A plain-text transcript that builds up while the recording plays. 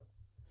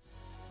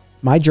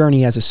My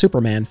journey as a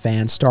Superman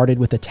fan started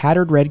with a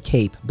tattered red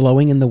cape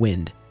blowing in the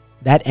wind.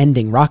 That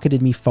ending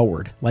rocketed me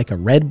forward like a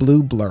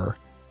red-blue blur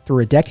through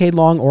a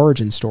decade-long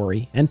origin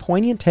story and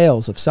poignant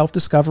tales of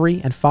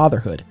self-discovery and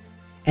fatherhood,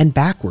 and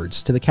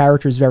backwards to the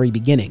character's very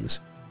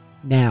beginnings.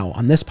 Now,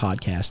 on this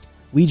podcast,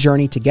 we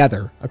journey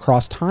together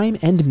across time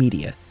and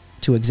media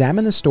to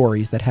examine the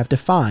stories that have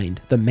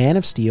defined the Man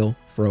of Steel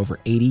for over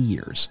 80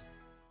 years.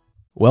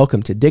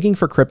 Welcome to Digging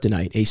for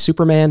Kryptonite, a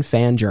Superman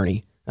fan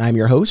journey. I'm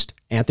your host,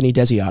 Anthony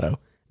Desiato.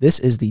 This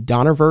is the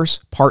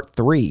Donnerverse Part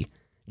 3.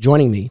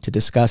 Joining me to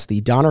discuss the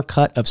Donner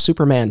cut of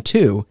Superman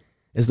 2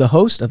 is the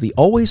host of the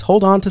Always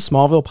Hold On to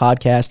Smallville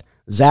podcast,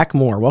 Zach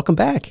Moore. Welcome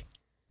back.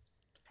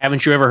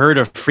 Haven't you ever heard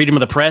of freedom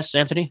of the press,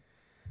 Anthony?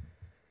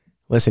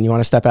 Listen, you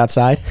want to step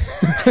outside?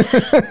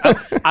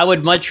 I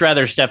would much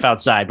rather step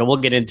outside, but we'll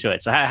get into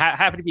it. So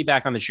happy to be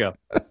back on the show.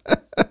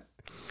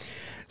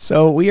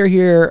 So we are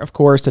here, of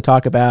course, to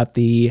talk about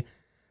the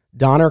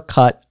Donner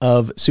cut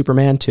of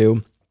Superman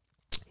 2.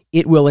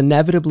 It will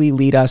inevitably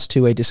lead us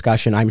to a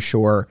discussion, I'm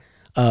sure,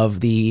 of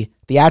the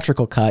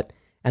theatrical cut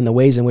and the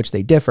ways in which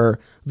they differ.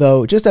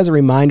 Though, just as a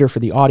reminder for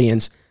the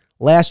audience,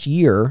 last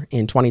year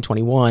in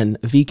 2021,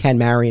 V. Ken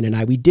Marion and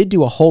I, we did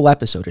do a whole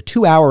episode, a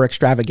 2-hour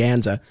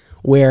extravaganza,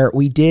 where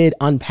we did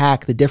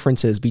unpack the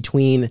differences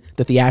between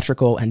the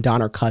theatrical and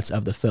Donner cuts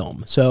of the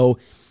film. So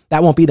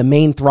that won't be the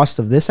main thrust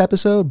of this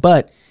episode,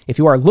 but if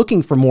you are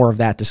looking for more of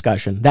that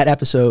discussion, that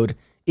episode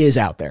is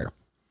out there.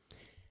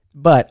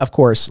 But, of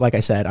course, like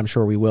I said, I'm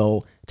sure we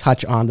will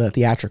touch on the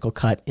theatrical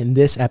cut in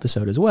this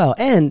episode as well.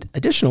 And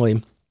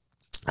additionally,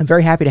 I'm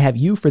very happy to have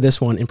you for this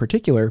one in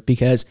particular,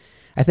 because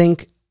I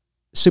think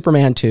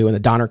Superman 2 and the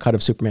Donner cut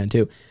of Superman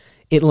 2,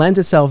 it lends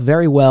itself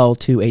very well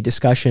to a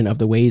discussion of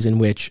the ways in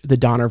which the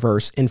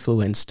Donnerverse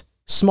influenced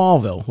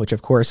Smallville, which,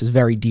 of course, is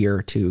very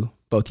dear to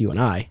both you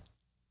and I.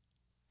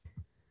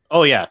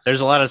 Yeah.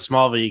 There's a lot of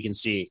Smallville you can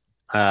see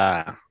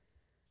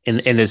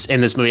in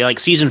this movie. Like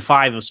season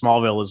 5 of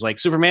Smallville is like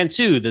Superman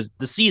 2,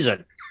 the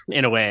season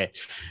in a way,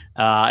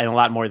 and a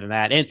lot more than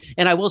that.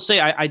 And I will say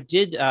I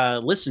did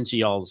listen to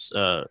y'all's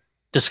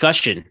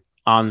discussion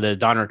on the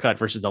Donner cut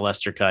versus the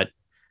Lester cut,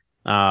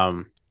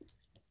 and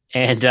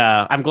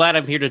I'm glad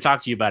I'm here to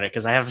talk to you about it,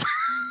 because I have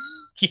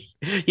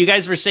you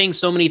guys were saying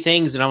so many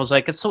things, and I was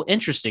like, it's so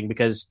interesting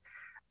because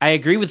I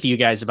agree with you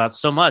guys about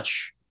so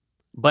much,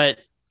 but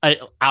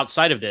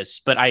outside of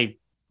this, but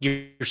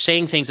you're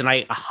saying things and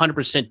I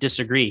 100%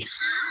 disagree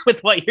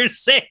with what you're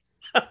saying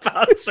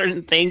about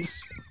certain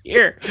things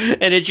here.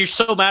 And you're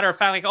so matter of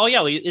fact, like, oh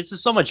yeah, this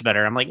is so much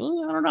better. I'm like, I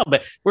don't know,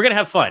 but we're going to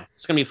have fun.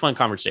 It's going to be a fun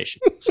conversation.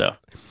 So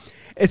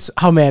it's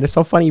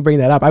so funny you bring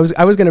that up. I was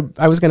going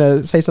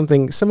to say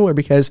something similar,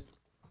 because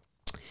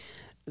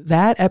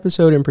that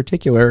episode in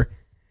particular,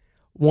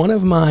 one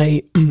of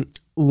my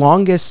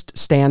longest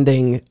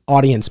standing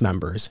audience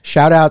members,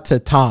 shout out to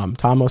Tom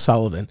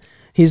O'Sullivan.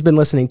 He's been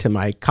listening to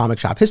my Comic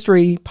Shop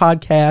History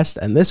podcast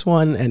and this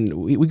one, and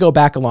we go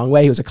back a long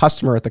way. He was a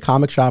customer at the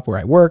comic shop where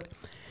I worked.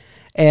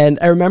 And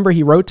I remember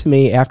he wrote to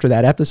me after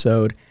that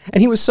episode,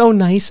 and he was so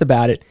nice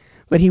about it,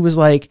 but he was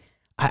like,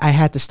 I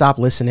had to stop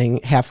listening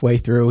halfway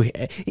through.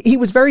 He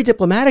was very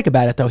diplomatic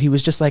about it, though. He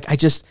was just like,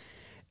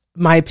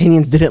 my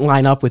opinions didn't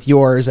line up with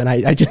yours, and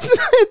I just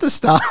had to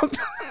stop.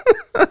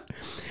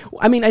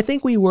 I mean, I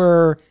think we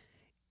were...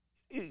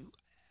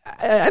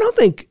 I don't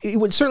think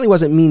it certainly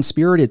wasn't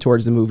mean-spirited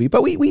towards the movie,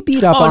 but we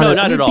beat up on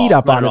it. We beat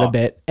up on it a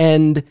bit.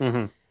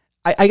 And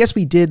I guess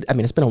we did. I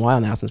mean, it's been a while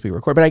now since we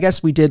recorded, but I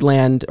guess we did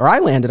land, or I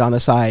landed on the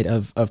side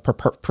of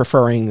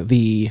preferring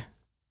the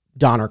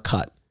Donner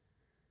cut.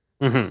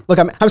 Mm-hmm. Look,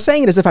 I'm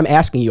saying it as if I'm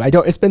asking you.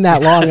 It's been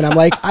that long, and I'm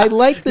like, I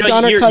like the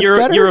Donner cut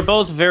better. You were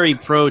both very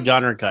pro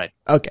Donner cut.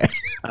 Okay.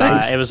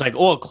 It was like,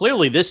 oh,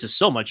 clearly this is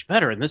so much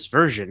better in this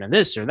version and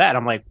this or that.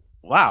 I'm like,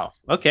 wow.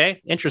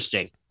 Okay.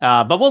 Interesting.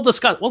 But we'll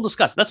discuss.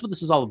 That's what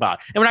this is all about.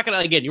 And we're not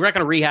going to, you're not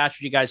going to rehash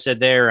what you guys said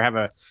there or have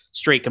a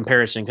straight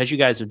comparison, because you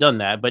guys have done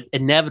that. But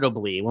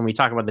inevitably, when we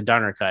talk about the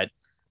Donner cut,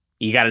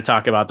 you got to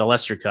talk about the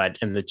Lester cut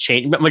and the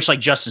change, much like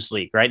Justice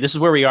League, right? This is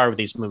where we are with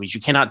these movies.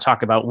 You cannot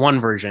talk about one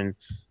version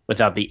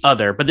without the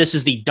other. But this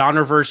is the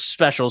Donnerverse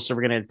special, so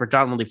we're going to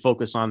predominantly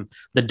focus on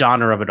the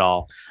Donner of it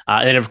all.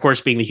 And of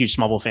course, being the huge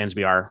Smallville fans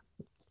we are,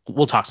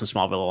 we'll talk some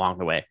Smallville along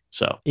the way.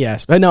 So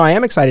yes, but no, I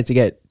am excited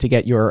to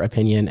get your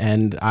opinion,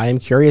 and I am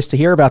curious to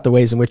hear about the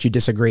ways in which you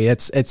disagree.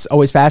 It's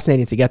always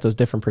fascinating to get those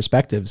different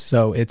perspectives.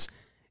 So it's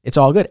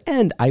all good.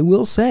 And I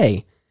will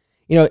say,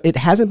 it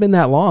hasn't been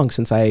that long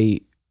since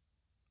I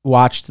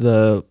watched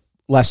the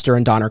Lester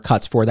and Donner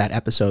cuts for that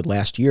episode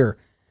last year,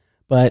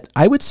 but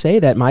I would say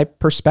that my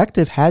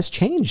perspective has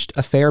changed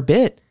a fair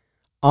bit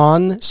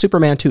on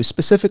Superman 2,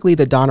 specifically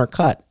the Donner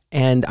cut,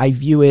 and I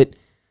view it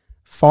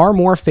far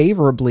more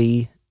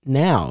favorably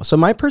now. So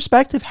my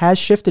perspective has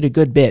shifted a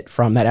good bit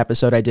from that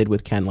episode I did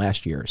with Ken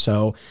last year.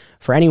 So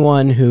for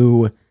anyone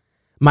who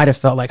might have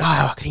felt like, oh,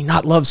 how can he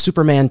not love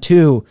Superman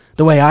 2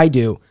 the way I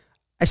do?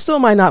 I still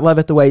might not love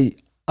it the way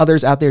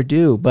others out there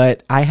do,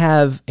 but I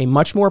have a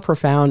much more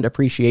profound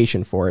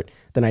appreciation for it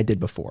than I did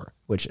before,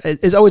 which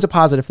is always a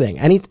positive thing.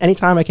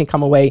 Anytime I can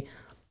come away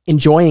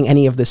enjoying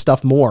any of this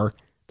stuff more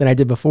than I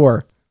did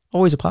before.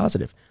 Always a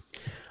positive.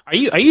 Are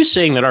you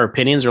saying that our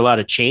opinions are allowed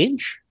to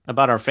change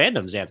about our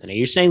fandoms, Anthony?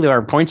 You're saying that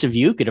our points of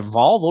view could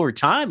evolve over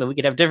time and we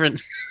could have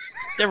different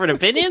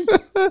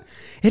opinions?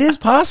 It is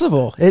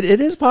possible. It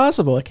is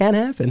possible. It can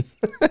happen.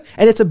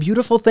 And it's a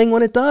beautiful thing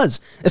when it does,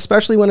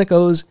 especially when it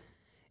goes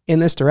in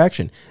this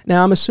direction.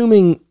 Now, I'm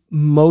assuming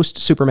most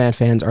Superman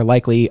fans are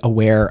likely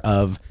aware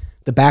of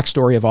the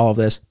backstory of all of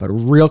this, but a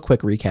real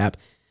quick recap.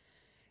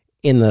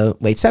 In the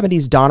late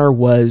 70s, Donner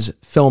was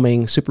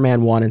filming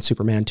Superman 1 and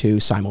Superman 2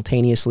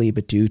 simultaneously,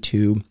 but due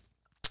to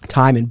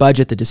time and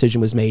budget, the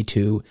decision was made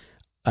to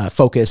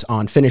focus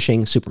on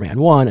finishing Superman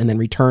 1 and then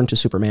return to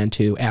Superman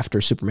 2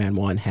 after Superman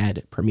 1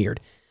 had premiered.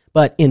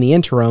 But in the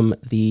interim,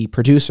 the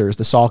producers,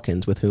 the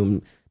Salkinds, with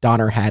whom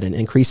Donner had an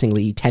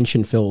increasingly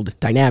tension-filled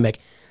dynamic,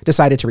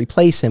 decided to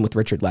replace him with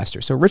Richard Lester.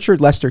 So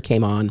Richard Lester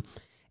came on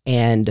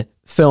and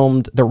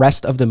filmed the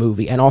rest of the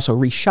movie and also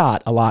reshot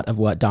a lot of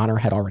what Donner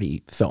had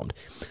already filmed.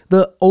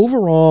 The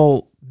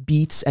overall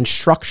beats and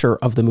structure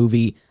of the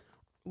movie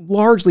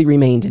largely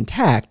remained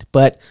intact,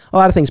 but a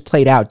lot of things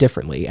played out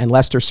differently, and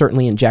Lester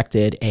certainly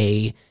injected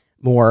a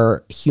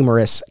more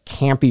humorous,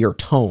 campier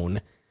tone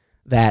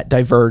that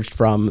diverged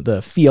from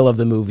the feel of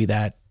the movie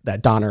that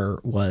Donner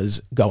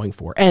was going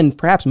for. And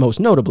perhaps most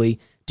notably,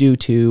 due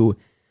to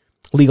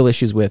legal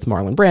issues with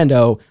Marlon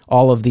Brando,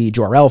 all of the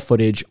Jor-El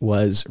footage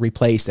was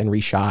replaced and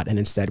reshot, and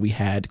instead we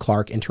had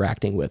Clark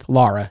interacting with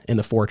Lara in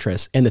the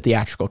fortress in the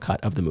theatrical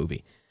cut of the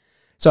movie.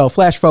 So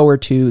flash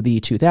forward to the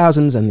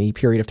 2000s and the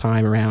period of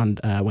time around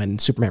when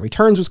Superman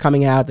Returns was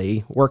coming out.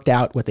 They worked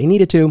out what they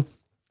needed to,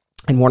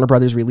 and Warner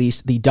Brothers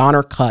released the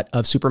Donner cut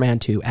of Superman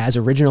 2 as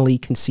originally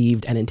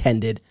conceived and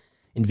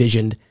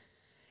envisioned.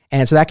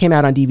 And so that came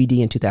out on DVD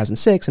in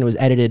 2006, and it was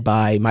edited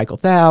by Michael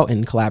Thau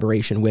in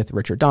collaboration with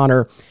Richard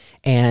Donner.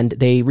 And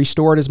they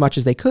restored as much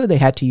as they could. They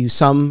had to use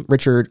some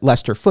Richard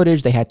Lester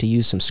footage. They had to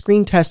use some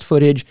screen test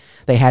footage.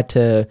 They had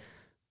to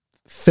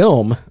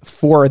film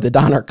for the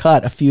Donner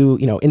cut a few,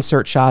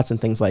 insert shots and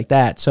things like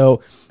that.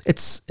 So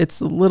it's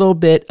a little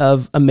bit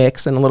of a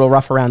mix and a little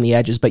rough around the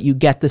edges, but you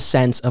get the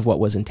sense of what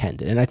was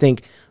intended. And I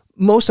think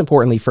most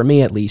importantly, for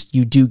me at least,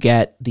 you do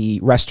get the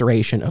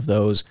restoration of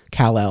those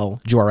Kal-El,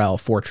 Jor-El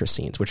fortress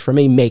scenes, which for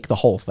me make the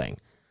whole thing.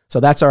 So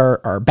that's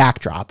our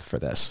backdrop for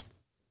this.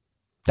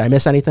 Did I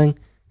miss anything?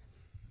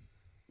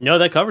 No,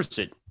 that covers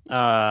it.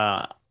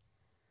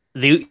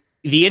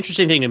 The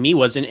interesting thing to me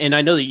was, and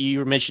I know that you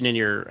were mentioning in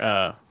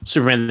your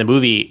Superman the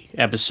movie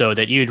episode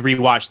that you'd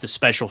rewatched the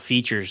special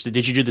features.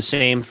 Did you do the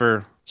same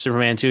for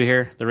Superman 2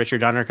 here, the Richard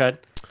Donner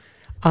cut?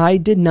 I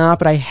did not,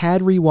 but I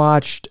had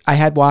watched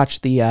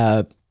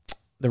the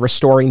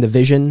Restoring the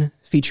Vision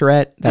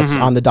featurette that's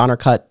on the Donner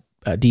cut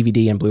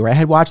DVD and Blu-ray. I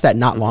had watched that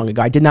not long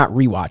ago. I did not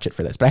rewatch it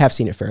for this, but I have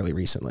seen it fairly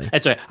recently.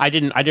 That's right. I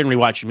didn't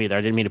rewatch it either.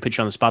 I didn't mean to put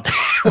you on the spot there.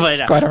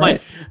 But quite all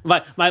right.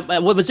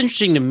 What was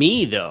interesting to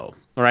me though,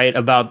 right,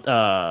 about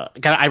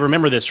I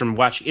remember this from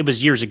watching. It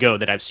was years ago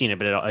that I've seen it,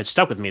 but it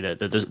stuck with me.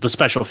 The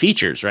special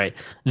features, right?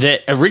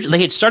 That originally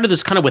they had started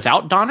this kind of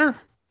without Donner.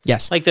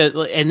 Yes.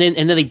 And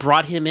then they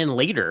brought him in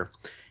later,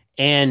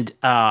 and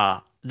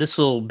this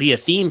will be a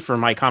theme for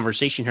my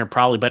conversation here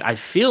probably. But I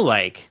feel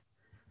like,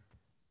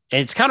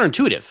 and it's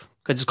counterintuitive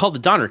because it's called the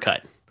Donner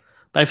cut,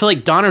 but I feel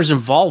like Donner's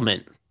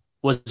involvement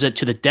was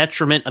to the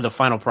detriment of the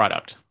final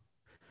product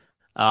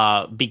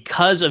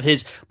because of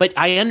his. But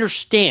I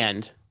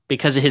understand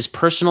because of his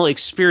personal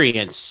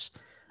experience.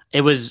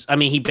 It was,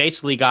 he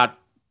basically got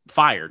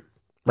fired,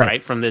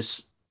 right, from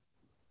this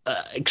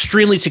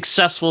extremely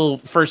successful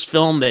first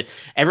film that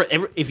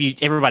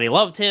everybody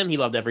loved him. He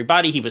loved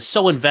everybody. He was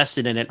so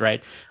invested in it,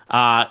 right?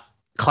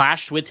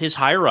 Clashed with his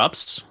higher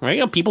ups,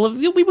 right? People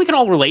we can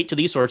all relate to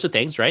these sorts of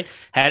things, right?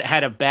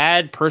 Had a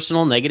bad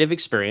personal negative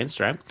experience,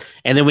 right?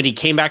 And then when he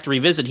came back to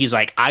revisit, he's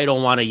like, I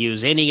don't want to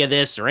use any of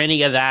this or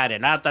any of that,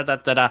 and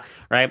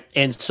right?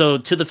 And so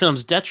to the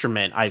film's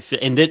detriment,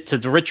 to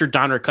the Richard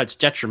Donner cut's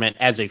detriment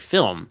as a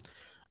film,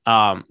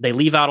 they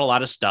leave out a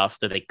lot of stuff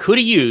that they could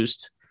have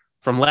used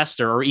from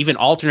Lester, or even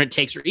alternate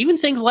takes, or even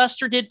things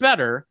Lester did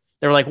better.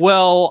 They were like,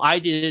 well, I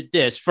did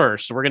this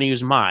first, so we're going to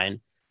use mine.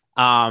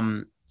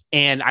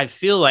 And I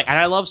feel like, and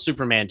I love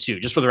Superman 2,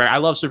 just for the record, I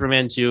love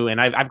Superman 2,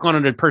 and I've gone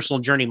on a personal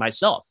journey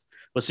myself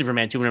with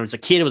Superman 2. When I was a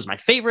kid, it was my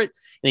favorite.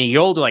 And then you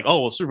get older, like, oh,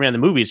 well, Superman the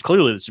movie is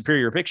clearly the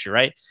superior picture,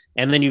 right?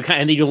 And then you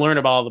learn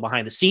about all the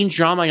behind the scenes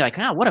drama. You're like,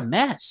 what a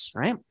mess,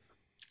 right?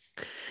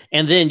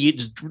 And then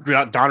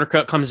Donner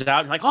cut comes out,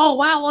 and you're like, oh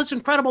wow, that's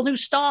incredible new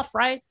stuff,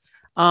 right?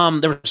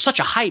 There was such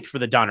a hype for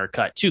the Donner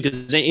cut too,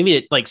 because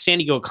like San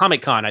Diego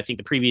Comic-Con, I think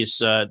the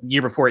previous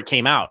year before it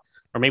came out,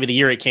 or maybe the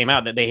year it came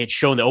out, that they had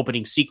shown the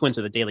opening sequence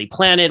of the Daily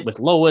Planet with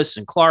Lois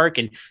and Clark,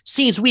 and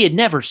scenes we had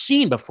never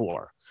seen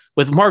before,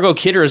 with Margot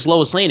Kidder as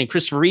Lois Lane and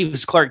Christopher Reeve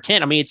as Clark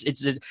Kent.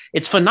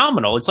 It's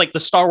phenomenal. It's like the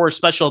Star Wars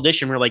special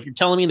edition where, like, you're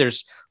telling me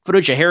there's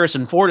footage of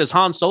Harrison Ford as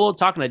Han Solo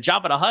talking to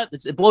Jabba the Hutt.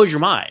 It blows your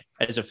mind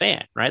as a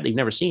fan, right? That you've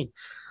never seen.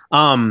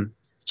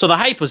 So the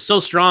hype was so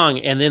strong,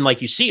 and then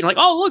like you see it, like,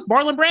 oh look,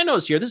 Marlon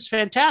Brando's here. This is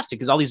fantastic,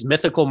 because all these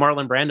mythical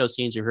Marlon Brando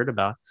scenes you heard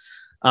about.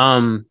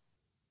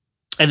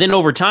 And then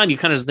over time, you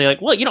kind of say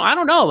like, well, I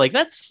don't know, like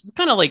that's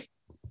kind of like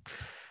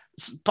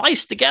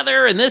spliced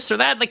together and this or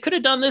that. They could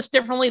have done this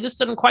differently. This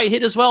didn't quite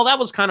hit as well. That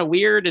was kind of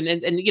weird. And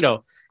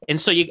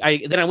so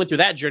then I went through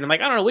that journey. I'm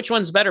like, I don't know which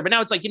one's better, but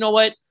now it's like, you know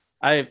what?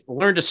 I've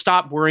learned to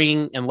stop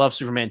worrying and love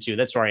Superman 2.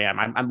 That's where I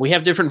am. We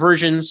have different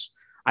versions.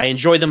 I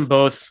enjoy them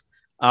both.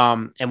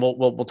 And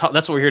we'll talk.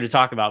 That's what we're here to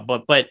talk about.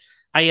 But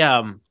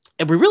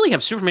and we really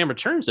have Superman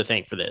Returns to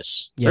thank for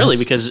this, really,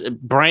 because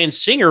Bryan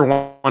Singer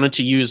wanted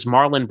to use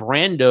Marlon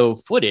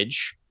Brando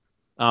footage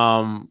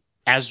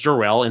as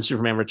Jor-El in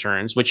Superman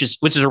Returns, which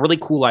is a really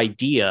cool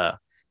idea,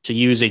 to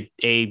use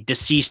a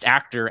deceased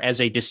actor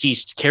as a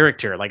deceased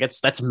character. Like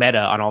that's meta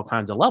on all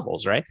kinds of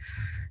levels, right?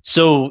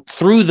 So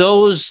through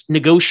those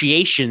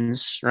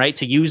negotiations, right,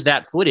 to use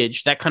that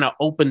footage, that kind of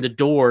opened the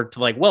door to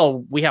like,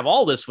 well, we have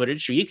all this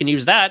footage, so you can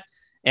use that.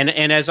 And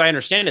as I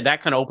understand it,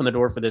 that kind of opened the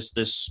door for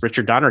this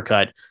Richard Donner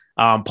cut.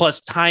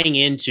 Plus tying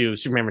into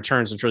Superman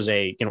Returns, which was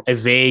a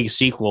vague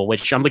sequel,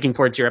 which I'm looking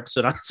forward to your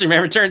episode on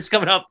Superman Returns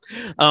coming up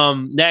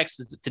next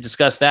to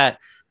discuss that.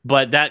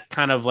 But that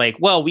kind of like,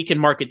 well, we can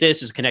market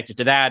this as connected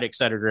to that, et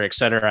cetera, et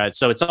cetera.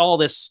 So it's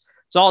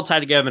all tied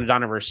together in the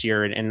Donnerverse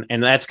here,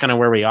 and that's kind of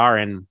where we are.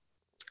 And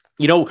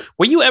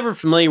were you ever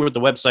familiar with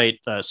the website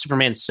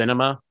Superman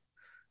Cinema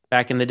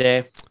back in the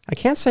day? I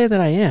can't say that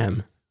I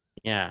am.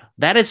 Yeah,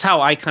 that is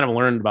how I kind of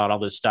learned about all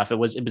this stuff. It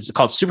was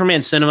called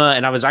Superman Cinema,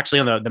 and I was actually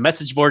on the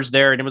message boards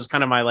there, and it was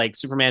kind of my like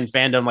Superman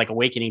fandom, like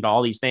awakening to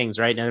all these things,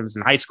 right? And it was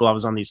in high school. I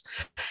was on these,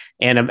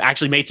 and I've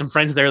actually made some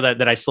friends there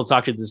that I still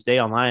talk to this day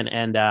online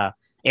and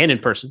in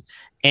person.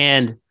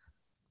 And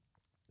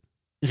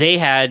they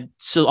had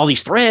all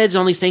these threads,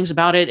 all these things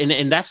about it,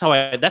 and that's how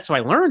I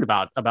learned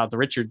about the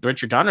Richard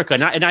Donner cut.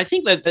 And I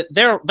think that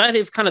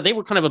they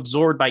were kind of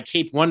absorbed by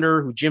Cape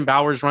Wonder, who Jim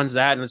Bowers runs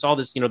that, and it's all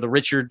this, the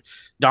Richard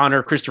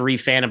Donner, Christopher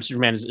Reeve fan of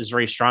Superman is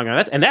very strong on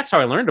that, and that's how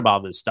I learned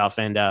about this stuff.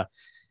 And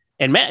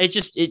man,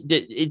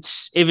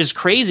 it was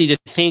crazy to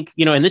think,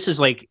 and this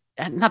is like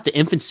not the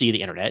infancy of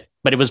the internet,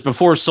 but it was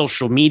before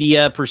social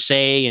media per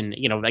se, and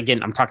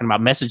again, I'm talking about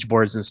message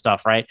boards and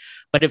stuff, right?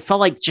 But it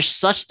felt like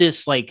just such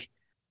this like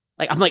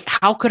I'm like,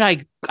 how could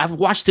I've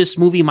watched this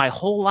movie my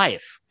whole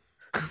life.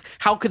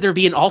 How could there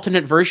be an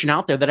alternate version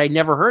out there that I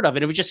never heard of?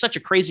 And it was just such a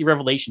crazy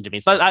revelation to me.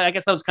 So I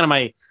guess that was kind of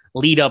my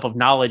lead up of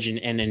knowledge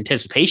and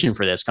anticipation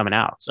for this coming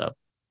out. So.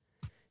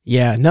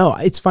 Yeah, no,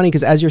 it's funny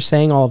because as you're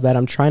saying all of that,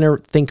 I'm trying to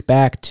think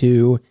back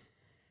to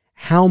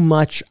how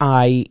much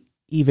I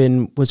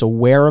even was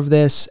aware of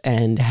this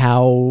and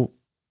how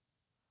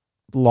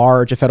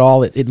large, if at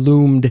all, it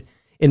loomed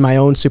in my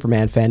own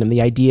Superman fandom,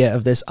 the idea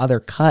of this other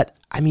cut.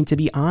 I mean, to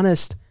be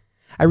honest,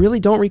 I really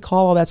don't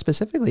recall all that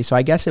specifically. So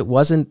I guess it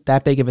wasn't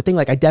that big of a thing.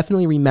 Like I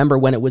definitely remember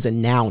when it was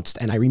announced,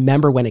 and I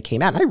remember when it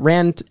came out, and I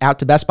ran out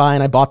to Best Buy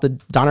and I bought the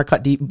Donner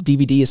Cut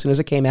DVD as soon as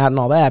it came out and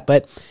all that.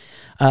 But,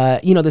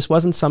 this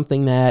wasn't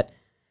something that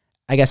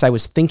I guess I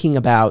was thinking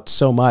about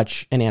so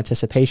much in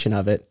anticipation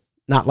of it.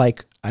 Not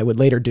like I would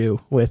later do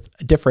with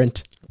a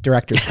different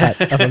director's cut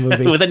of a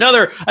movie. With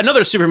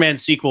another Superman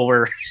sequel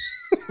where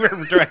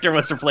director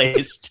was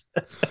replaced.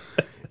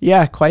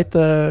 Yeah, quite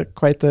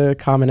the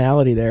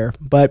commonality there.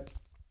 But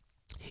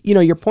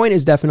your point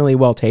is definitely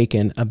well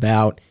taken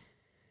about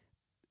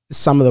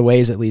some of the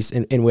ways, at least,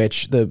 in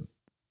which the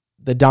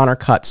Donner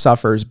cut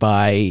suffers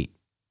by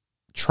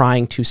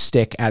trying to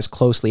stick as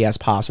closely as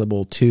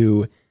possible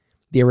to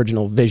the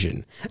original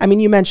vision. I mean,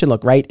 you mentioned,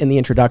 look, right in the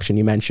introduction,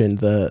 you mentioned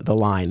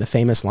the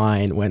famous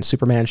line when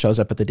Superman shows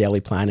up at the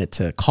Daily Planet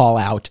to call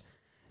out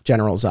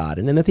General Zod.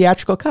 And in the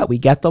theatrical cut, we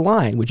get the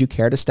line, "Would you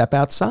care to step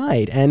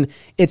outside?" And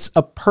it's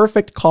a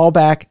perfect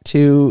callback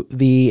to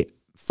the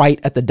fight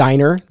at the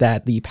diner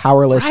that the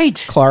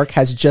powerless Clark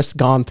has just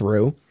gone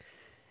through.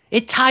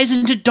 It ties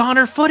into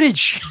Donner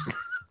footage.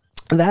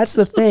 That's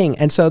the thing.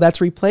 And so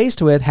that's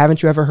replaced with,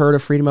 "Haven't you ever heard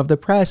of freedom of the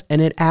press?"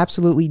 And it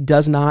absolutely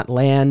does not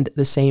land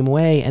the same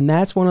way. And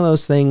that's one of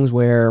those things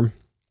where,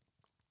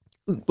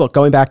 look,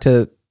 going back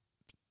to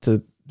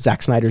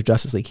Zack Snyder's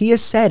Justice League, he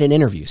has said in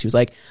interviews, he was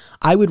like,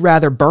 "I would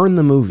rather burn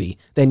the movie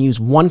than use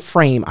one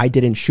frame I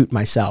didn't shoot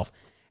myself."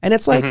 And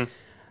it's like,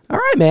 all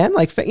right, man,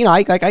 like,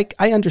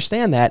 I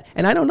understand that.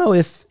 And I don't know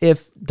if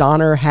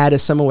Donner had a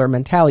similar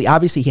mentality.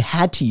 Obviously, he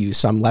had to use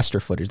some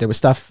Lester footage. There was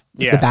stuff,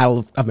 the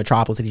Battle of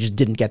Metropolis, that he just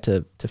didn't get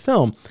to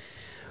film.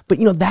 But,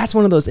 that's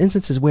one of those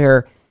instances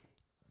where,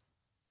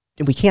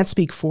 and we can't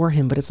speak for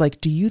him, but it's like,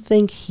 do you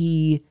think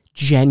he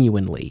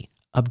genuinely,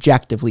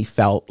 objectively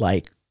felt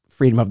like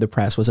freedom of the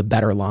press was a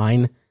better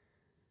line?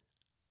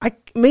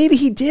 Maybe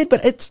he did,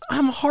 but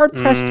I'm hard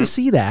pressed to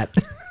see that.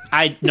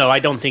 I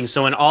don't think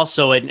so. And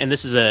also, and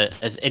this is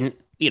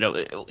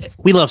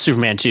we love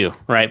Superman too,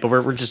 right? But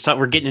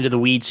we're getting into the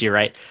weeds here,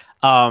 right?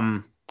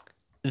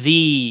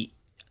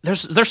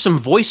 There's some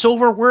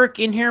voiceover work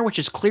in here, which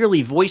is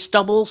clearly voice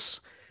doubles,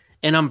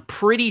 and I'm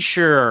pretty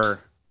sure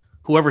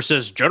whoever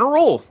says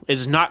General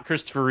is not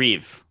Christopher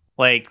Reeve.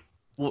 Like,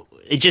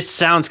 it just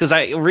sounds, because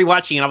I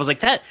rewatching it, I was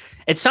like, that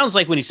it sounds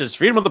like when he says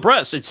freedom of the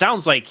press, it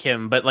sounds like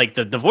him, but like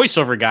the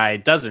voiceover guy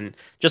doesn't.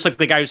 Just like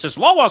the guy who says,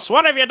 "Lois,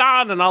 what have you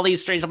done?" and all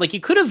these strange. I'm like,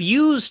 you could have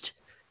used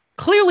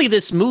clearly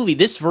this movie,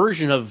 this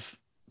version of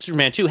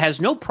Superman 2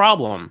 has no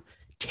problem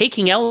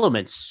taking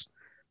elements,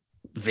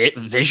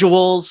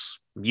 visuals,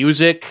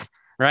 music,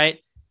 right?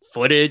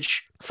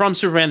 Footage from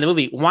Superman the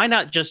movie. Why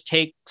not just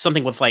take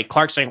something with like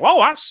Clark saying, "Whoa,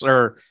 us,"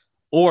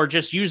 or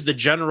just use the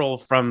general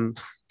from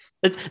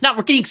not,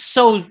 we're getting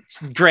so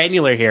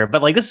granular here,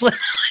 but like this,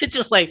 it's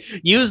just like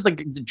use the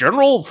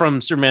general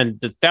from Superman,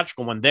 the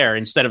theatrical one there,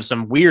 instead of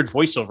some weird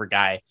voiceover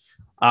guy.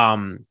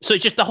 So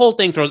it's just the whole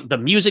thing throws, the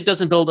music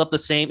doesn't build up the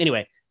same.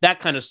 Anyway, that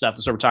kind of stuff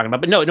is what we're talking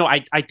about. But no,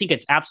 I think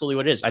it's absolutely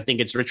what it is. I think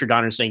it's Richard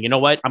Donner saying, you know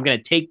what, I'm going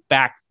to take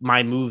back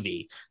my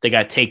movie that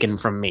got taken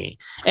from me.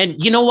 And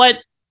you know what,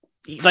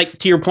 like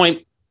to your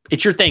point,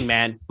 it's your thing,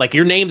 man. Like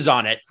your name's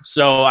on it.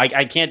 So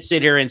I can't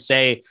sit here and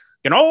say,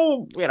 you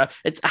know,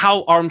 it's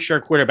how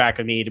armchair quarterback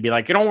of me to be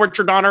like, you know,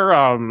 Richard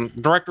Donner,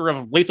 director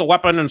of Lethal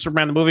Weapon and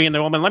Superman the movie and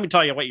the Woman. Let me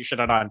tell you what you should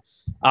have done.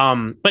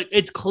 But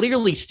it's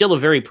clearly still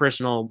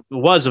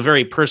was a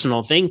very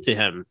personal thing to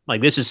him.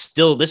 Like this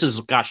is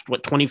gosh,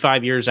 what,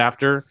 25 years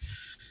after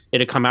it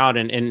had come out,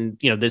 and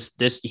you know,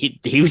 he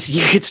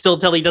you could still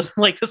tell he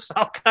doesn't like the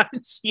soft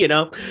cuts, you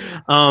know.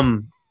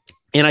 And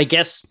I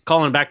guess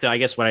calling back to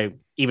what I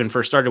even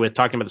first started with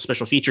talking about the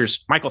special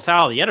features, Michael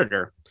Thal, the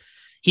editor.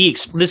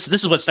 This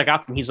is what stuck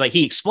out to him.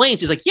 He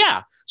explains, he's like,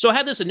 yeah, so I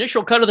had this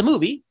initial cut of the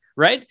movie,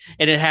 right?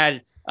 And it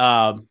had,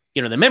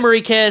 the memory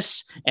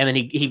kiss, and then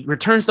he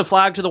returns the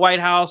flag to the White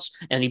House,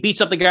 and he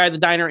beats up the guy at the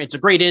diner. It's a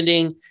great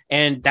ending.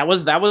 And that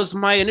was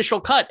my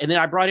initial cut. And then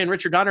I brought in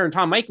Richard Donner and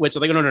Tom Mankiewicz.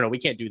 So they go, no, we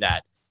can't do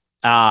that.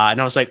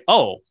 And I was like,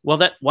 oh, well,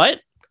 that,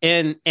 what?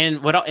 And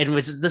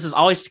this has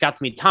always stuck out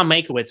to me. Tom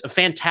Mankiewicz, a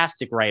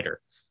fantastic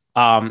writer,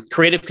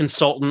 creative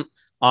consultant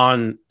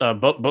on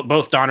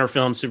both Donner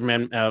films,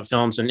 Superman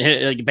films, and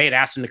they had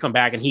asked him to come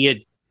back, and he had,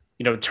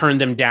 turned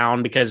them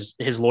down because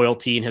his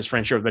loyalty and his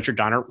friendship with Richard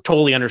Donner,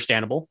 totally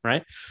understandable,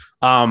 right?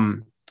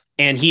 And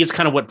he is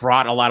kind of what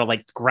brought a lot of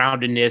like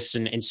groundedness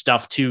and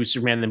stuff to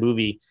Superman the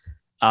movie.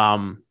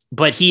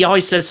 But he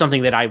always said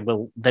something that I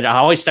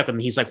always stuck with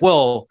me. He's like,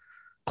 well,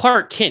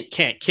 Clark Kent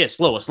can't kiss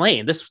Lois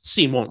Lane. This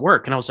scene won't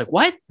work. And I was like,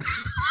 what?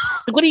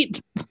 What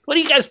are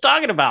you guys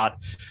talking about?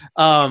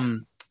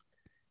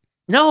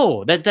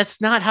 No, that's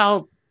not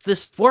how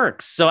this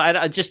works. So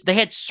I just, they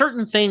had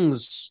certain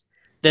things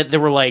that they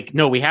were like,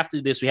 no, we have to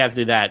do this, we have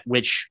to do that,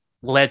 which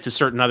led to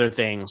certain other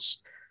things,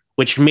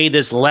 which made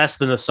this less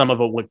than the sum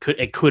of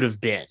it could have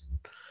been.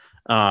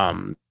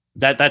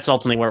 That's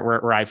ultimately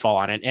where I fall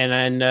on it. And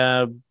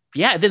then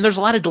then there's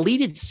a lot of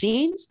deleted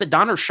scenes that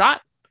Donner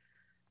shot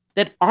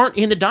that aren't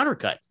in the Donner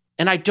cut.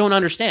 And I don't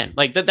understand.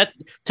 Like that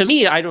to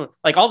me, I don't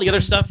like all the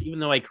other stuff, even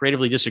though I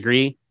creatively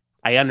disagree,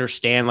 I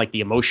understand like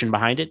the emotion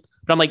behind it.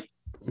 But I'm like,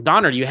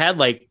 Donner, you had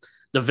like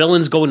the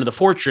villains go into the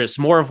fortress,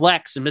 more of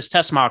Lex and Miss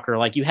Tessmacher.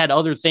 Like you had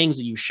other things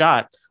that you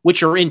shot,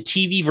 which are in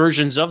TV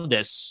versions of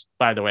this,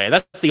 by the way.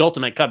 That's the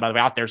ultimate cut, by the way,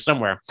 out there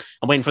somewhere.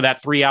 I'm waiting for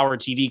that 3-hour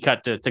TV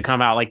cut to come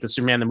out like the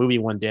Superman the movie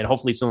one did.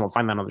 Hopefully someone will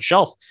find that on the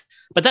shelf.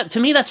 But that, to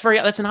me, that's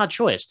an odd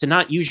choice to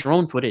not use your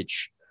own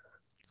footage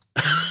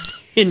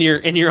in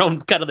your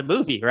own cut of the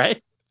movie,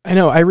 right? I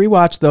know. I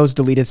rewatched those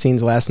deleted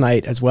scenes last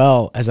night as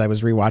well as I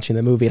was rewatching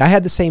the movie. And I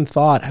had the same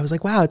thought. I was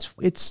like, wow,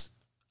 it's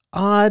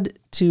odd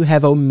to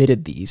have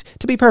omitted these.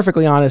 To be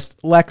perfectly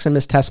honest, Lex and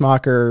Miss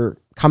Tessmacher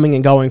coming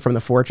and going from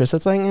the fortress,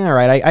 it's like, all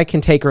right, I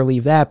can take or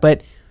leave that.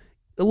 But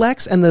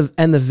Lex and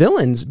the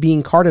villains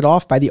being carted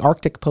off by the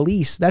Arctic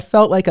police, that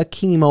felt like a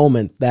key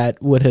moment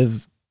that would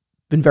have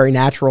been very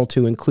natural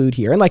to include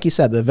here. And like you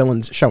said, the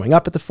villains showing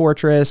up at the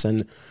fortress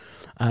and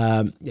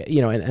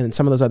and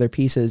some of those other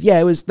pieces.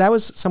 Yeah, that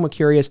was somewhat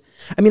curious.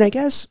 I mean, I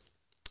guess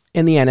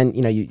in the end, and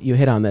you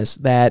hit on this,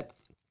 that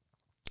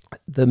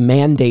the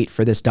mandate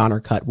for this Donner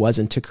cut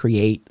wasn't to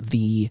create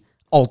the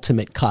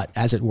ultimate cut,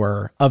 as it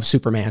were, of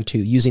Superman 2,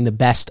 using the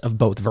best of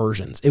both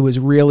versions. It was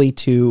really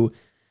to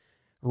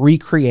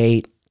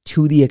recreate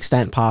to the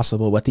extent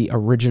possible what the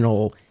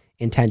original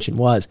intention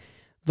was.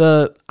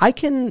 I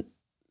can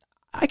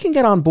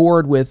get on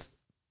board with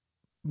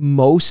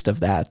most of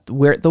that,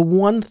 where the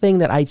one thing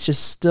that I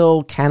just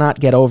still cannot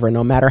get over,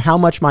 no matter how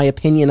much my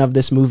opinion of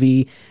this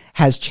movie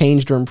has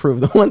changed or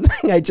improved, the one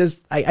thing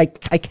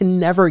I can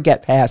never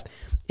get past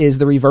is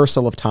the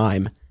reversal of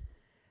time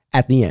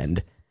at the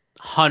end.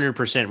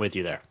 100% with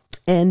you there.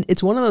 And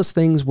it's one of those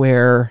things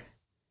where,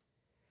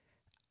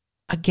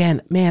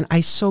 again, man,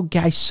 I so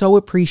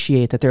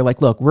appreciate that they're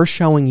like, look, we're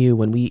showing you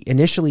when we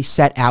initially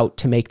set out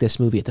to make this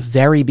movie at the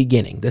very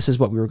beginning, this is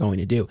what we were going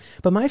to do.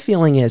 But my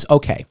feeling is,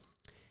 okay,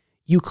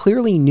 you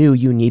clearly knew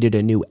you needed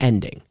a new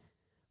ending,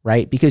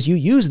 right? Because you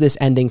used this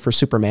ending for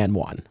Superman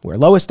 1, where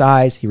Lois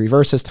dies, he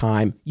reverses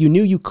time. You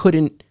knew you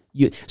couldn't.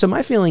 So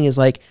my feeling is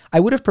like,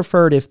 I would have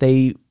preferred if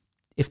they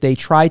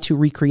tried to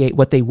recreate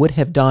what they would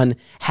have done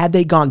had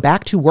they gone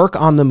back to work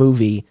on the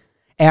movie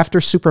after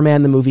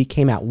Superman the movie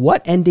came out.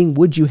 What ending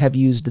would you have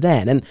used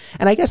then? And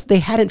I guess they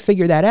hadn't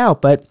figured that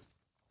out, but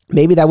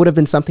maybe that would have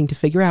been something to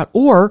figure out.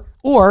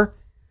 Or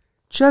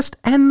just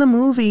end the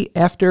movie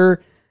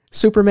after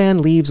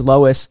Superman leaves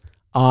Lois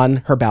on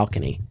her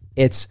balcony.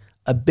 It's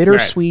a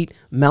bittersweet,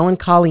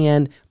 melancholy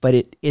end, but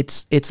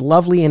it's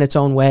lovely in its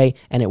own way,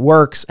 and it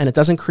works, and it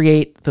doesn't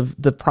create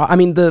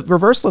the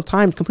reversal of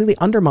time completely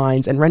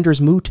undermines and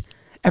renders moot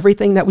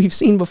everything that we've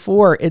seen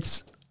before.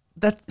 That's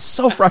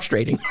so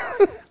frustrating.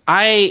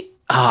 I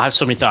have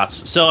so many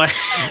thoughts. So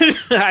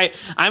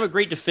I'm a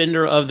great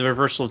defender of the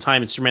reversal of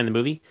time in Superman the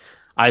movie.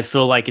 I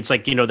feel like it's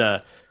like,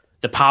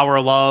 the power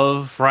of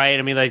love, right?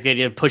 I mean, like the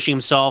idea of pushing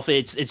himself.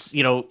 It's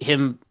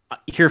him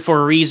here for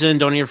a reason.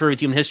 Don't interfere with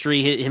human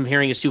history. Him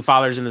hearing his two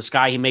fathers in the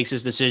sky. He makes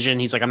his decision.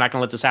 He's like, I'm not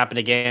going to let this happen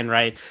again,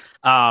 right?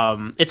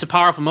 It's a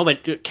powerful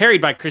moment carried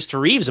by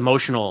Christopher Reeve's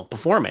emotional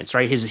performance,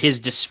 right? His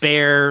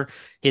despair,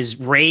 his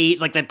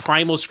rage, like that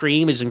primal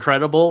scream is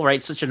incredible,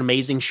 right? Such an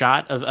amazing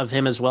shot of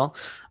him as well.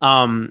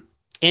 And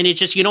it's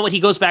just, he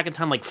goes back in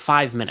time like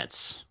 5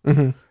 minutes,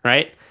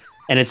 right?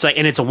 And it's like,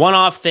 and it's a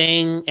one-off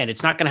thing, and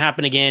it's not going to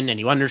happen again. And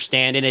you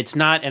understand, and it's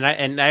not.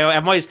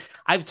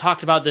 I've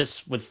talked about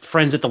this with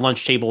friends at the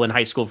lunch table in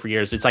high school for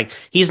years. It's like,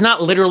 he's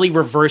not literally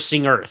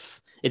reversing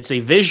Earth. It's a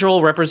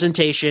visual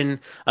representation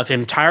of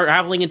him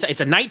traveling into.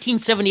 It's a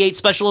 1978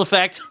 special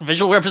effect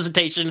visual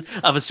representation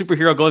of a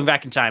superhero going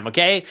back in time.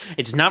 Okay,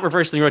 it's not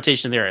reversing the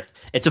rotation of the Earth.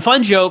 It's a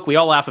fun joke. We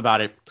all laugh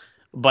about it,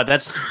 but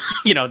that's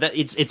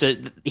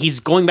he's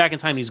going back in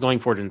time. He's going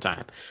forward in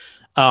time,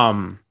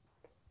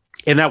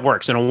 and that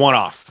works in a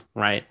one-off,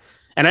 right?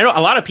 And I know a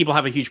lot of people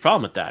have a huge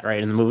problem with that,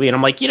 right, in the movie. And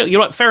I'm like, you know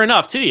what? Fair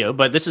enough to you,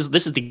 but this is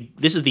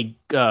the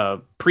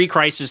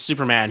pre-crisis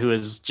Superman who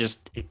is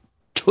just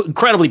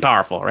incredibly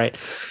powerful, right?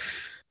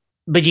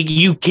 But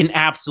you can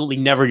absolutely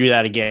never do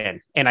that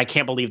again. And I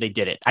can't believe they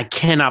did it. I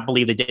cannot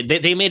believe they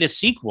did. They made a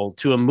sequel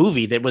to a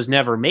movie that was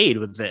never made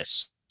with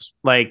this.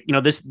 Like,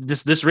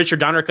 this Richard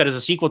Donner cut is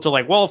a sequel to,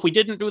 like, well, if we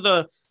didn't do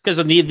because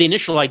the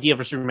initial idea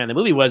for Superman the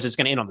movie was it's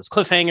going to end on this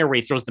cliffhanger where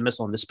he throws the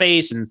missile into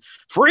space, and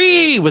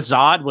free with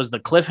Zod was the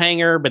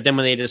cliffhanger. But then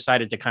when they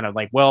decided to kind of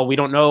like, well, we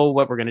don't know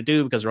what we're going to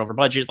do because we're over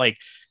budget, like,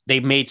 they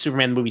made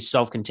Superman the movie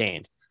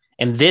self-contained.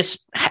 And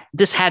this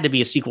had to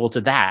be a sequel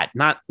to that,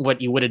 not what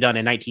you would have done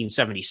in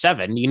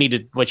 1977. You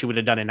needed what you would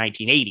have done in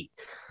 1980.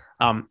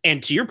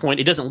 And to your point,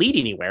 it doesn't lead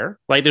anywhere.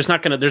 Like, there's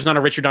not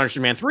a Richard Donner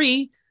Superman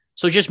 3.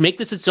 So just make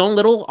this its own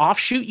little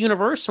offshoot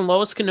universe, and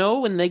Lois can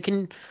know, and they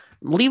can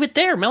leave it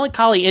there,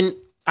 melancholy. And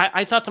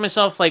I thought to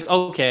myself, like,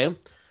 okay,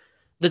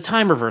 the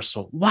time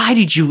reversal. Why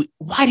did you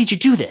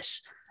do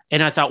this?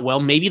 And I thought, well,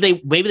 maybe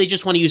they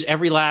just want to use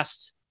every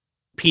last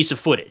piece of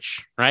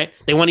footage, right?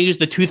 They want to use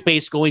the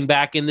toothpaste going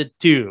back in the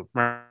tube,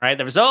 right?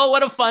 There was,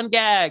 what a fun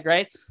gag,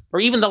 right?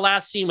 Or even the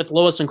last scene with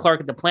Lois and Clark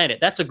at the planet.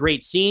 That's a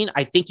great scene.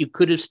 I think you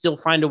could have still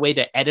find a way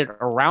to edit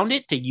around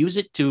it, to use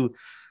it to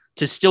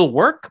still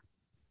work.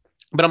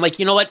 But I'm like,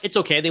 you know what? It's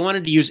okay. They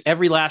wanted to use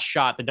every last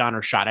shot the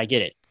Donner shot. I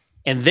get it.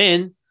 And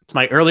then, to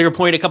my earlier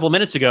point a couple of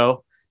minutes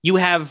ago, you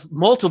have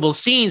multiple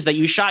scenes that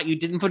you shot you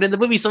didn't put in the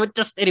movie. So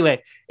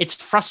it's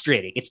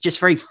frustrating. It's just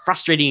very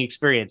frustrating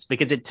experience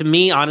because to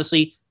me,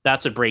 honestly,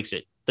 that's what breaks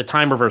it. The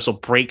time reversal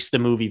breaks the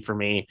movie for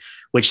me,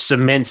 which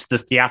cements the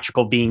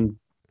theatrical being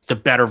the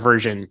better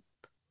version,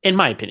 in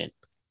my opinion.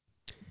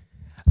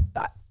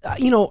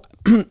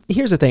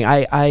 Here's the thing.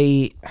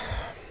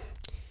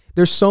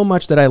 There's so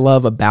much that I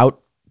love about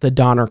the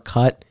Donner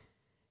cut,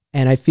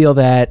 and I feel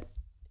that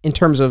in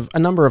terms of a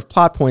number of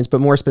plot points,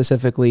 but more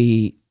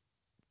specifically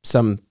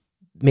some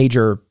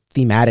major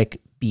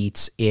thematic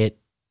beats, it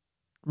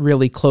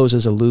really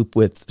closes a loop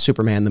with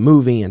Superman the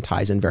movie and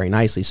ties in very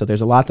nicely. So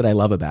there's a lot that I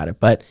love about it.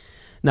 But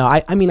no,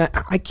 I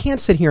can't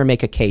sit here and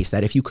make a case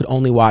that if you could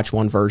only watch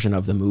one version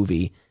of the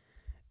movie,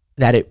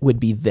 that it would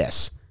be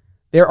this.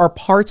 There are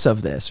parts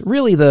of this,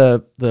 really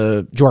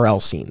the Jor-El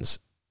scenes,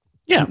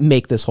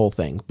 make this whole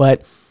thing.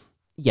 But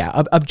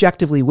yeah,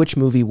 objectively, which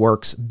movie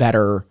works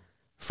better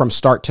from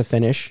start to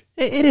finish?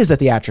 It is the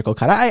theatrical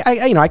cut.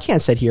 I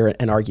can't sit here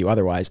and argue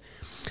otherwise.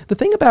 The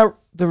thing about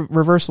the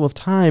reversal of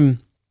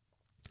time,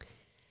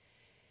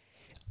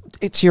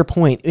 it's your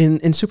point.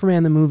 In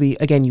Superman the movie,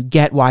 again, you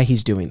get why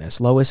he's doing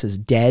this. Lois is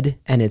dead,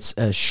 and it's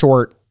a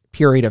short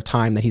period of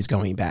time that he's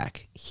going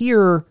back.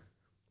 Here,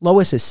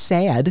 Lois is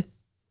sad,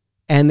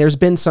 and there's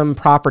been some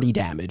property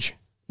damage.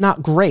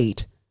 Not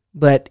great,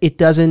 but it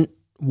doesn't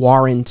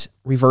warrant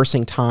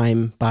reversing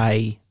time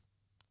by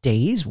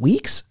days,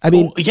 weeks. I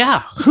mean,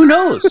 who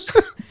knows?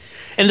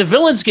 And the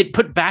villains get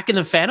put back in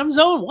the Phantom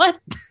Zone. What?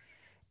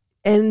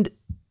 And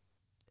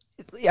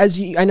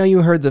I know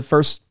you heard the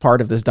first part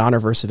of this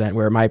Donnerverse event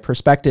where my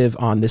perspective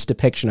on this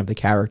depiction of the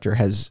character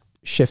has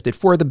shifted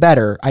for the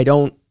better. I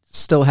don't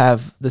still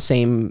have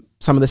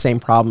some of the same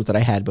problems that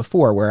I had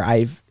before, where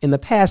I've in the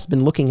past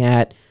been looking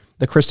at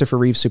the Christopher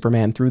Reeve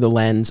Superman through the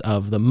lens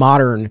of the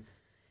modern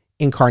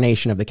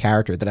incarnation of the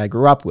character that I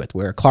grew up with,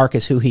 where Clark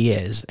is who he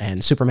is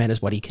and Superman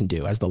is what he can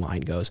do, as the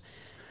line goes.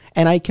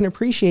 And I can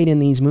appreciate in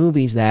these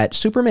movies that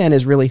Superman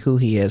is really who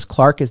he is.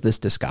 Clark is this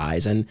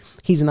disguise, and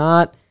he's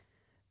not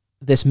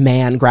this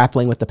man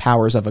grappling with the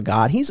powers of a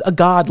god. He's a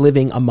god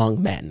living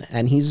among men,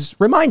 and he's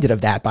reminded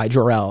of that by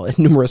Jor-El at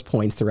numerous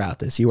points throughout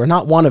this. You are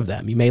not one of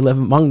them. You may live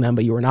among them,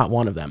 but you are not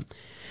one of them.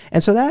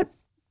 And so that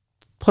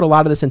put a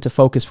lot of this into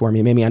focus for me.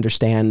 It made me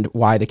understand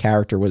why the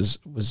character was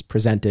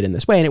presented in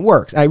this way, and it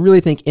works. I really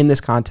think in this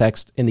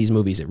context, in these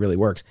movies, it really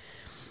works.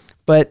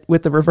 But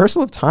with the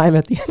reversal of time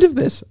at the end of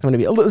this,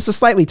 this is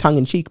slightly tongue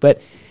in cheek,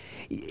 but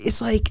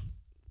it's like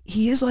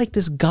he is like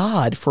this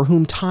god for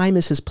whom time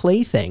is his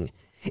plaything.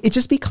 It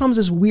just becomes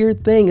this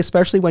weird thing,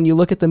 especially when you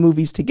look at the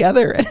movies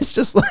together, and it's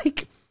just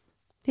like,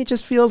 it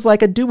just feels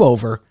like a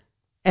do-over,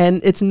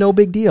 and it's no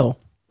big deal.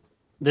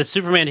 The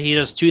Superman, he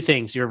does two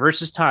things. He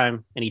reverses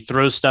time and he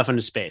throws stuff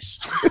into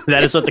space.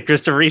 That is what the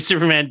Christopher Reeve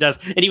Superman does.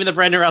 And even the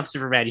Brendan Routh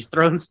Superman, he's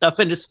throwing stuff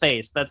into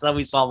space. That's how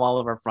we solve all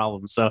of our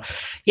problems. So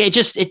yeah, it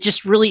just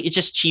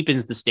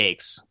cheapens the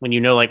stakes when you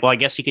know, like, well, I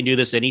guess he can do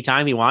this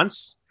anytime he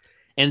wants.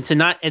 And to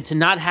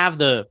not have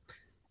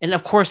and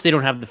of course they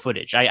don't have the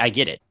footage. I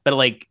get it. But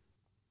like,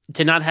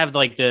 to not have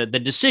like the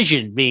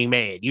decision being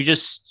made, you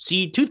just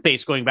see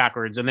toothpaste going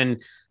backwards and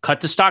then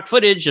cut to stock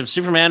footage of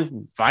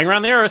Superman flying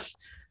around the earth.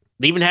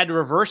 They even had to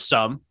reverse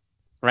some,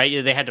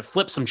 right? They had to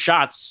flip some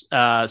shots.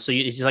 So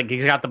he's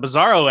got the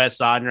Bizarro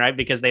S on, right?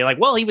 Because they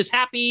he was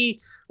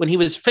happy when he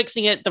was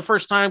fixing it the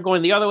first time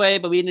going the other way,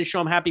 but we didn't show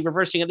him happy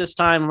reversing it this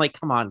time. I'm like,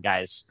 come on,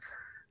 guys.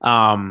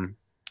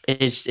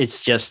 It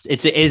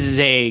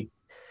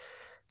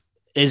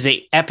is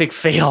a epic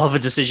fail of a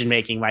decision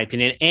making, in my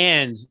opinion.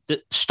 And the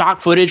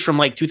stock footage from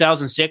like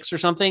 2006 or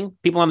something,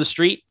 people on the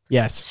street,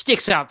 yes,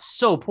 sticks out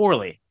so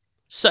poorly.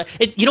 So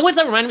you know what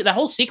that reminded me? That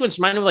whole sequence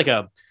reminded me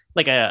of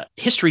like a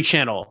History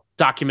Channel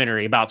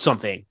documentary about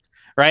something,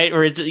 right?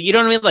 Or it's, you know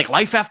what I mean? Like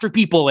Life After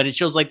People. And it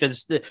shows like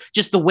this,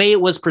 just the way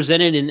it was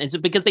presented. And it's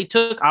because they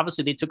took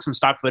some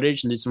stock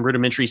footage and did some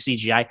rudimentary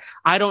CGI.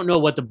 I don't know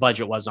what the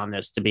budget was on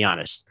this, to be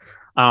honest.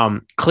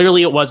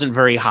 Clearly it wasn't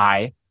very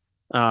high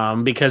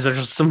because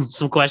there's some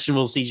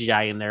questionable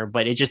CGI in there,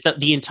 but it just,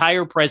 the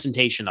entire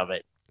presentation of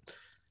it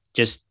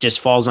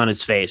just falls on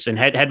its face. And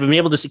had been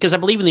able to see, because I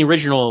believe in the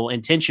original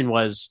intention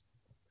was,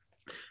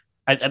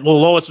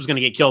 Lois was going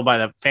to get killed by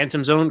the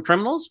Phantom Zone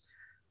criminals,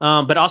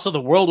 but also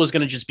the world was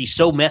going to just be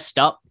so messed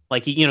up.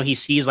 Like he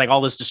sees like all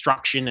this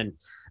destruction, and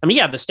I mean,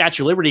 yeah, the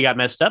Statue of Liberty got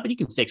messed up, but you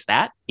can fix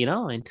that, and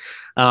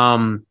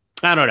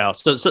I don't know.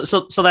 So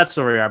that's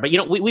where we are. But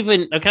we've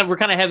been we're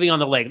kind of heavy on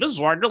the leg. This is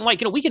where I don't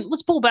like.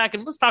 Let's pull back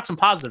and let's talk some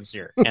positives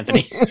here,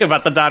 Anthony,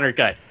 about the Donner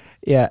cut.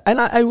 Yeah, and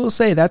I will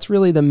say that's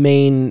really the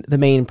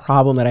main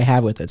problem that I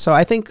have with it. So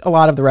I think a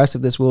lot of the rest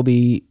of this will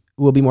be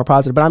more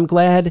positive, but I'm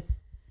glad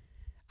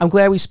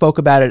we spoke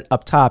about it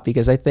up top,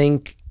 because I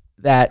think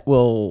that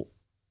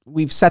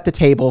we've set the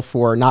table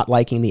for not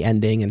liking the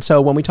ending. And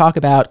so when we talk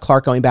about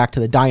Clark going back to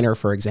the diner,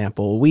 for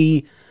example,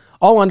 we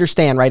all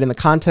understand, right, in the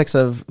context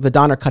of the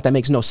Donner cut, that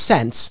makes no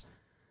sense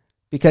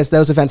because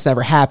those events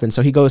never happened.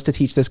 So he goes to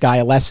teach this guy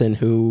a lesson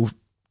who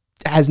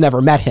has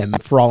never met him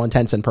for all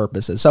intents and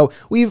purposes. So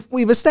we've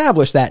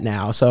established that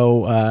now.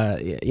 So,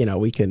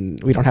 we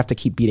don't have to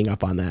keep beating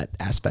up on that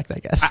aspect, I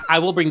guess. I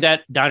will bring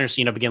that Donner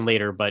scene up again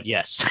later, but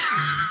yes.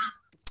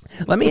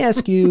 Let me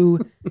ask you,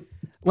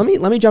 let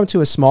me jump to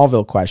a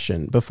Smallville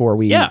question before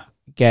we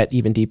get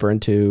even deeper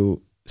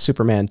into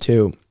Superman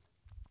 2.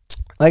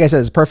 Like I said,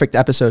 it's a perfect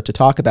episode to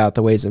talk about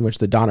the ways in which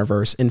the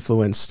Donnerverse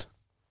influenced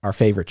our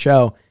favorite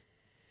show.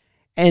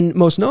 And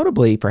most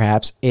notably,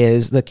 perhaps,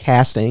 is the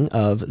casting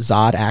of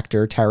Zod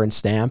actor Terrence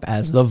Stamp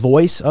as the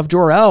voice of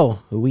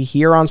Jor-El, who we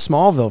hear on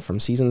Smallville from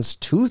seasons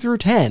 2 through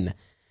 10.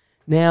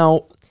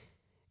 Now,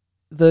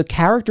 the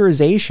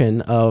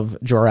characterization of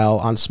Jor-El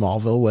on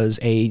Smallville was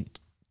a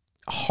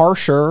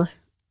harsher,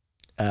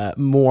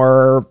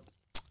 more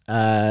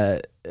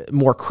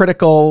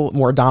critical,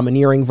 more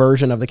domineering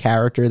version of the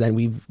character than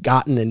we've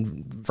gotten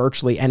in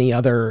virtually any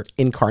other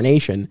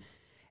incarnation.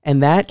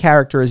 And that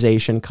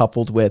characterization,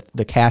 coupled with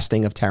the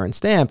casting of Terrence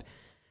Stamp,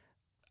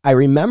 I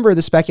remember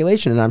the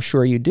speculation, and I'm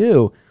sure you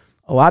do,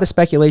 a lot of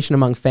speculation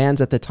among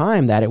fans at the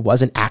time that it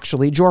wasn't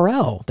actually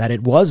Jor-El, that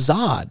it was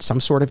Zod, some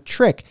sort of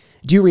trick.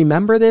 Do you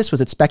remember this?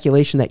 Was it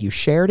speculation that you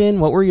shared in?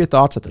 What were your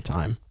thoughts at the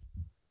time?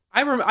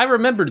 I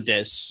remembered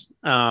this,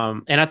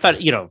 and I thought,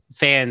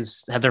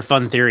 fans have their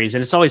fun theories,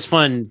 and it's always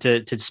fun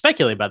to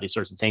speculate about these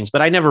sorts of things,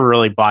 but I never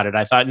really bought it.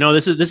 I thought, no,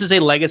 this is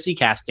a legacy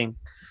casting.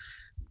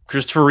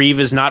 Christopher Reeve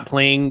is not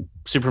playing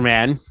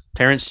Superman.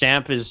 Terrence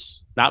Stamp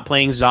is not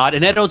playing Zod,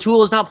 and Ed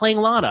O'Toole is not playing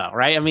Lana,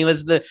 right? I mean,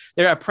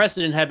 a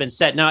precedent had been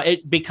set. Now,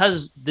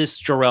 because this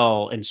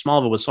Jor-El in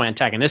Smallville was so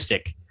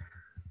antagonistic,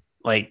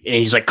 and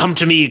he's like, "Come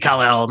to me,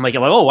 Kal-El." I'm like,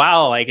 oh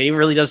wow, like it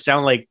really does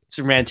sound like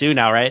Superman 2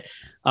 now, right?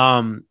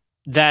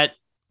 That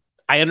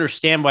I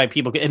understand why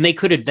people, and they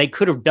could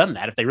have done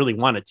that if they really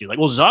wanted to. Like,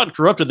 well, Zod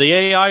corrupted the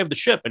AI of the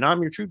ship, and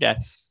I'm your true dad.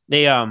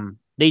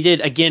 They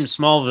did, again,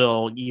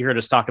 Smallville, you heard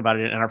us talk about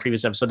it in our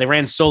previous episode. They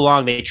ran so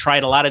long, they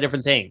tried a lot of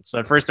different things. So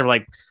at first they're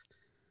like,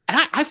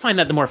 and I find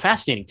that the more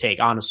fascinating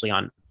take, honestly,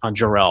 on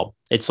Jor-El.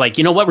 It's like,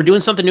 you know what, we're doing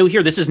something new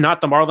here. This is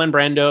not the Marlon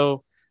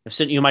Brando, I've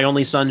sent you my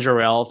only son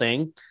Jor-El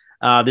thing.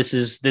 This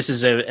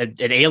is an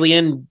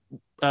alien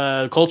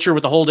culture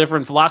with a whole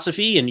different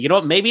philosophy. And you know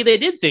what, maybe they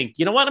did think,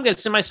 you know what, I'm going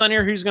to send my son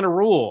here who's going to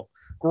rule.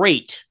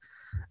 Great.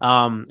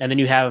 And then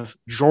you have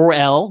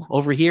Jor-El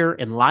over here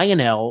and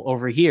Lionel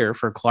over here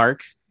for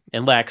Clark.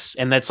 and Lex,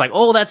 and that's like,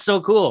 oh, that's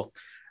so cool.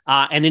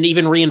 And it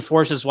even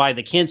reinforces why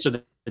the Kents are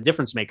the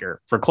difference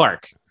maker for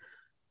Clark,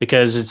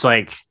 because it's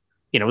like,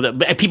 you know,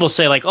 people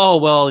say like, oh,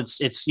 well,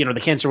 it's you know, the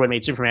Kents are what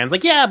made Superman. It's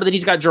like, yeah, but then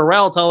he's got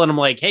Jor-El telling him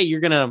like, hey, you're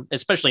gonna,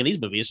 especially in these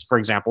movies, for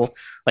example,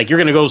 like you're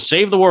gonna go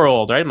save the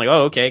world, right? I'm like,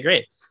 oh, okay,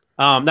 great.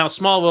 Now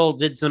Smallville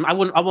did some, I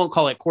won't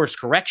call it course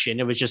correction.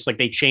 It was just like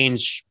they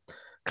changed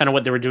kind of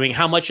what they were doing.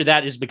 How much of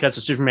that is because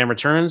of Superman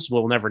Returns,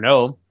 we'll never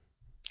know,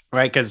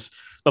 right? Because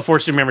before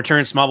Superman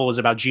Returns, Smallville was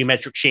about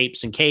geometric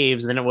shapes and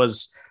caves, and then it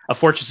was a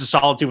Fortress of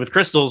Solitude with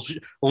crystals,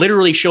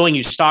 literally showing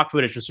you stock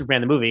footage from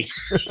Superman the movie,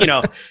 you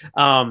know.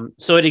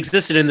 So it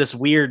existed in this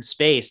weird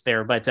space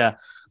there, but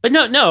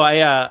no,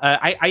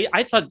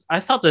 I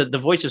thought the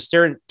voice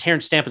of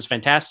Terrence Stamp is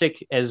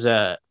fantastic as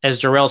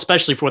Jor-El,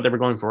 especially for what they were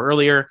going for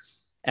earlier.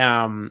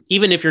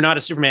 Even if you're not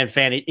a Superman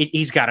fan,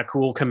 he's got a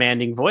cool,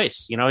 commanding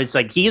voice. You know, it's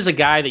like he is a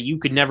guy that you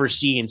could never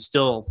see and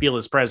still feel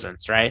his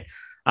presence, right?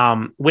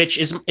 Which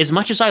is, as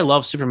much as I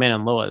love Superman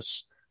and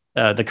Lois,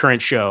 the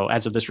current show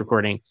as of this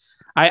recording,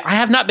 I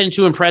have not been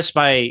too impressed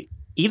by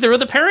either of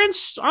the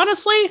parents,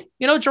 honestly.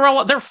 You know,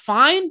 Jor-El, they're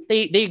fine.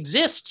 They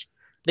exist.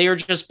 They are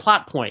just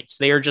plot points.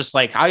 They are just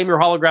like, I'm your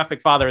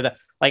holographic father. That,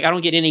 like, I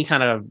don't get any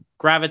kind of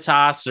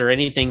gravitas or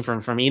anything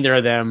from either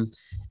of them.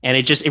 And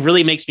it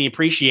really makes me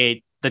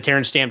appreciate the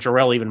Terrence Stamp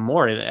Jor-El even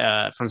more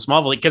from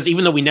Smallville, because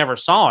even though we never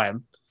saw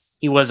him,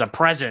 he was a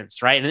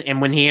presence, right?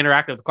 And when he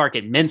interacted with Clark,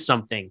 it meant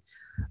something.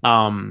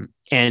 And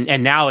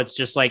now it's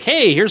just like,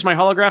 hey, here's my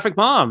holographic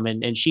mom,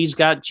 and she's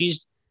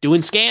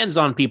doing scans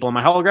on people, and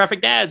my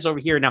holographic dad's over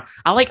here. Now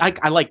I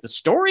like the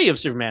story of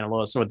Superman and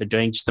Lois and what they're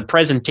doing. Just the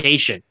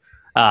presentation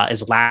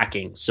is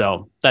lacking.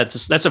 So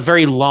that's a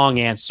very long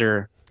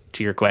answer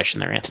to your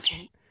question there,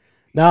 Anthony.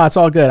 No, it's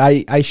all good.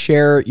 I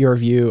share your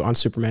view on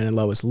Superman and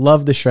Lois.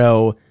 Love the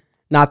show.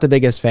 Not the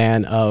biggest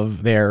fan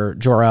of their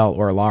Jor-El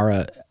or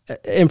Lara,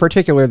 in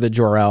particular the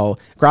Jor-El.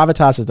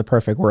 Gravitas is the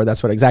perfect word.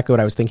 That's exactly what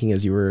I was thinking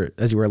as you were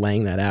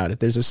laying that out. If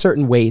there's a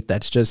certain weight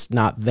that's just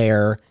not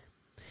there,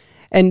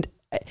 and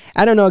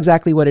I don't know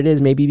exactly what it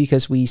is. Maybe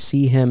because we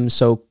see him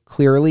so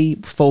clearly,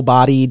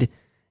 full-bodied.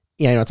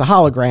 You know, it's a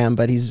hologram,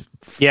 but he's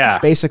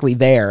basically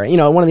there. You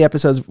know, one of the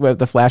episodes with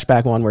the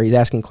flashback one where he's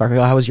asking Clark,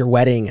 "Oh, how was your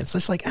wedding?" It's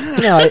just like, I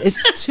don't know.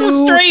 It's too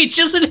so strange,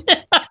 isn't it?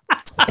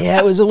 Yeah,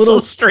 it was a little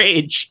so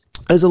strange.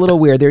 It was a little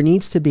weird. There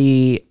needs to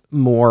be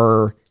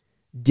more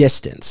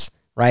distance,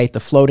 right? The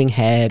floating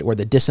head or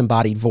the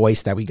disembodied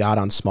voice that we got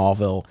on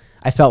Smallville.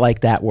 I felt like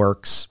that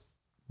works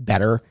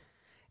better.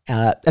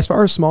 As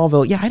far as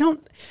Smallville, yeah, I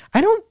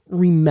don't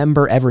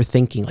remember ever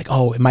thinking like,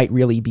 oh, it might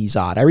really be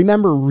Zod. I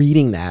remember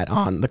reading that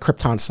on the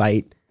Krypton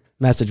site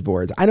message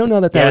boards. I don't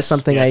know that was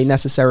something I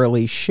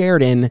necessarily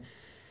shared in,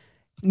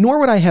 nor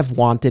would I have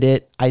wanted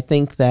it. I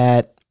think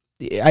that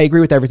I agree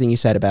with everything you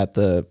said about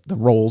the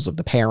roles of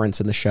the parents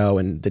in the show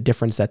and the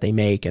difference that they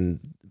make. And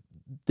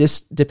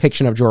this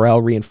depiction of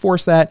Jor-El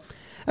reinforced that.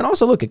 And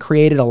also, look, it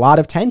created a lot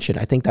of tension.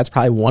 I think that's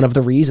probably one of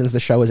the reasons the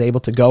show was able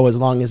to go as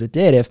long as it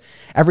did. If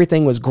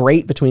everything was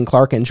great between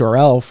Clark and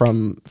Jor-El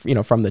from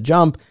the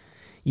jump,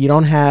 you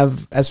don't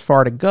have as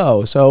far to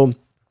go. So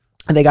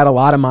they got a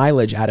lot of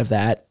mileage out of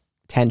that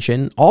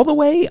tension all the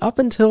way up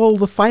until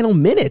the final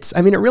minutes.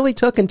 I mean, it really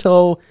took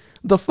until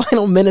the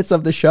final minutes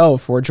of the show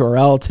for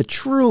Jor-El to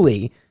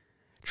truly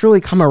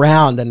come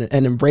around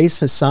and embrace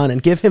his son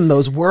and give him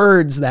those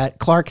words that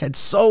Clark had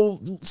so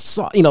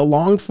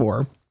longed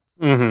for.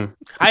 Mm-hmm.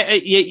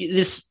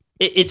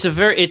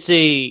 It's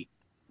a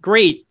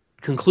great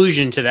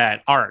conclusion to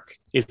that arc,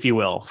 if you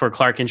will, for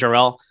Clark and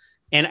Jor-El,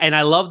 and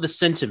I love the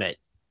sentiment,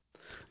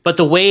 but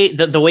the way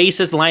he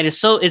says the line is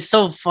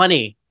so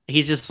funny.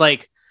 He's just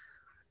like,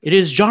 "It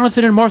is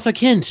Jonathan and Martha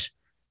Kent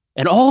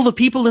and all the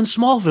people in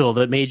Smallville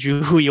that made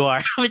you who you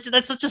are." Which,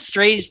 that's such a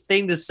strange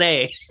thing to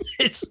say.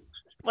 It's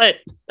but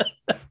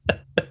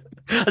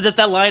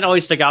that line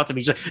always stuck out to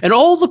me. Like, and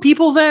all the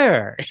people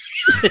there.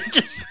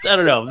 Just, I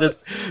don't know.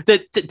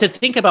 To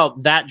think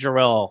about that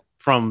Jor-El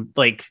from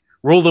like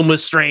rule them with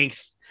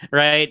strength,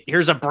 right?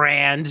 Here's a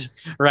brand,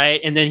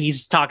 right? And then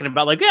he's talking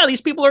about like, yeah,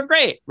 these people are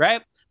great,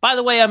 right? By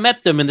the way, I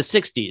met them in the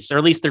 60s, or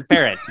at least their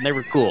parents, and they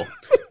were cool.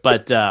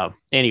 But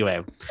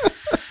anyway,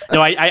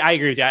 no, I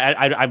agree with you.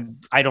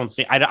 I don't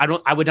think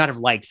I would not have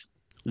liked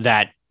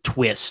that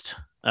twist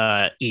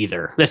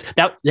either.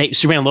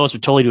 Superman and Lois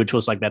would totally do a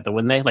twist like that, though,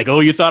 wouldn't they? Like,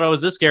 oh, you thought I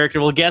was this character?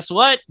 Well, guess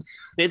what?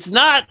 It's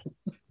not.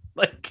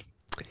 Like,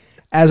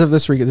 as of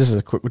this, this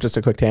is just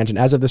a quick tangent.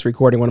 As of this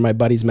recording, one of my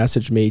buddies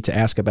messaged me to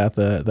ask about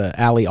the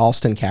Ali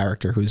Alston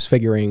character, who's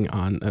figuring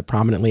on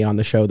prominently on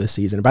the show this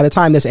season. By the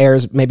time this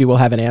airs, maybe we'll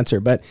have an answer.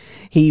 But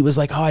he was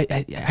like, "Oh,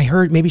 I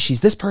heard maybe she's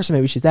this person,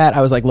 maybe she's that."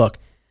 I was like, "Look,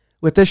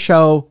 with this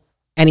show,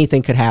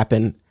 anything could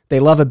happen. They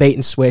love a bait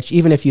and switch.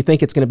 Even if you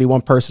think it's going to be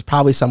one person, it's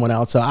probably someone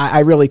else." So I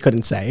really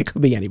couldn't say. It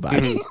could be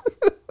anybody.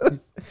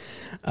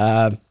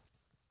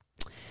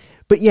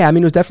 But yeah, I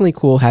mean, it was definitely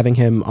cool having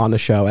him on the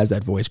show as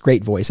that voice.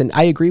 Great voice. And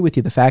I agree with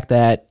you. The fact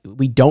that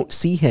we don't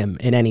see him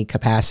in any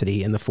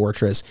capacity in the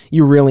Fortress,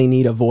 you really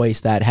need a voice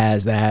that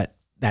has that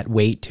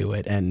weight to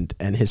it. And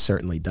his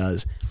certainly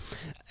does.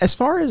 as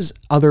far as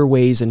other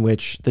ways in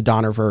which the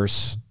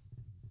Donnerverse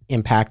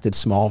impacted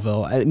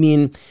Smallville, I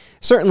mean,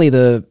 certainly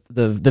the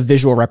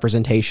visual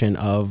representation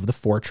of the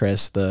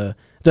fortress, the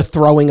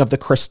throwing of the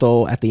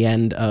crystal at the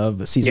end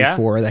of season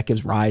 4 that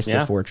gives rise to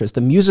the fortress,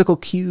 the musical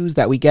cues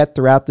that we get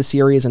throughout the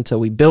series until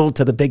we build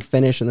to the big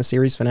finish in the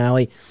series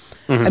finale.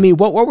 I mean,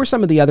 what were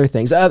some of the other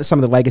things? Some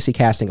of the legacy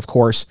casting, of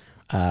course.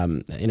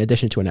 In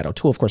addition to Annette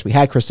O'Toole, of course, we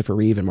had Christopher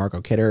Reeve and Margot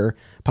Kidder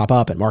pop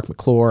up, and Mark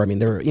McClure. I mean,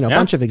 there were a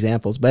bunch of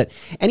examples. But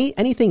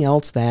anything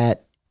else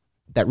that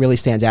really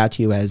stands out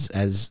to you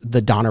as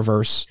the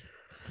Donnerverse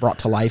brought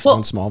to life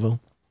on Smallville?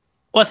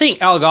 Well, I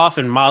think Al Gough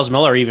and Miles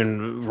Miller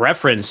even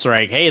reference,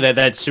 right? Hey,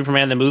 that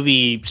Superman the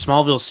movie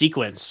Smallville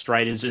sequence,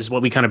 right, is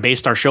what we kind of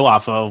based our show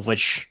off of,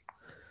 which,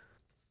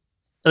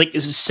 like,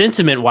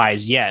 sentiment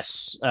wise,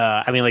 yes.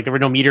 I mean, like, there were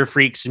no meteor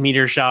freaks,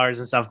 meteor showers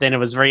and stuff. Then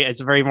it's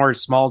a very more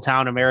small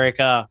town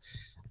America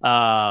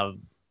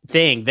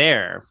thing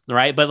there,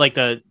 right? But like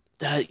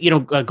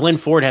Glenn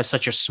Ford has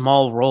such a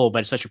small role,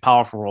 but such a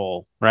powerful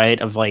role,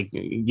 right? Of like,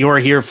 you're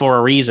here for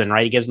a reason,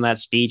 right? He gives him that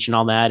speech and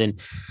all that, and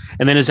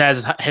then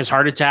has his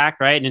heart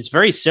attack, right? And it's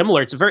very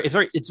similar. It's a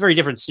very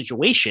different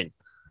situation,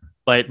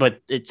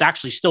 but it's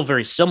actually still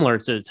very similar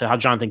to how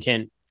Jonathan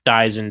Kent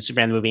dies in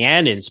Superman the movie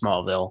and in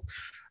Smallville.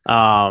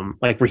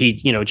 Like where he,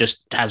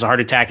 just has a heart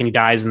attack and he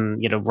dies,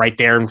 and right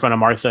there in front of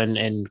Martha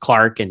and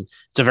Clark, and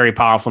it's a very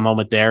powerful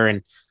moment there.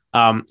 And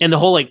the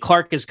whole, like,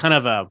 Clark is kind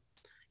of a,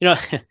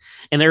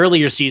 in the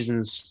earlier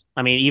seasons,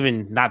 I mean,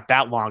 even not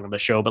that long of the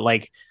show, but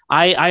like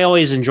I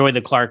always enjoy the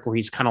Clark where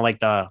he's kind of like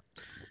the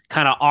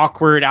kind of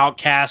awkward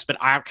outcast, but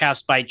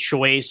outcast by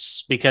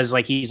choice, because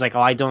like he's like,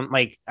 oh, I don't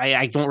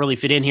really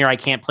fit in here. I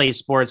can't play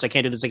sports. I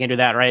can't do this. I can't do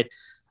that. Right.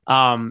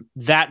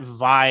 That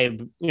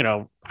vibe,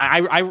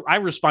 I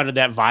responded to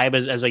that vibe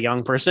as a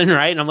young person,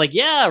 right? And I'm like,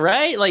 yeah,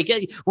 right. Like,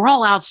 we're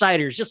all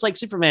outsiders, just like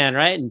Superman,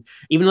 right? And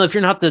even though if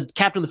you're not the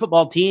captain of the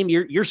football team,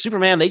 you're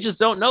Superman. They just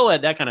don't know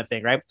it, that kind of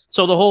thing, right?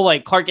 So the whole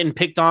like Clark getting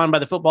picked on by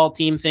the football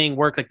team thing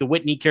worked. Like the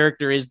Whitney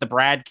character is the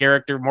Brad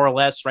character, more or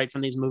less, right,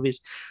 from these movies.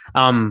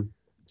 And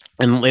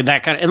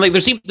that kind of, and like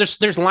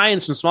there's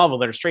lines from Smallville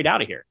that are straight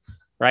out of here,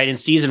 right? In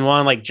season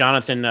 1, like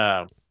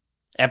Jonathan.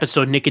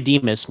 Episode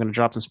Nicodemus, I'm going to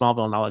drop some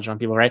Smallville knowledge on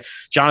people, right?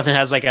 Jonathan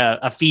has like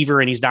a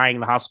fever and he's dying in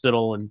the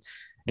hospital, and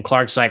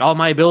Clark's like, all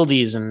my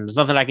abilities and there's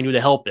nothing I can do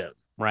to help him,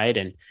 right?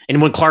 And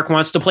when Clark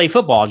wants to play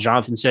football,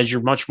 Jonathan says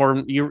you're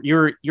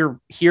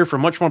here for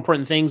much more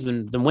important things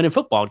than winning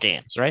football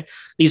games, right?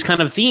 These kind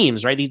of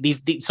themes, right?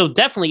 These so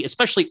definitely,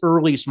 especially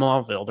early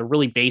Smallville, they're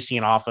really basing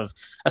it off of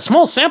a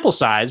small sample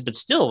size, but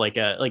still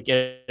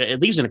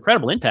it leaves an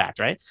incredible impact,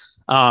 right?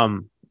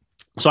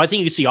 So I think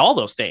you can see all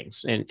those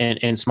things in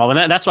Smallville.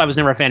 And that's why I was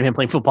never a fan of him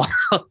playing football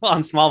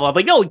on Smallville. I'm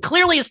like, no,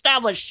 clearly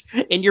established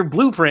in your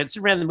blueprint,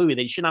 Superman the movie,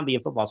 that he should not be a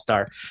football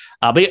star.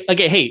 But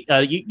again, hey,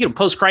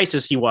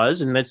 post-crisis he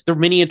was, and there are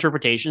many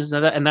interpretations,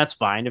 and that's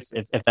fine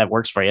if that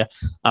works for you.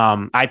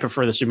 I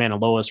prefer the Superman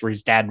and Lois where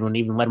his dad wouldn't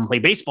even let him play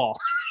baseball.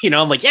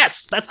 I'm like,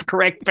 yes, that's the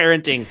correct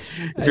parenting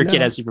if your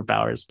kid has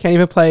superpowers. Can't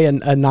even play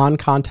a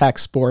non-contact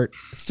sport.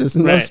 It's just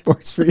no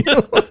sports for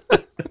you.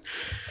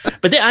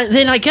 But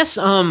then I guess...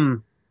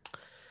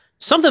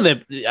 something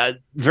that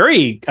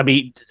very,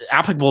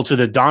 applicable to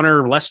the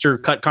Donner Lester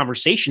cut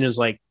conversation is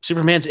like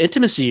Superman's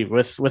intimacy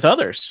with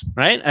others,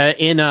 right?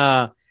 In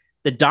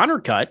the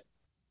Donner cut,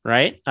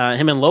 right?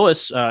 Him and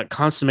Lois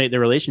consummate their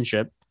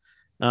relationship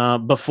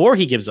before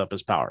he gives up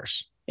his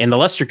powers. In the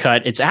Lester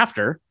cut, it's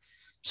after.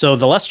 So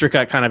the Lester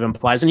cut kind of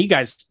implies, and you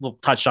guys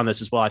touched on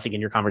this as well, I think,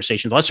 in your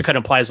conversation. The Lester cut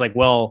implies like,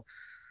 well,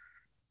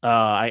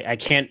 I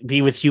can't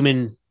be with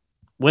human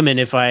women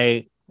if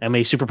I am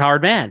a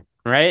superpowered man.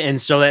 Right.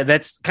 And so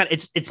that's kind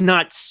of, it's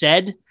not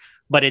said,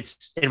 but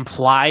it's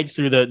implied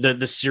through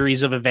the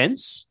series of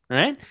events.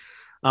 Right.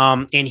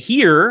 And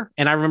here,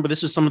 and I remember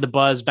this was some of the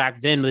buzz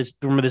back then.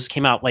 Remember this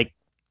came out like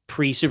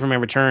pre-Superman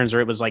Returns, or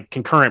it was like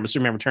concurrent with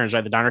Superman Returns,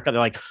 right? The Donner cut. They're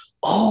like,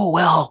 oh,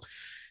 well,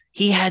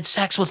 he had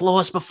sex with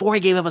Lois before he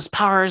gave up his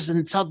powers.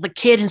 And so the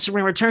kid in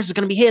Superman Returns is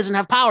going to be his and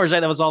have powers. Right.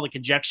 That was all the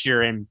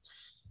conjecture. And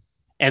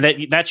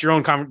that's your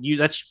own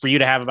that's for you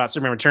to have about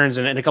Superman Returns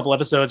in a couple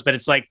episodes. But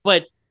it's like,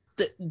 but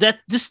that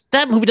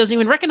movie doesn't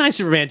even recognize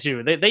Superman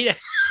 2. They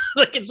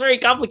like, it's very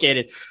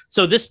complicated.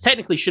 So this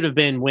technically should have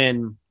been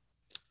when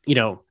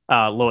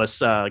Lois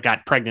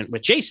got pregnant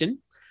with Jason.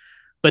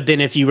 But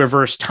then if you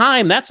reverse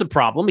time, that's a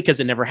problem because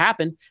it never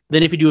happened.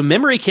 Then if you do a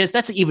memory kiss,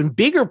 that's an even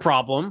bigger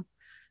problem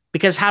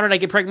because how did I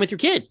get pregnant with your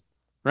kid?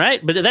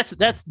 Right. But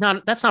that's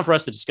not for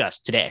us to discuss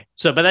today.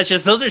 So, but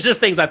those are just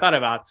things I thought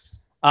about.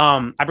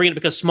 I bring it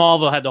because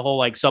Smallville had the whole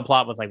like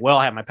subplot with like, well,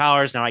 I have my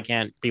powers now, I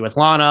can't be with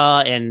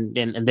Lana and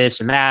this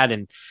and that,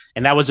 and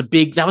that was a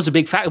big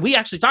fact. We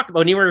actually talked about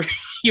when you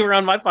were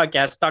on my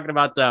podcast talking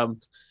about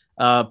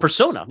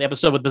Persona, the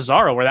episode with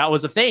Bizarro, where that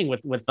was a thing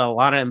with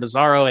Lana and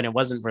Bizarro, and it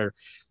wasn't for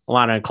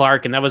Lana and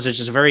Clark, and that was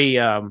just very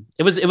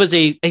it was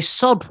a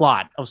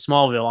subplot of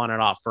Smallville on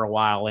and off for a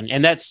while,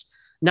 and that's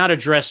not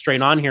addressed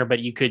straight on here, but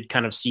you could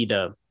kind of see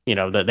the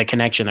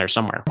connection there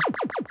somewhere.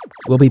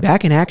 We'll be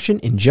back in action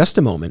in just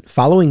a moment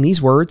following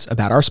these words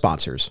about our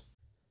sponsors.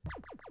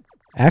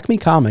 Acme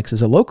Comics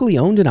is a locally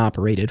owned and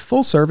operated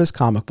full-service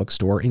comic book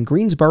store in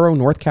Greensboro,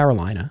 North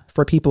Carolina,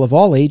 for people of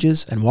all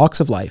ages and walks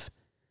of life.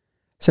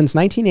 Since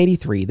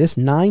 1983, this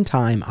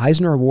 9-time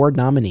Eisner Award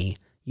nominee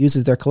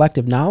uses their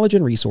collective knowledge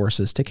and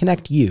resources to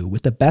connect you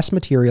with the best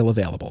material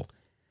available.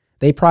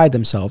 They pride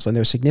themselves on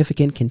their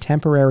significant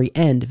contemporary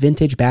and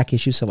vintage back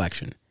issue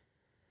selection.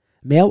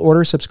 Mail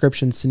order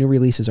subscriptions to new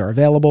releases are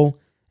available,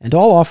 and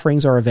all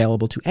offerings are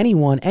available to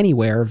anyone,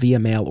 anywhere via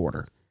mail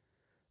order.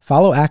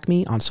 Follow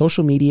Acme on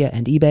social media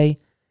and eBay,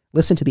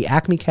 listen to the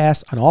Acme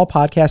Cast on all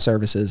podcast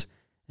services,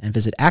 and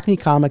visit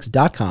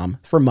acmecomics.com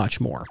for much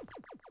more.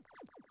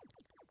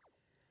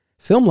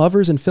 Film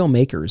lovers and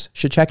filmmakers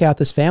should check out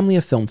this family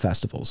of film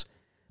festivals: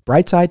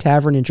 Brightside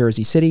Tavern in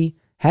Jersey City,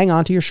 Hang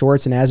On to Your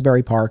Shorts in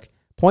Asbury Park,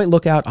 Point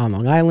Lookout on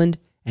Long Island,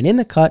 and In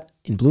the Cut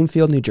in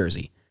Bloomfield, New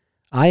Jersey.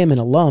 I am an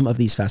alum of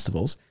these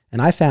festivals,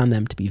 and I found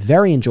them to be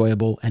very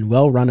enjoyable and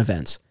well-run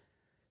events.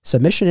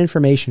 Submission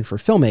information for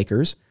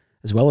filmmakers,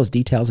 as well as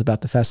details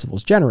about the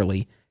festivals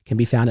generally, can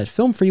be found at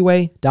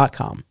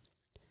filmfreeway.com.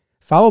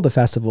 Follow the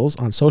festivals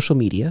on social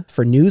media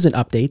for news and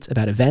updates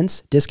about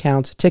events,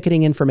 discounts,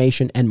 ticketing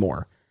information, and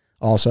more.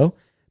 Also,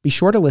 be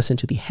sure to listen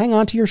to the Hang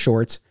On to Your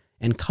Shorts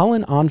and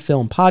Cullen on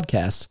Film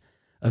podcasts,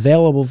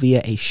 available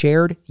via a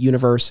shared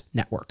universe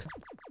network.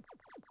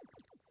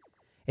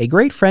 A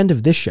great friend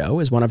of this show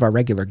is one of our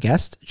regular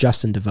guests,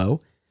 Justin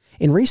DeVoe.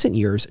 In recent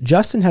years,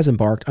 Justin has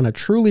embarked on a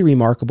truly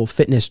remarkable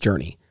fitness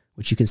journey,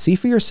 which you can see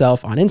for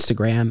yourself on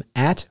Instagram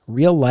at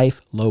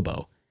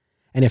RealLifeLobo.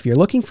 And if you're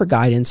looking for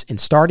guidance in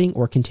starting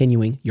or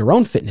continuing your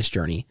own fitness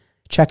journey,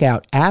 check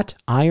out at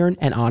Iron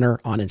and Honor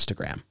on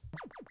Instagram.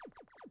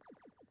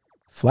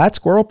 Flat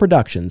Squirrel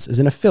Productions is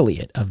an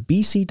affiliate of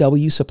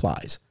BCW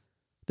Supplies.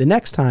 The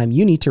next time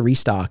you need to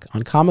restock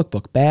on comic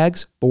book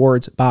bags,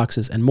 boards,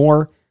 boxes, and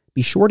more,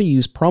 be sure to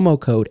use promo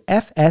code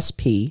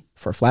FSP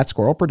for Flat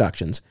Squirrel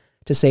Productions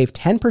to save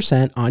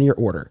 10% on your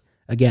order.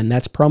 Again,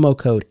 that's promo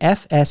code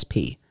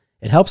FSP.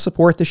 It helps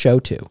support the show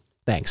too.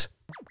 Thanks.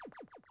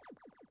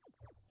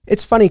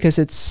 It's funny because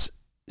it's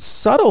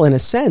subtle in a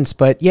sense,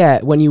 but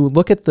yeah, when you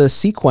look at the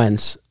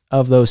sequence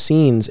of those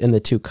scenes in the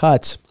two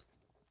cuts,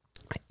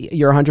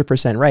 you're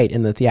 100% right.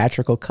 In the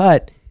theatrical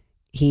cut,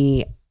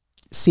 he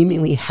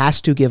seemingly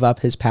has to give up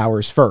his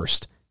powers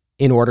first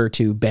in order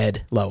to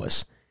bed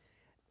Lois.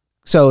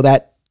 So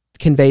that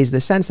conveys the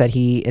sense that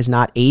he is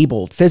not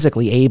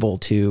physically able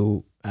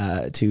to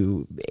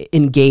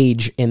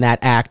engage in that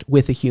act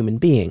with a human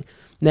being.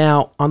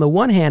 Now, on the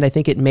one hand, I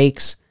think it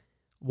makes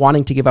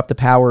wanting to give up the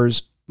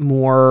powers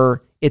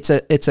more, it's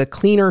a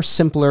cleaner,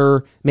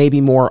 simpler,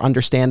 maybe more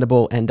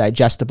understandable and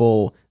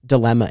digestible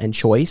dilemma and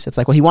choice. It's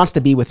like, well, he wants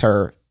to be with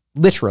her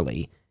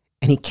literally,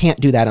 and he can't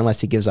do that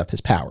unless he gives up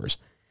his powers.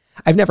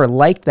 I've never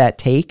liked that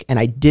take, and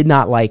I did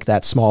not like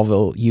that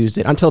Smallville used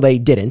it until they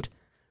didn't.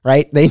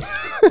 Right? They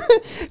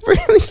for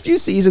these few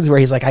seasons where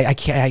he's like, I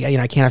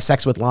can't have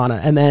sex with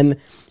Lana, and then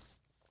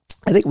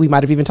I think we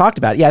might have even talked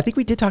about it. Yeah, I think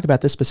we did talk about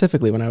this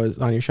specifically when I was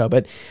on your show.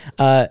 But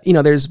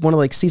there's one of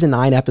like season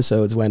 9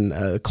 episodes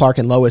when Clark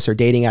and Lois are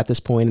dating at this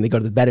point, and they go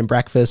to the bed and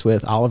breakfast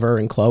with Oliver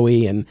and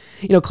Chloe, and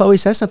Chloe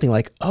says something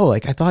like, "Oh,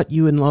 like I thought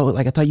you and Lois,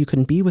 like I thought you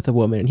couldn't be with a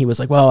woman," and he was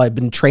like, "Well, I've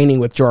been training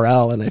with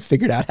Jor-El, and I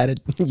figured out how to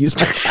use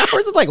my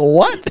powers." It's like,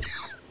 what?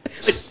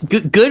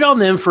 Good on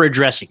them for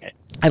addressing it.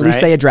 At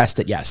least they addressed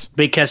it, yes.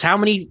 Because how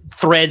many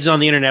threads on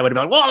the internet would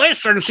have been like, well, this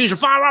started season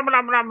 5,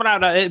 blah, blah, blah,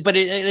 blah. But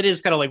it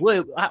is kind of like,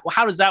 well,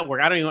 how does that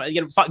work? I don't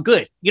even,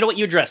 good. You know what?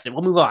 You addressed it.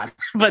 We'll move on.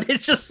 But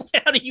it's just,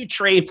 how do you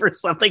train for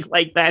something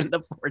like that in the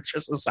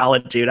Fortress of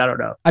Solitude? I don't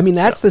know. I mean,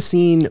 that's the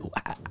scene.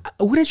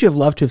 Wouldn't you have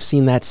loved to have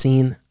seen that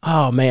scene?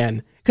 Oh,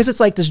 man. Because it's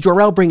like, does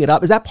Jor-El bring it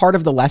up? Is that part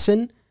of the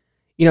lesson?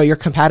 Your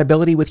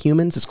compatibility with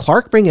humans. Does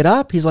Clark bring it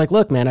up? He's like,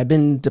 look, man, I've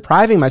been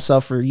depriving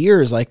myself for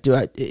years. Like,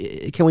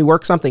 can we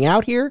work something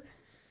out here?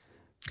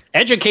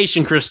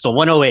 Education Crystal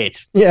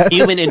 108. Yeah.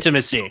 Human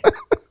intimacy.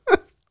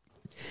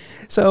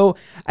 So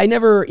I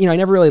never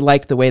really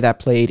liked the way that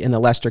played in the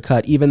Lester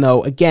cut, even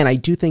though, again, I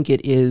do think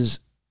it's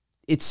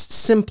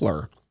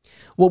simpler.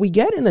 What we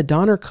get in the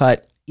Donner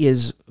cut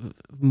is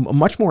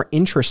much more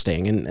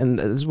interesting. And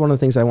this is one of the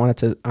things I wanted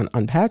to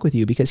unpack with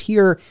you, because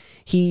here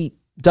he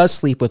does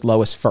sleep with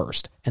Lois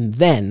first, and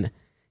then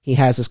he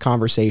has this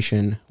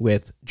conversation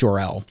with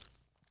Jor-El.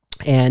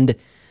 And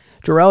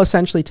Jor-El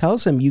essentially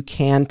tells him, you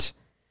can't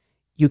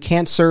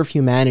serve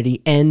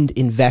humanity and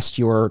invest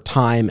your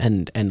time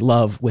and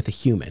love with a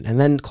human. And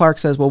then Clark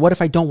says, well, what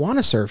if I don't want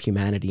to serve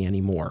humanity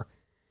anymore?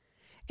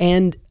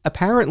 And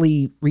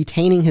apparently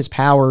retaining his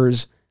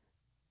powers,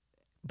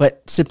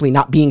 but simply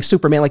not being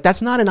Superman, like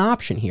that's not an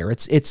option here.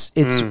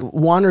 It's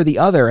one or the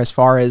other as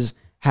far as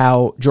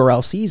how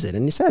Jor-El sees it.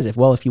 And he says, if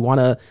you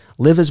want to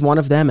live as one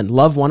of them and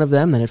love one of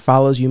them, then it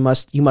follows you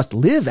must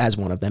live as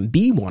one of them,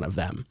 be one of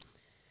them.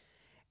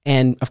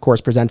 And of course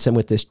presents him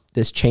with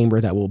this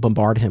chamber that will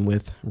bombard him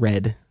with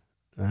red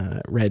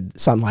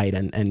sunlight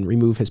and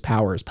remove his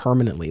powers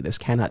permanently. This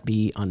cannot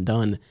be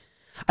undone.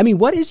 I mean,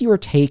 what is your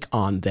take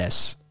on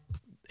this?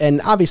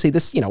 And obviously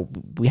this,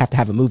 we have to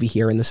have a movie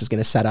here, and this is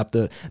going to set up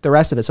the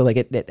rest of it. So like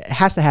it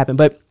has to happen.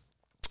 But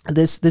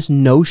this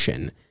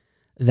notion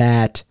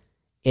that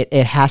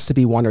it has to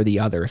be one or the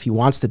other. If he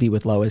wants to be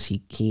with Lois,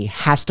 he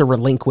has to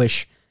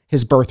relinquish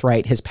his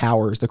birthright, his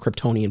powers, the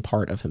Kryptonian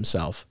part of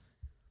himself.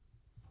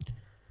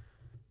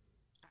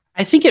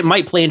 I think it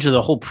might play into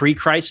the whole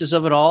pre-crisis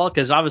of it all,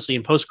 because obviously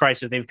in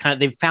post-crisis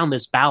they've found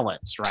this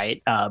balance,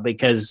 right?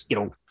 Because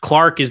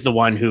Clark is the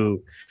one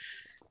who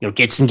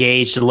gets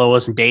engaged to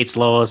Lois and dates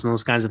Lois and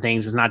those kinds of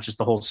things. It's not just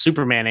the whole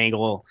Superman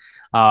angle,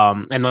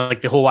 and like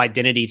the whole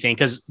identity thing.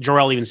 Because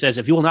Jor-El even says,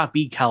 "If you will not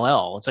be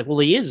Kal-El," it's like, well,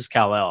 he is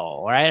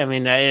Kal-El, right? I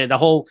mean, the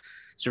whole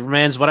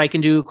Superman's what I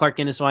can do, Clark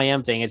Kent is who I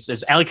am thing.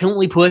 It's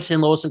eloquently put in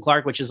Lois and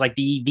Clark, which is like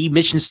the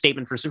mission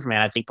statement for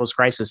Superman, I think,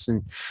 post-crisis,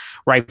 and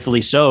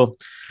rightfully so.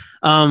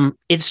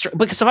 It's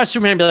because if I was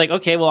Superman, I'd be like,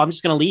 okay, well, I'm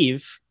just going to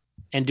leave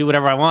and do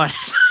whatever I want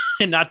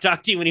and not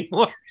talk to you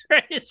anymore.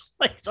 Right? It's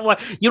like, so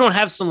what? You don't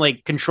have some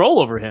like control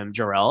over him,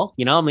 Jor-El.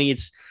 I mean,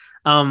 it's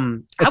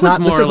not.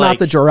 This is not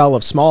the Jor-El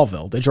of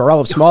Smallville. The Jor-El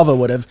of Smallville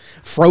would have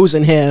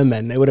frozen him,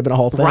 and it would have been a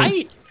whole thing,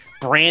 right?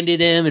 Branded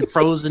him and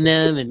frozen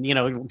him,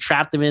 and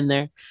trapped him in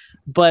there.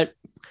 But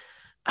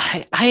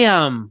I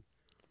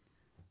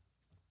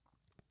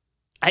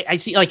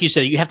see, like you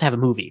said, you have to have a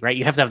movie, right?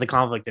 You have to have the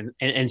conflict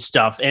and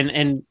stuff.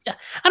 And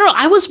I don't know.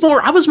 I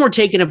was more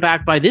taken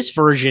aback by this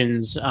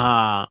version's,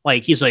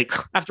 like, he's like,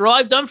 after all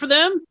I've done for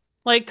them,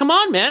 like, come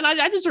on, man,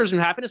 I deserve some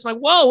happiness. I'm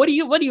like, whoa, what do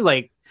you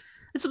like?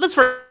 That's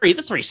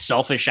very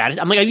selfish attitude.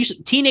 I'm like,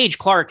 teenage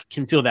Clark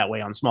can feel that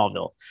way on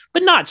Smallville,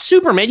 but not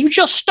Superman. You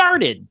just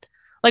started.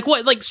 Like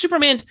what? Like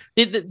Superman,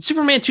 the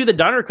Superman 2, the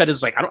Donner cut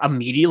is like,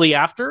 immediately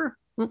after,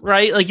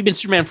 right? Like you've been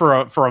Superman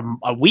for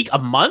a week, a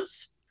month.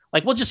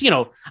 Like, well, just,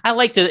 I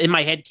like to, in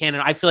my head canon,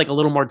 I feel like a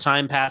little more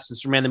time passed in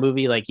Superman the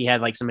movie. Like he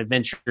had like some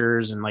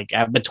adventures and like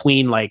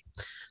between like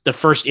the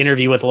first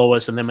interview with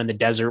Lois and them in the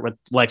desert with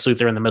Lex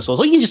Luthor and the missiles.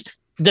 Like it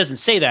doesn't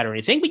say that or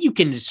anything, but you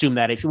can assume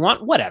that if you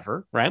want,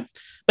 whatever. Right.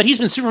 But he's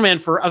been Superman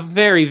for a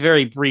very,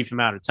 very brief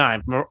amount of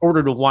time in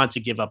order to want to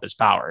give up his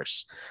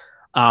powers.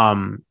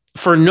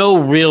 For no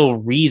real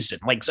reason.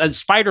 Like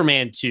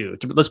Spider-Man 2,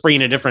 let's bring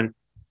in a different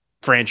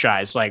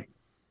franchise. Like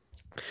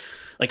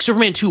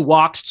Superman 2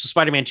 walked so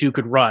Spider-Man 2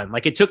 could run.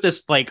 Like it took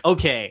this, like,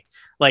 okay,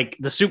 like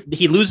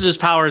he loses his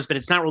powers, but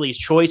it's not really his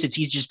choice.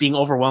 He's just being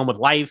overwhelmed with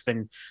life.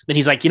 And then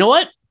he's like, you know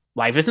what?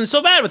 Life isn't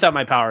so bad without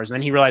my powers. And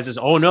then he realizes,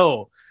 oh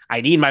no,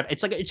 I need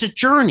it's a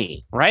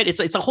journey, right?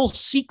 It's a whole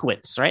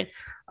sequence, right?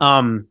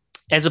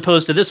 As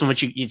opposed to this one,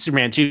 which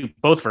Superman 2,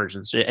 both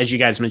versions, as you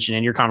guys mentioned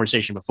in your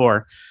conversation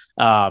before.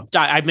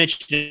 I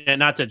mentioned it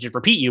not to just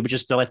repeat you, but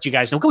just to let you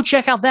guys know, go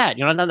check out that,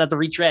 not the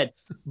retread,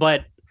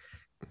 but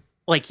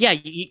like, yeah,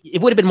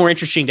 it would have been more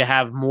interesting to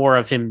have more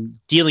of him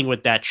dealing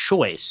with that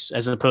choice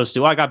as opposed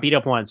to, I got beat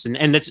up once.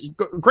 And that's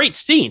great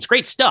scenes,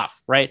 great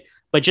stuff, right?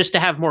 But just to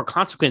have more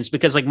consequence,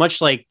 because like,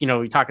 much like,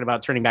 we're talking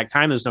about turning back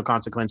time, there's no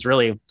consequence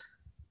really.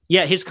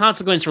 Yeah, his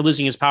consequence for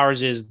losing his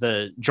powers is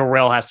the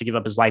Jor-El has to give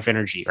up his life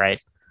energy, right?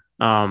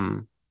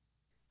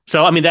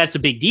 So, I mean, that's a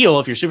big deal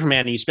if you're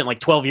Superman and you spent like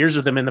 12 years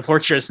with him in the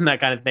fortress and that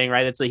kind of thing,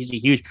 right?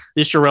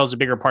 This Jor-El is a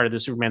bigger part of the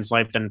Superman's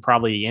life than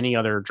probably any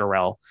other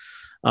Jor-El.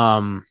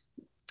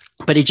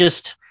 But it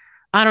just,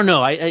 I don't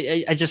know.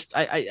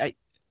 I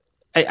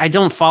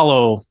don't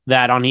follow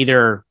that on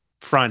either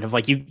front of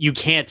like, you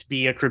can't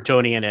be a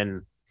Kryptonian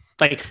and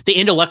like the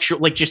intellectual,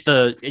 like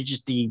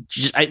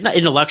not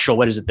intellectual.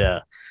 What is it?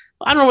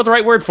 I don't know what the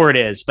right word for it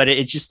is, but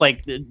it's just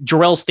like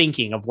Jor-El's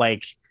thinking of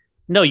like,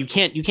 no, you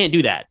can't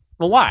do that.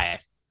 Well, why?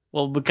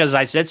 Well, because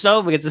I said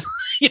so, because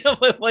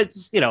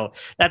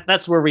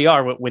that's where we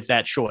are with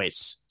that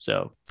choice.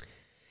 So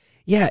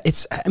yeah,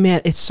 it's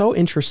so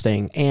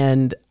interesting.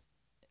 And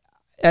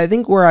I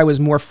think where I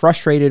was more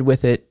frustrated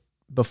with it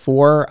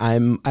before,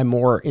 I'm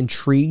more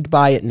intrigued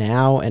by it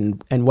now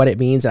and what it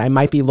means. And I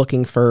might be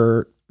looking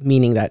for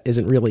meaning that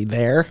isn't really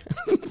there,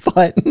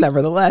 but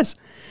nevertheless,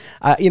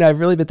 I've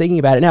really been thinking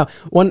about it. Now,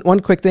 one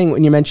quick thing,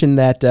 when you mentioned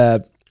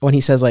that, when he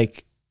says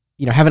like,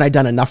 haven't I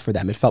done enough for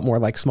them? It felt more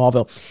like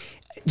Smallville.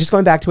 Just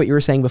going back to what you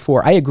were saying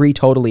before, I agree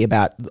totally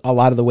about a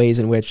lot of the ways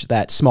in which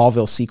that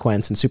Smallville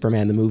sequence and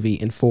Superman the movie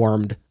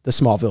informed the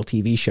Smallville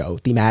TV show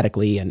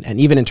thematically and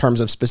even in terms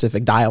of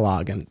specific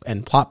dialogue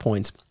and plot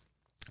points.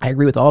 I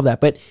agree with all of that.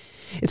 But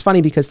it's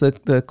funny because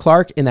the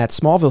Clark in that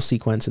Smallville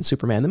sequence in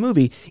Superman the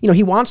movie,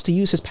 he wants to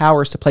use his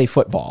powers to play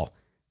football,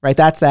 right?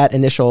 That's that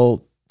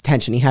initial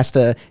tension. He has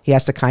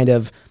to kind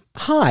of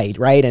hide,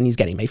 right? And he's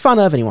getting made fun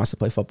of and he wants to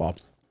play football.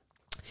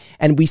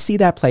 And we see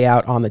that play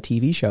out on the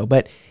TV show,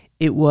 but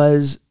it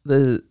was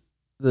the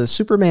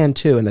Superman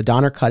 2 and the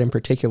Donner cut in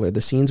particular,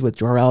 the scenes with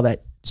Jor-El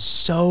that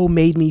so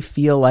made me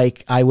feel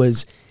like I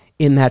was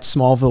in that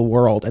Smallville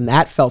world. And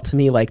that felt to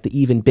me like the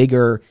even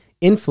bigger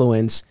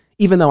influence,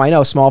 even though I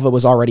know Smallville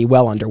was already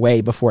well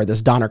underway before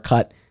this Donner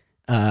cut,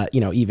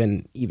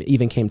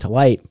 even came to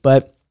light.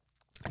 But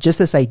just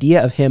this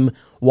idea of him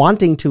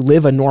wanting to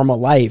live a normal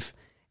life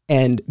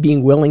and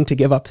being willing to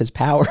give up his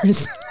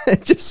powers,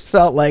 it just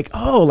felt like,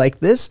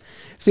 this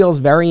feels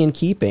very in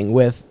keeping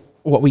with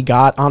what we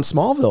got on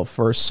Smallville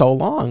for so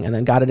long, and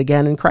then got it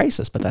again in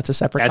Crisis. But that's a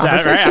separate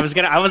conversation.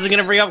 Right. I wasn't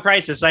gonna bring up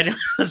Crisis. I know.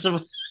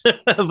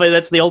 but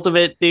that's the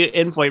ultimate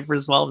endpoint for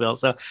Smallville.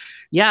 So,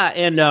 yeah,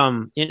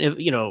 and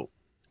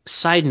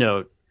side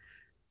note,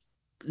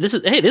 this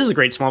is a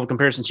great Smallville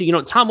comparison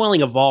too. Tom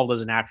Welling evolved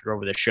as an actor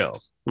over the show,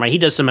 right? He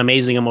does some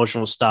amazing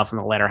emotional stuff in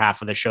the latter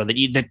half of the show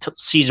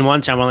season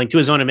one, Tom Welling, to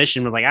his own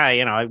admission, was like,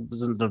 I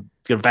wasn't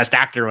the best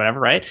actor or whatever,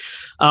 right?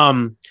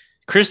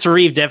 Christopher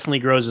Reeve definitely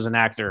grows as an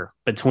actor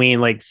between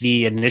like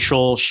the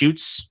initial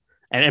shoots,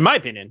 and in my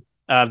opinion,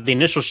 the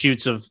initial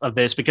shoots of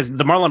this, because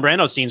the Marlon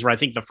Brando scenes were, I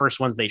think, the first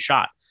ones they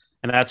shot.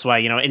 And that's why,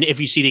 and if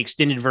you see the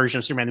extended version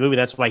of Superman the movie,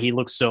 that's why he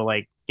looks so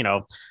like,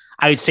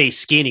 I would say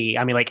skinny.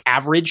 I mean, like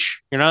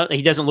average,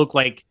 he doesn't look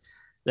like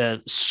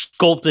the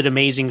sculpted,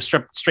 amazing,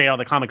 straight out of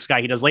the comics guy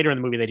he does later in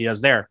the movie that he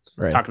does there,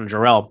 right, talking to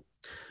Jor-El.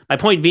 My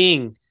point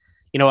being,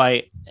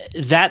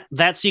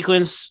 that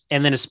sequence,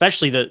 and then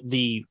especially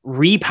the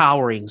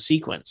repowering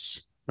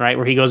sequence, right,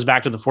 where he goes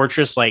back to the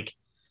fortress, like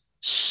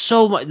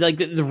so much, like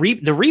the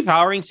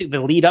repowering, the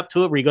lead up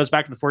to it, where he goes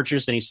back to the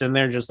fortress and he's sitting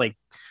there just like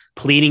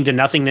pleading to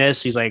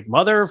nothingness. He's like,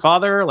 mother,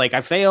 father, like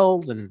I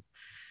failed. And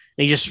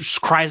he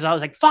just cries out,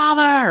 like,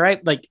 father,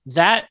 right? Like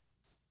that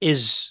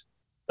is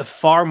a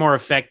far more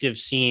effective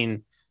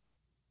scene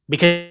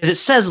because it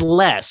says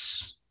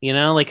less,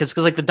 like it's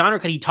because like the Donner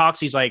cut, he talks,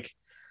 he's like,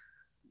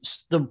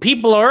 the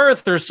people of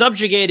Earth are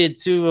subjugated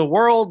to a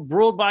world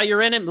ruled by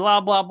your enemy, blah,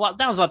 blah, blah.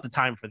 That was not the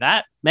time for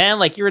that, man.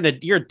 Like you're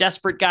a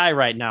desperate guy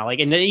right now. Like,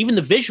 and even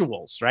the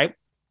visuals, right?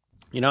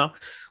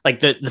 Like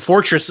the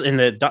fortress in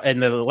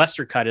the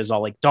Lester cut is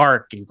all like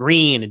dark and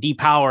green and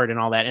depowered and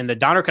all that. And the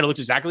Donner cut looks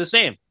exactly the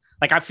same.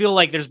 Like, I feel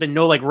like there's been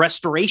no like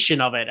restoration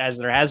of it as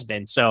there has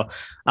been. So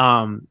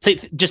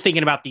just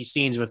thinking about these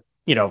scenes with,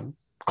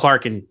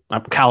 Clark and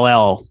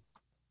Kal-El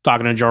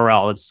talking to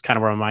Jor-El, it's kind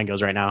of where my mind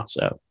goes right now.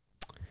 So.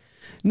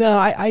 No,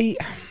 I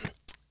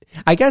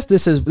guess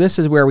this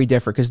is where we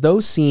differ, because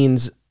those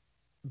scenes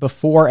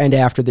before and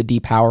after the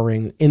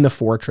depowering in the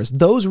fortress,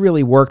 those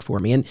really worked for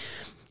me. And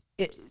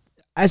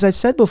as I've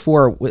said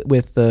before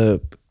with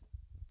the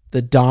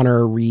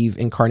Donner Reeve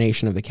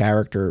incarnation of the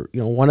character,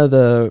 one of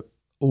the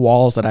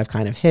walls that I've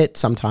kind of hit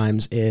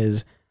sometimes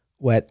is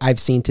what I've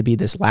seen to be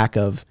this lack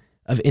of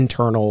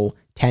internal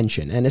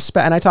tension. And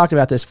I talked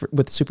about this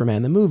with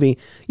Superman the movie.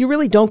 You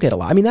really don't get a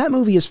lot. I mean, that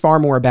movie is far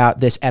more about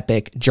this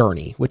epic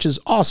journey, which is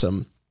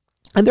awesome.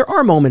 And there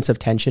are moments of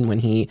tension when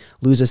he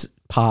loses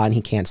Pa and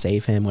he can't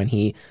save him, when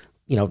he,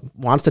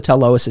 wants to tell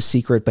Lois his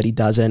secret, but he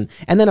doesn't.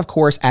 And then, of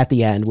course, at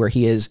the end where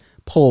he is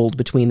pulled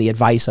between the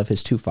advice of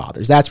his two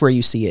fathers. That's where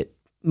you see it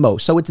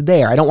most. So it's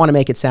there. I don't want to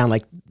make it sound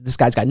like this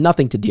guy's got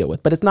nothing to deal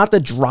with, but it's not the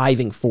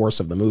driving force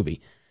of the movie.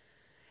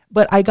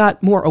 But I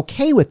got more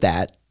okay with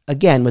that,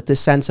 again, with this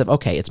sense of,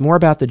 okay, it's more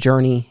about the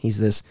journey. He's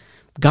this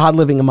God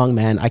living among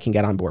men. I can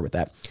get on board with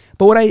that.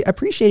 But what I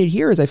appreciated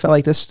here is I felt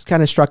like this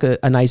kind of struck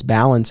a nice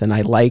balance, and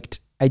I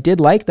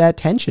did like that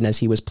tension as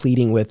he was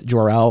pleading with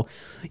Jor-El.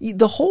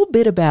 The whole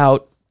bit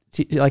about,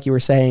 like you were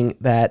saying,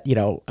 that,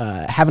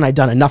 haven't I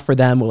done enough for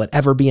them? Will it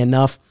ever be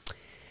enough?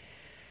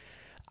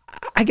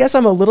 I guess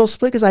I'm a little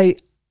split because I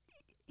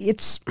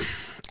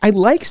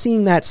like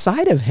seeing that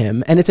side of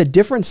him, and it's a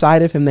different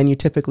side of him than you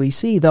typically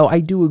see, though I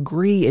do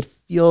agree it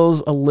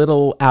feels a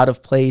little out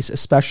of place,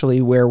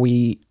 especially where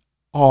we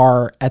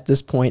are at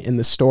this point in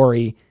the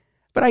story.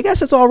 But I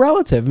guess it's all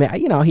relative.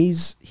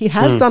 He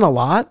has done a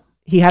lot.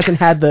 He hasn't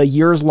had the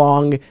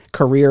years-long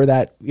career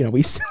that,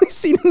 we've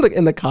seen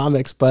in the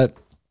comics, but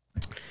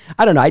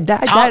I don't know. I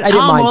didn't mind so much.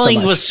 Tom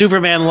Welling was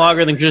Superman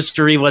longer than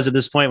Christopher Reeve was at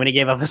this point when he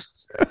gave up his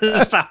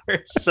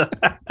powers.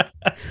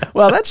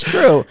 Well, that's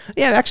true.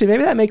 Yeah, actually,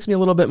 maybe that makes me a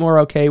little bit more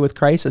okay with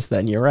Crisis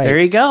then. You're right. There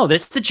you go.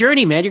 That's the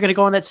journey, man. You're going to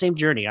go on that same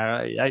journey.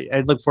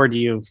 I look forward to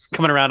you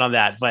coming around on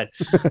that. But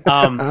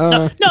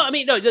the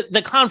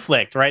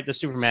conflict, right? The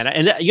Superman.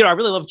 And, I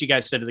really love what you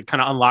guys said, the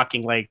kind of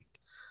unlocking, like,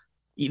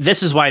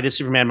 this is why this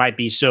Superman might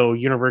be so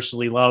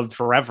universally loved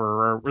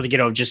forever,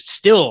 or just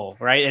still,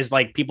 right, as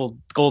like people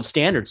gold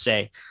standards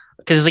say,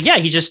 because it's like, yeah,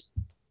 he's just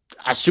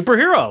a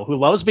superhero who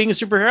loves being a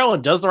superhero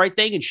and does the right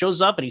thing and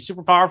shows up and he's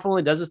super powerful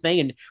and does his thing,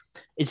 and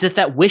it's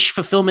that wish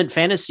fulfillment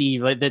fantasy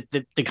like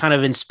that kind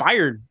of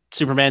inspired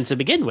Superman to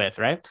begin with,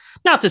 right?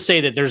 Not to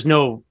say that there's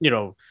no,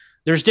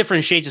 there's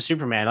different shades of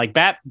Superman. Like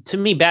to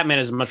me, Batman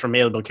is a much more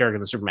malleable character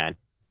than Superman.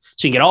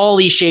 So you can get all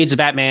these shades of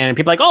Batman, and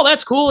people are like, oh,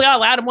 that's cool. Yeah,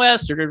 Adam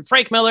West or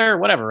Frank Miller or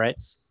whatever, right?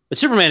 But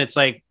Superman, it's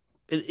like,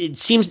 it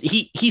seems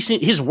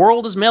his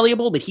world is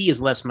malleable, but he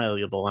is less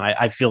malleable. And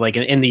I feel like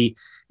in the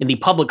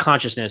public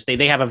consciousness,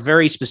 they have a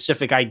very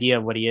specific idea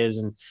of what he is.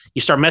 And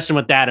you start messing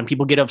with that and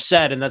people get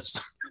upset, and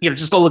that's,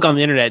 just go look on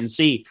the internet and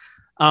see.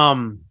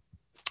 But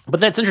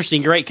that's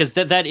interesting. You're right. Cause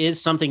that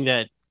is something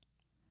that,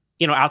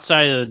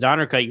 outside of the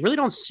Donner cut, you really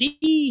don't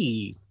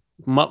see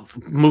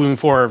moving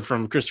forward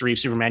from Christopher Reeve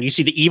Superman. You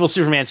see the evil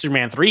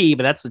Superman 3,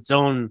 but that's its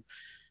own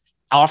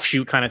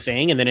offshoot kind of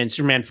thing. And then in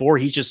Superman 4,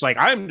 he's just like,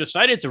 I'm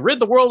decided to rid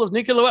the world of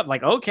nuclear weapons.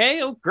 Like,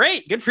 okay, oh,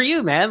 great. Good for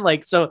you, man.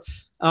 Like, so,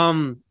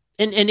 and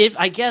if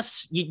I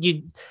guess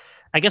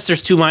I guess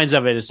there's two minds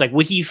of it. It's like,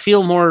 would he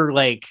feel more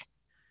like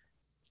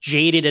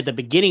jaded at the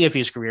beginning of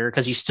his career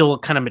because he's still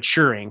kind of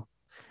maturing?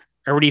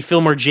 or would he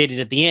feel more jaded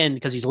at the end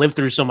because he's lived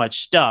through so much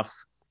stuff?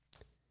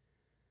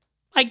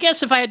 I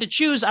guess if I had to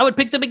choose, I would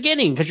pick the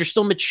beginning because you're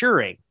still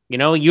maturing. You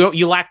know,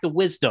 you lack the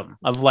wisdom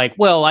of like,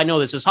 well, I know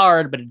this is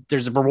hard, but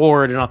there's a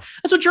reward and all.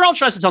 That's what Jor-El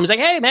tries to tell him. He's like,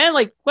 hey, man,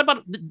 like, what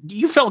about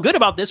you? Felt good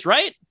about this,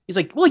 right? He's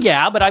like, well,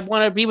 yeah, but I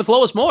want to be with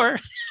Lois more.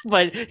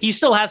 But he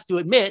still has to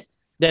admit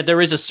that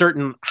there is a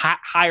certain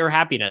higher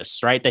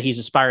happiness, right, that he's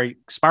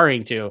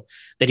aspiring to,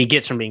 that he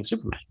gets from being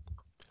Superman.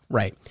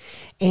 Right.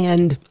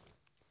 And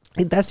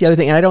that's the other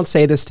thing. And I don't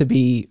say this to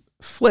be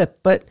flip,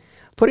 but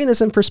putting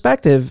this in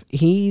perspective,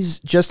 he's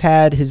just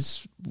had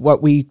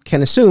what we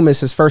can assume is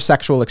his first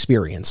sexual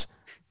experience.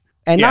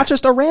 And not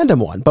just a random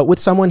one, but with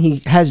someone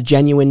he has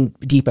genuine,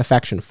 deep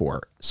affection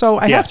for. So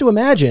I have to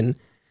imagine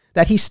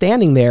that he's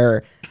standing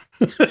there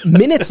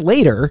minutes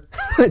later,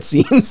 it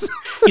seems.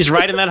 He's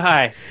riding that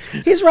high.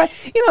 He's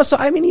right. You know, so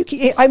I mean,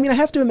 I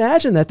have to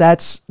imagine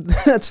that's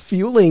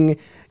fueling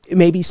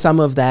maybe some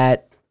of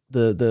that,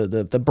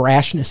 the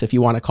brashness, if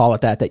you want to call it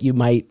that you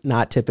might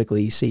not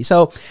typically see.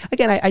 So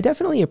again, I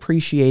definitely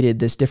appreciated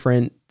this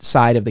different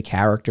side of the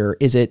character.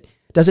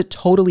 Does it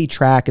totally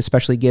track,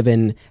 especially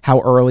given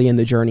how early in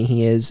the journey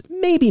he is?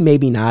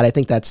 Maybe not. I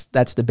think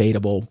that's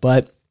debatable.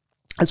 But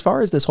as far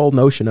as this whole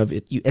notion of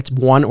it's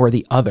one or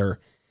the other,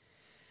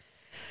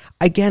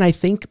 again, I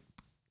think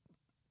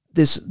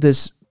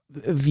this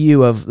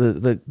view of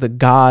the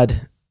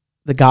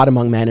God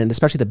among men, and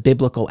especially the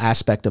biblical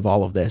aspect of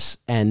all of this,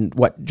 and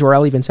what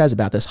Jor-El even says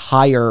about this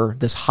higher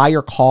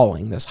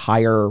calling, this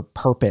higher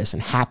purpose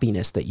and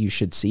happiness that you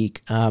should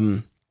seek.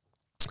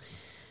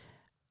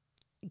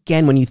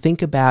 Again, when you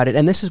think about it,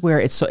 and this is where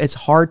it's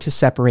hard to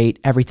separate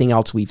everything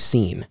else we've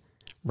seen,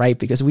 right?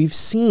 Because we've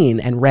seen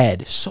and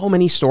read so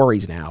many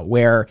stories now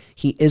where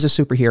he is a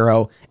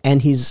superhero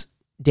and he's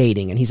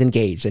dating and he's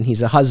engaged and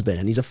he's a husband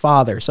and he's a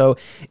father. So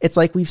it's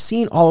like we've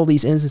seen all of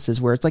these instances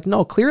where it's like,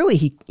 no, clearly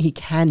he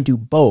can do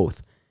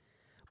both.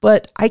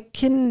 But I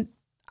can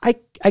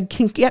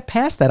get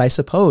past that, I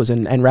suppose,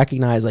 and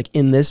recognize, like,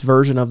 in this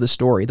version of the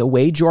story, the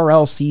way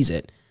Jor-El sees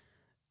it,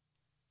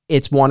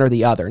 it's one or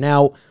the other.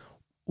 Now,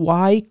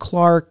 why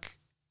Clark?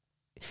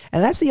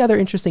 And that's the other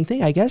interesting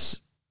thing, I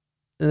guess.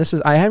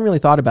 I hadn't really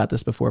thought about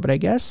this before, but I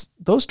guess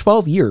those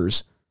 12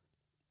 years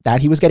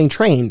that he was getting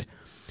trained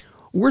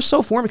were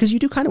so formative, because you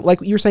do kind of, like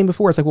you were saying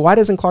before, it's like, well, why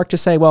doesn't Clark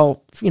just say,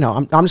 well, you know,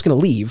 I'm just going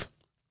to leave?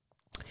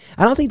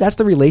 I don't think that's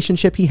the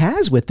relationship he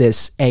has with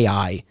this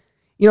AI.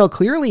 You know,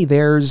 clearly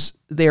there's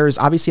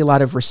obviously a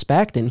lot of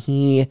respect, and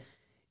he,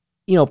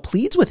 you know,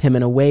 pleads with him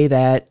in a way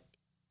that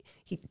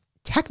he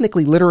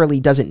technically literally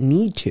doesn't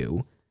need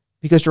to,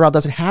 because Jor-El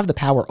doesn't have the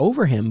power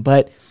over him,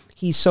 but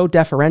he's so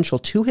deferential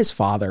to his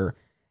father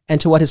and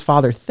to what his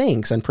father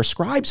thinks and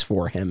prescribes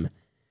for him.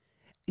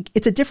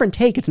 It's a different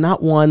take. It's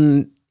not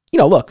one, you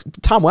know, look,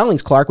 Tom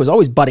Welling's Clark was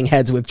always butting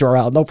heads with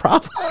Jor-El, no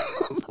problem.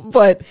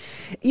 But,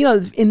 you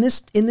know, in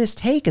this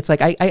take, it's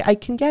like, I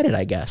can get it,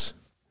 I guess.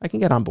 I can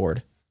get on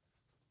board.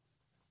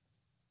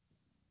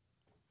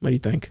 What do you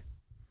think?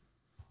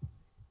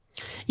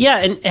 Yeah,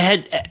 and it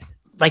had,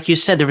 like you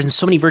said, there have been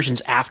so many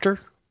versions after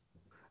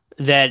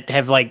that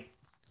have, like,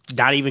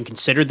 not even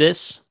considered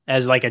this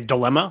as, like, a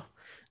dilemma,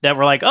 that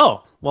were like,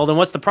 oh, well, then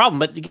what's the problem?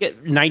 But you get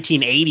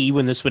 1980,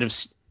 when this would have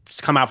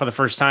come out for the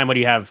first time, what do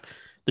you have?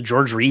 The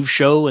George Reeves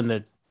show and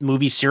the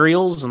movie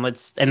serials and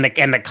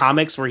the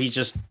comics, where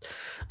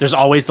there's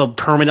always the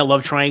permanent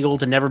love triangle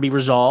to never be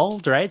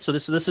resolved, right? So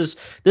this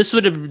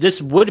would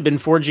have been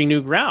forging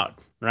new ground,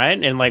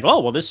 right? And like, oh,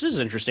 well, this is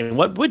interesting.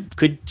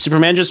 Could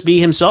Superman just be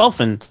himself?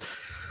 And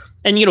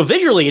you know,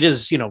 visually it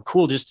is, you know,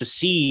 cool just to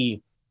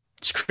see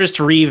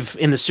Christopher Reeve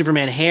in the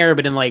Superman hair,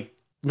 but in like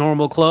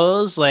normal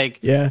clothes. Like,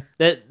 yeah,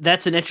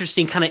 that's an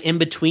interesting kind of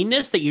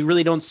in-betweenness that you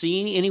really don't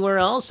see anywhere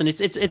else. And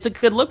it's a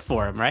good look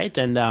for him. Right.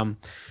 And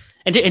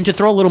to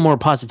throw a little more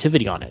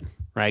positivity on it.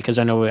 Right. Cause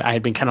I know I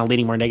had been kind of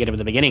leaning more negative at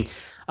the beginning.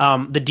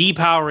 The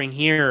depowering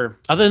here,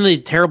 other than the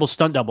terrible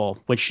stunt double,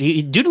 which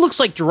dude looks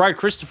like Gerard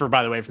Christopher,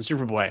 by the way, from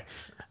Superboy.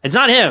 It's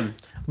not him,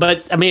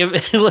 but I mean,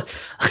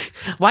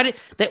 why did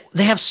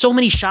they have so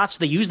many shots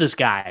they use this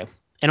guy?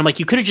 And I'm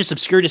like, you could have just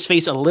obscured his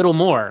face a little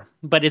more,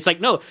 but it's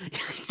like, no,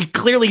 you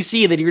clearly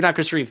see that you're not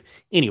Chris Reeve.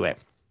 Anyway,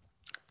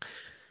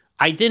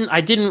 I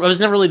was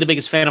never really the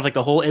biggest fan of, like,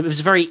 the whole, it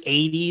was very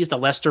 80s, the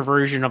Lester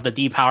version of the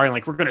depowering.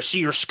 Like, we're going to see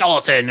your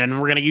skeleton and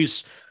we're going to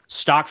use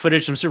stock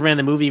footage from Superman,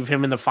 the movie, of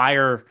him in the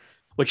fire,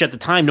 which at the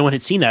time, no one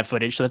had seen that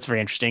footage. So that's very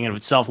interesting in of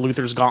itself.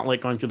 Luther's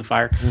gauntlet going through the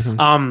fire,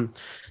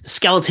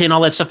 skeleton, all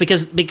that stuff,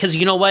 because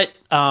you know what?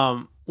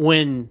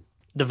 When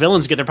the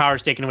villains get their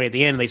powers taken away at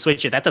the end and they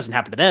switch it, that doesn't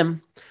happen to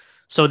them.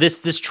 So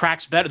this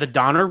tracks better. The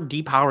Donner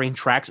depowering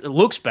tracks. It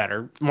looks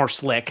better, more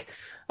slick,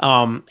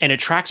 and it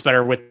tracks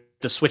better with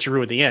the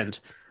switcheroo at the end.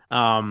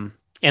 And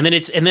then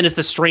it's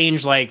the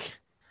strange, like,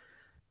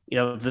 you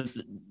know,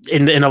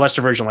 in the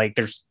Lester version, like,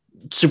 there's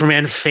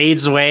Superman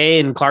fades away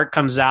and Clark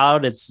comes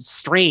out. It's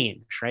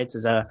strange, right?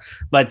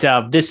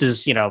 But this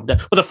is, you know,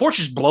 the force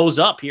just blows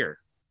up here,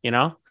 you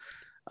know.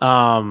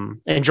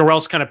 And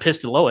Jor-El's kind of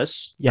pissed at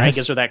Lois. Yes. Right?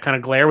 Gives her that kind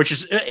of glare, which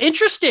is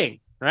interesting,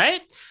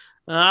 right?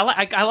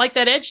 I like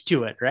that edge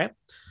to it, right?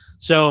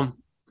 So,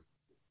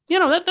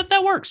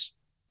 that works.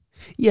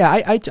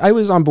 Yeah, I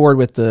was on board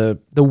with the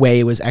way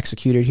it was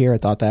executed here. I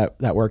thought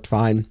that worked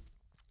fine.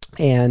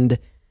 And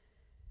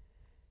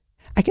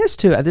I guess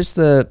too,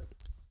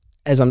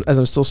 as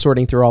I'm still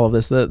sorting through all of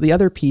this, the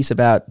other piece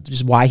about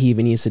just why he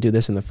even needs to do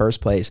this in the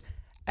first place,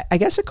 I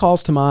guess it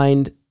calls to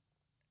mind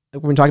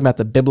when we're talking about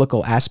the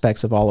biblical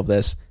aspects of all of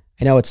this.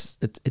 I know it's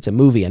a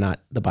movie and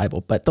not the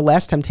Bible, but the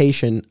last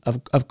temptation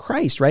of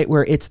Christ, right?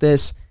 Where it's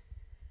this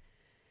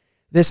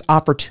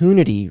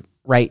opportunity,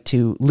 right,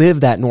 to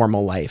live that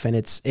normal life. And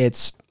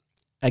it's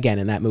again,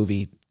 in that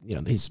movie,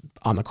 he's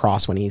on the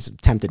cross when he's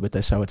tempted with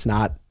this. So it's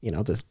not,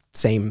 the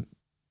same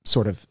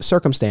sort of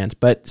circumstance,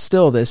 but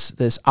still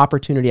this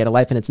opportunity at a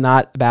life. And it's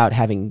not about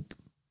having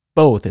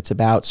both. It's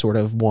about sort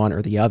of one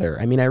or the other.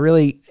 I mean,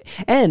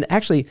 and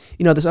actually,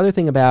 this other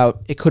thing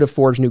about it could have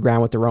forged new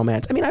ground with the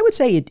romance. I mean, I would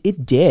say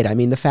it did. I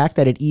mean, the fact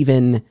that it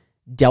even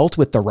dealt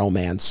with the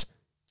romance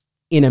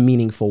in a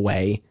meaningful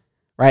way,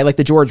 right? Like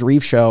the George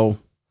Reeves show,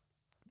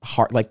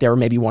 like there were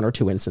maybe one or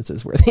two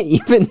instances where they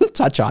even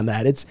touch on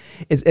that.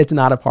 It's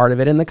not a part of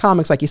it. In the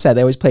comics, like you said,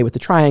 they always play with the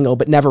triangle,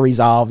 but never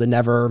resolved and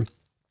never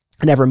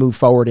move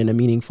forward in a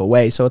meaningful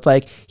way. So it's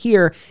like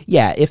here,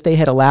 yeah, if they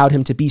had allowed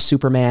him to be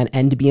Superman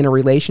and to be in a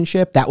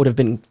relationship, that would have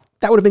been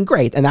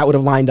great. And that would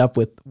have lined up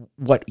with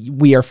what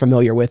we are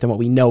familiar with and what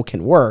we know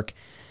can work.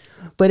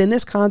 But in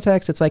this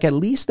context, it's like, at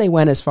least they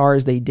went as far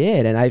as they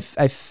did. And I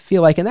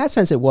feel like in that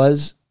sense,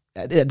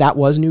 that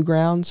was new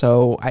ground.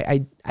 So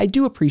I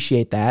do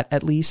appreciate that,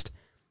 at least.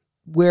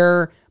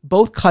 Where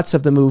both cuts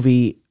of the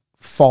movie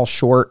fall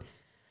short,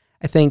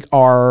 I think,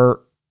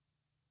 are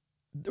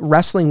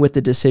wrestling with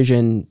the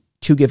decision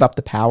to give up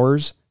the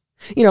powers.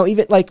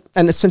 Even like,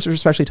 and since we're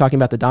especially talking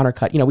about the Donner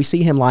cut, we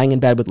see him lying in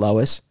bed with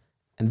Lois,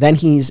 and then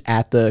he's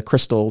at the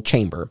crystal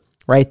chamber,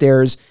 right?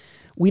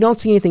 We don't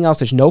see anything else.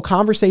 There's no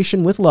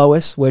conversation with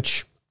Lois,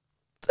 which,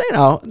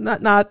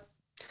 not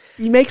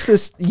he makes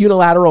this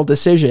unilateral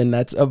decision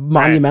that's a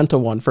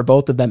monumental one for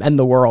both of them and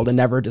the world, and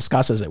never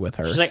discusses it with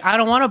her. She's like, I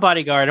don't want a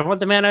bodyguard. I want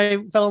the man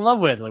I fell in love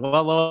with. Like,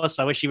 well, Lois,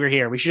 I wish you were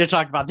here. We should have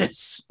talked about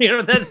this.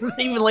 Then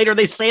even later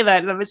they say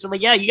that, and I'm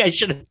like, yeah, you guys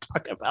should have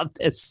talked about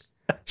this.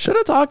 Should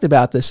have talked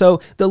about this. So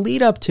the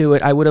lead up to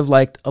it, I would have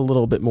liked a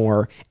little bit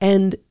more.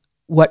 And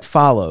what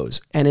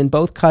follows, and in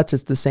both cuts,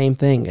 it's the same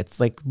thing. It's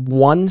like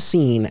one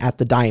scene at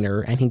the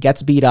diner, and he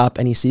gets beat up,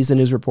 and he sees the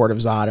news report of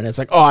Zod, and it's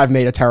like, oh, I've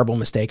made a terrible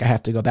mistake. I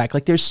have to go back.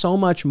 Like, there's so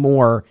much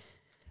more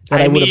that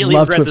I would have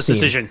loved to have seen.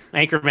 Decision,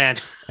 Anchorman,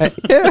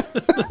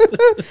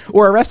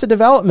 or Arrested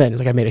Development. It's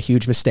like, I made a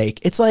huge mistake.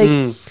 It's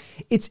like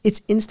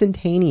it's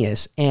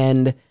instantaneous,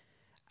 and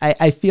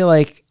I feel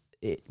like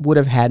it would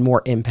have had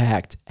more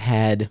impact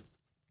had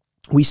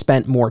we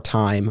spent more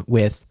time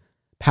with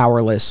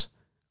powerless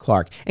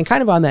Clark. And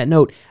kind of on that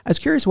note, I was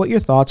curious what your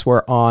thoughts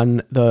were on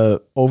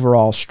the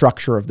overall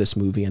structure of this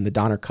movie and the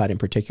Donner cut in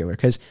particular,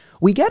 because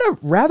we get a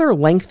rather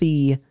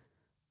lengthy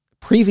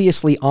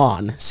previously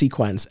on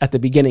sequence at the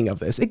beginning of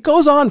this. It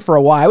goes on for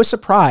a while. I was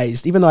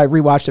surprised, even though I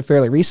rewatched it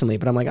fairly recently,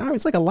 but I'm like, oh,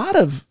 it's like a lot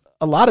of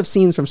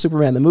scenes from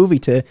Superman the movie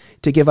to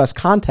give us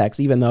context,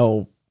 even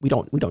though we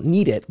don't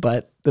need it,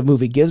 but the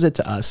movie gives it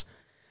to us.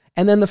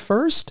 And then the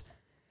first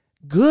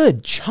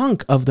good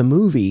chunk of the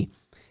movie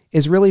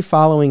is really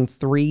following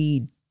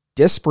three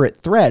disparate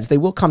threads. They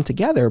will come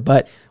together,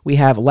 but we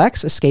have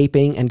Lex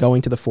escaping and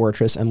going to the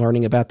fortress and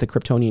learning about the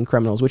Kryptonian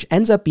criminals, which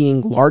ends up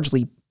being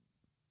largely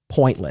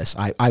pointless,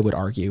 I would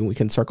argue. We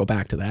can circle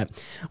back to that.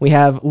 We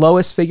have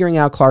Lois figuring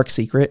out Clark's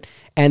secret,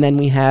 and then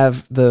we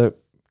have the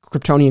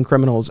Kryptonian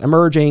criminals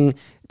emerging,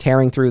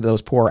 tearing through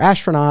those poor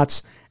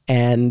astronauts,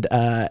 and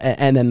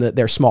then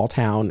their small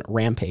town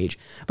rampage.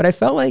 But I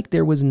felt like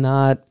there was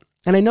not,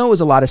 and I know it was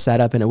a lot of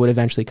setup and it would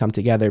eventually come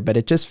together, but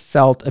it just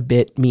felt a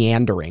bit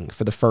meandering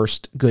for the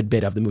first good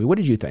bit of the movie. What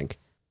did you think?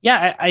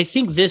 Yeah, I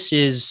think this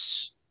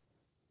is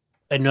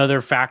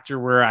another factor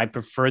where I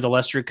prefer the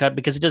Lester cut,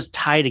 because it does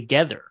tie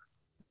together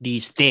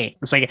these things.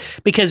 It's like,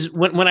 because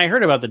when I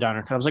heard about the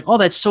Donner cut, I was like, oh,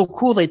 that's so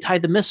cool. They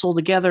tied the missile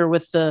together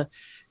with the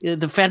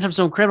Phantom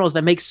Zone criminals.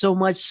 That makes so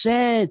much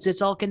sense.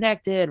 It's all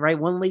connected, right?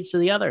 One leads to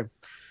the other.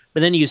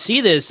 But then you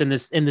see this in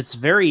this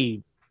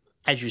very,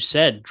 as you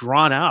said,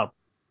 drawn out,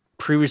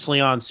 previously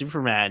on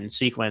Superman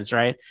sequence,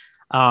 right?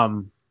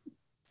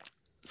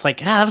 It's like,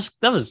 that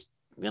was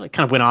it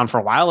kind of went on for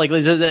a while. Like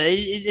it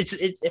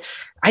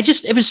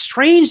was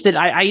strange that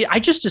I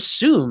just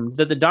assumed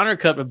that the Donner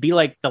cut would be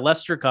like the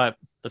Lester cut,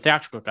 the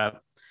theatrical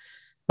cut,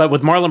 but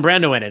with Marlon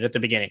Brando in it at the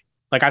beginning.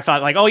 Like I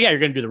thought, like, oh yeah, you're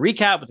going to do the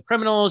recap with the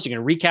criminals, you're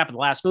going to recap the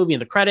last movie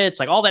and the credits,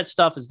 like all that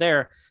stuff is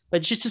there. But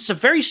it's just a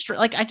very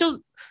like I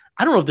don't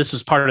know if this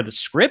was part of the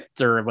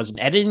script or it was an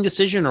editing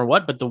decision or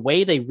what, but the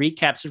way they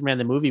recap Superman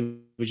the movie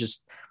was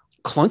just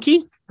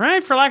clunky,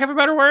 right? For lack of a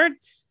better word.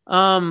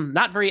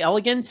 Not very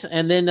elegant.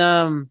 And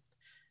then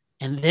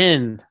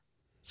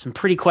some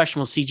pretty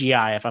questionable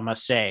CGI, if I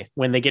must say,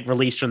 when they get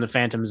released from the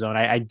Phantom Zone.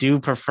 I do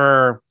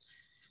prefer,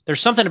 there's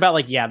something about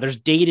like, yeah, there's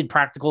dated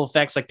practical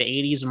effects like the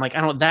 80s. I'm like,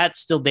 that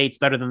still dates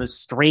better than this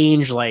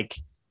strange, like,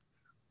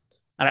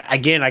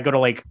 again, I go to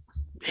like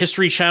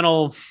History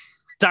Channel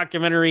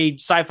documentary,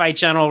 Sci-Fi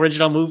Channel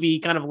original movie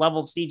kind of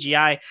level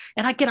CGI.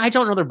 And again, I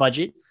don't know their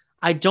budget.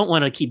 I don't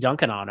want to keep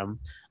dunking on them.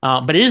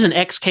 But it is an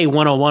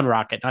XK-101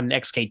 rocket, not an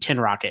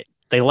XK-10 rocket.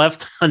 They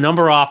left a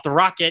number off the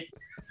rocket,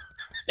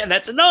 and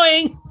that's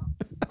annoying.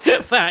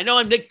 But I know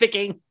I'm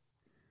nitpicking.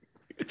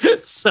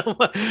 So,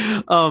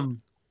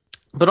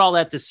 but all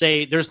that to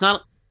say, there's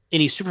not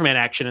any Superman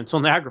action until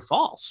Niagara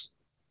Falls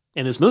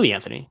in this movie,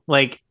 Anthony,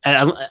 like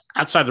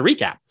outside the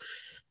recap.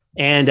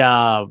 And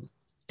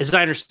as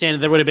I understand it,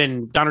 there would have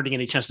been Donner didn't get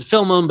any chance to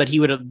film him, but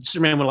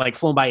Superman would have like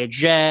flown by a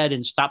jet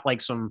and stopped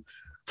like some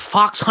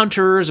fox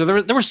hunters,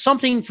 or there was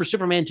something for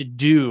Superman to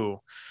do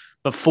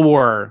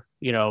before,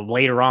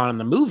 later on in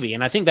the movie.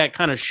 And I think that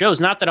kind of shows,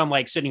 not that I'm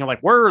like sitting here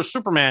like, where's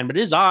Superman? But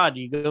it is odd.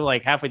 You go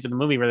like halfway through the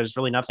movie where there's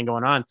really nothing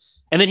going on.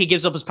 And then he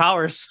gives up his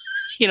powers,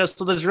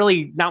 so there's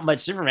really not much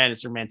Superman in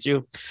Superman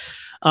 2.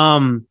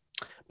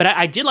 But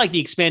I did like the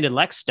expanded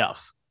Lex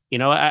stuff.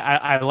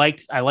 I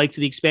liked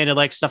the expanded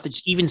Lex stuff. That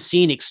just even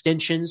seeing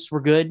extensions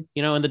were good.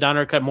 In the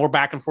Donner cut, more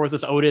back and forth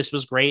with Otis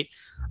was great.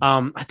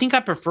 I think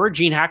I prefer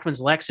Gene Hackman's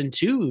Lex in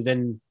 2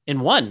 than in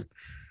 1.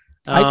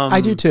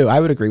 I do too. I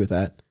would agree with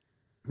that.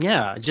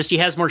 Yeah, just he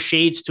has more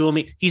shades to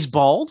him. He's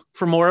bald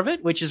for more of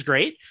it, which is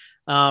great.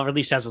 Or at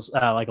least has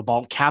like a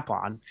bald cap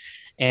on.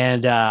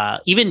 And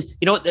even,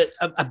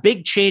 a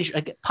big change,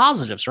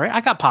 positives, right?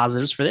 I got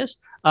positives for this.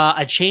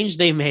 A change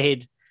they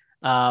made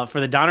for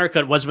the Donner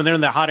cut was when they're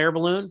in the hot air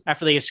balloon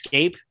after they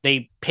escape.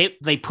 They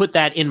put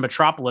that in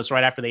Metropolis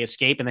right after they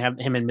escape, and they have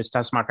him and Miss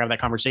Tessmacher have that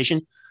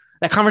conversation.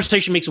 That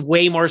conversation makes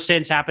way more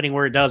sense happening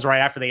where it does right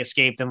after they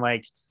escape than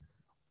like,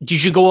 you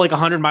should go like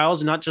 100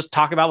 miles and not just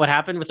talk about what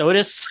happened with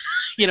Otis,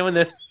 in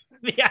the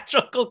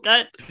theatrical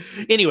cut.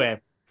 Anyway,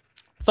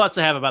 thoughts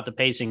I have about the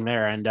pacing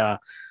there, and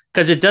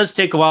because it does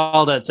take a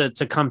while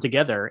to come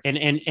together,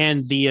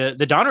 and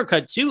the Donner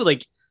cut too,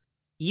 like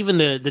even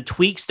the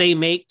tweaks they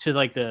make to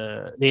like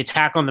the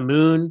attack on the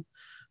moon,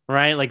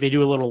 right? Like they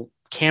do a little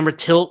camera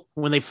tilt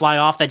when they fly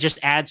off that just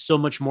adds so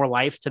much more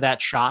life to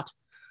that shot.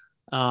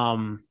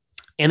 And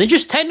then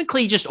just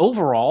technically, just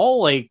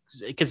overall, like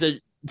because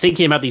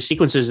thinking about these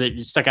sequences,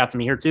 it stuck out to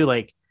me here too,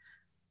 like.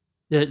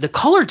 The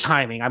color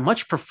timing I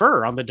much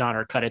prefer on the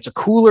Donner cut. It's a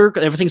cooler,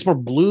 everything's more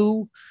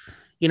blue,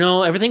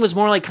 everything was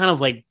more like kind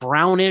of like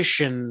brownish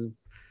and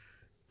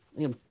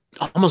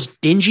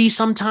almost dingy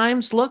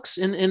sometimes looks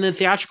in the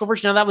theatrical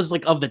version. Now that was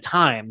like of the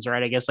times,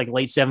 right? I guess like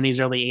late 70s,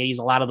 early 80s,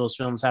 a lot of those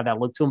films have that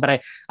look to them,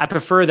 but I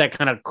prefer that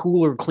kind of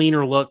cooler,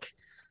 cleaner look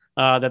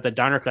that the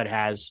Donner cut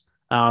has.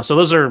 So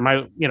those are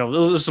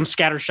those are some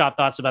scattershot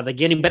thoughts about the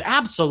beginning, but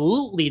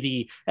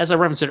absolutely as I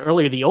referenced it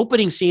earlier, the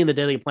opening scene, the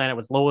Daily Planet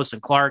with Lois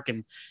and Clark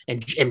and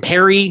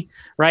Perry,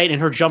 right.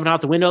 And her jumping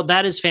out the window,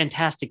 that is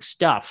fantastic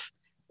stuff.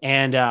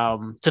 And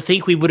to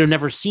think we would have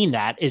never seen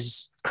that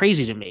is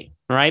crazy to me.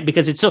 Right.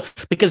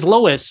 Because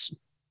Lois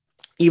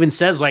even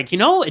says like,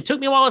 it took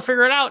me a while to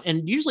figure it out.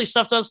 And usually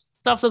stuff does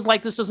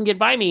like this doesn't get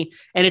by me.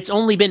 And it's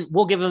only been,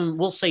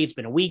 we'll say it's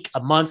been a week,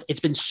 a month. It's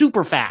been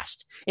super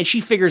fast. And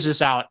she figures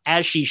this out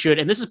as she should.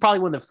 And this is probably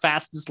one of the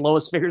fastest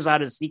Lois figures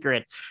out his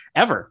secret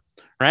ever.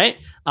 Right.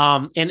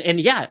 And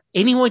yeah,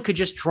 anyone could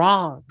just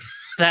draw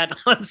that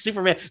on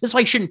Superman. That's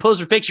why you shouldn't pose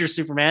for pictures,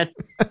 Superman,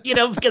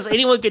 because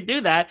anyone could do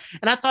that.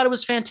 And I thought it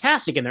was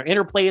fantastic. And their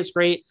interplay is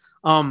great.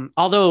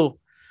 Although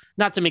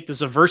not to make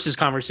this a versus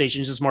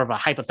conversation, just more of a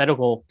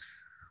hypothetical.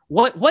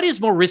 What is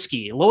more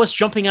risky, Lois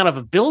jumping out of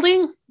a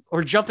building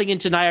or jumping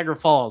into Niagara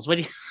Falls? What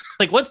do you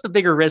like? What's the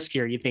bigger risk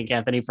here, you think,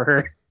 Anthony, for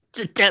her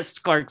to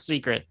test Clark's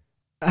secret?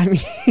 I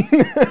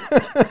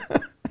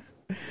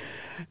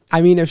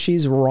mean, if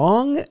she's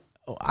wrong,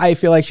 I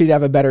feel like she'd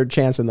have a better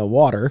chance in the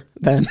water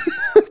than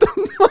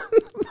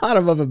the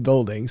bottom of a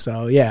building.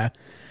 So yeah,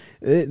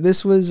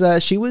 this was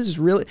she was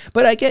really,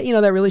 but I get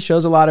that really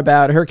shows a lot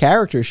about her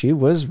character. She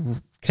was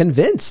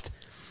convinced.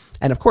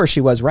 And of course she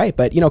was right,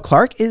 but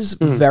Clark is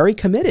very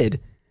committed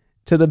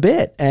to the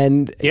bit,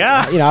 and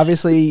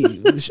obviously,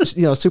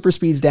 super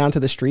speeds down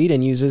to the street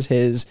and uses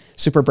his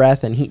super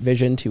breath and heat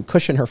vision to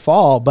cushion her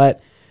fall.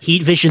 But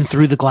heat vision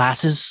through the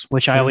glasses,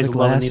 which I always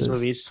love in these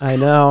movies. I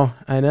know.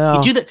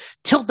 You do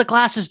tilt the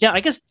glasses down. I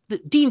guess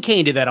Dean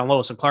Cain did that on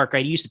Lois and Clark,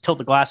 right? He used to tilt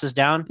the glasses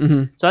down.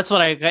 Mm-hmm. So that's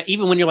what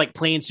even when you're like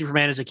playing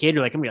Superman as a kid,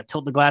 you're like, I'm going to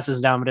tilt the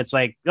glasses down, but it's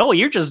like, oh,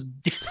 you're just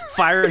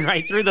firing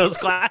right through those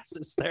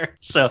glasses there.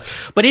 So,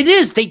 but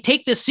they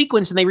take this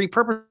sequence and they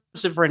repurpose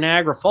it for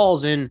Niagara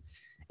Falls, and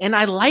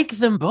I like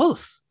them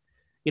both,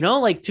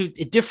 like to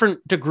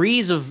different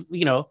degrees of,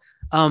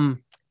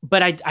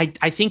 but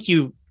I think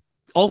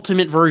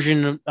ultimate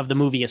version of the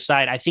movie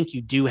aside, I think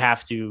you do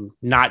have to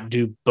not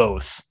do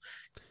both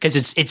because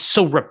it's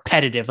so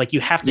repetitive. Like you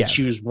have to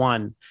choose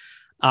one.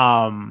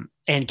 And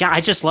God,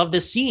 I just love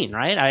this scene,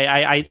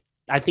 right?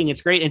 I think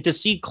it's great. And to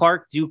see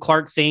Clark do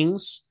Clark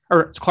things,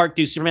 or Clark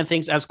do Superman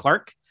things as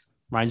Clark,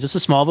 reminds us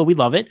of Smallville. We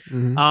love it.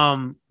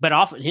 Mm-hmm. But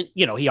often,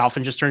 he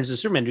often just turns to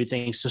Superman to do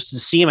things. So to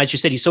see him, as you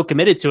said, he's so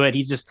committed to it.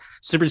 He's just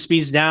super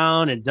speeds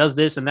down and does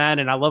this and that.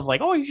 And I love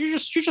like, oh, you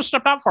just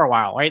stepped out for a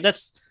while, right?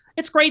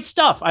 It's great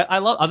stuff. I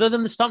love, other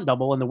than the stunt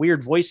double and the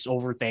weird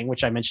voiceover thing,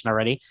 which I mentioned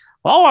already.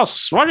 Oh,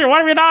 what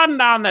have you done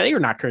down there? You're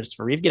not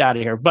Christopher Reeve. Get out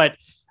of here. But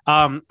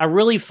a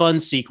really fun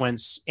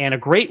sequence and a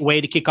great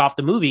way to kick off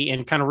the movie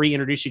and kind of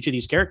reintroduce you to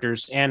these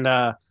characters. And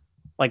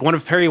like one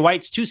of Perry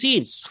White's two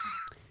scenes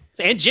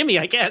and Jimmy,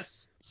 I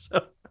guess.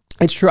 So.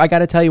 It's true. I got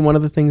to tell you, one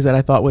of the things that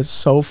I thought was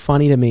so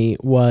funny to me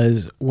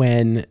was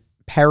when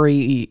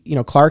Perry,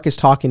 Clark is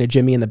talking to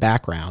Jimmy in the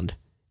background.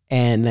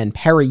 And then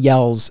Perry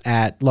yells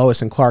at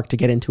Lois and Clark to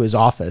get into his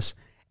office.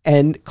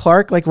 And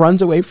Clark like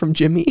runs away from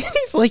Jimmy.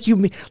 He's like,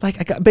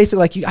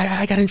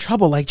 I got in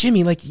trouble. Like,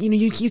 Jimmy, like,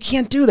 you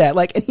can't do that.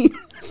 Like, and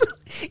he's,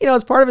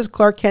 it's part of his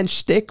Clark Kent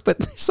shtick, but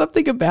there's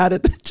something about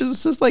it that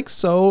just like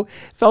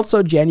felt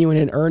so genuine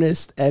and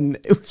earnest. And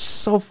it was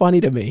so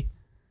funny to me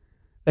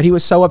that he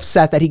was so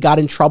upset that he got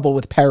in trouble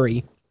with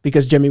Perry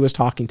because Jimmy was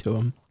talking to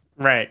him.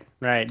 Right.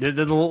 The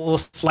little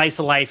slice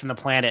of life in the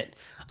planet.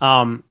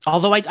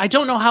 Although I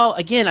don't know how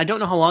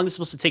long this is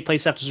supposed to take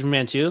place after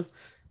Superman 2,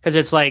 because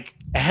it's like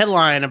a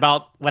headline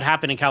about what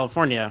happened in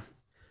California.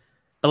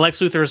 But Lex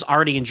Luthor is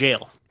already in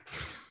jail.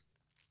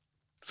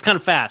 It's kind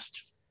of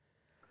fast.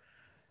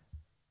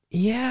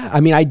 Yeah.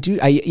 I mean,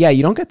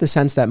 you don't get the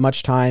sense that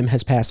much time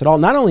has passed at all.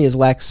 Not only is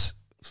Lex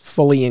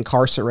fully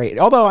incarcerated,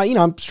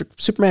 although,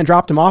 Superman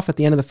dropped him off at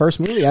the end of the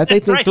first movie. I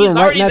think they threw him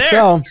right in that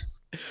cell.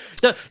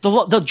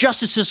 The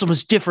justice system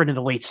was different in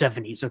the late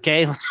 70s.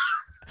 Okay.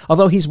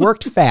 Although he's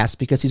worked fast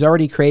because he's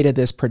already created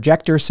this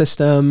projector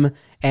system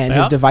and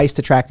his device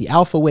to track the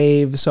alpha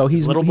wave. So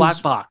he's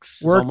black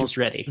box. It's almost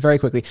ready very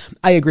quickly.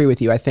 I agree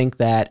with you. I think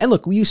that, and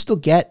look, you still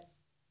get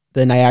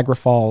the Niagara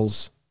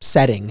Falls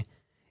setting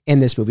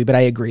in this movie, but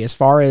I agree. As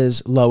far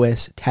as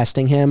Lois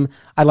testing him,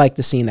 I like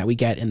the scene that we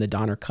get in the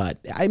Donner cut.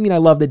 I mean, I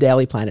love the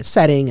Daily Planet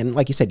setting. And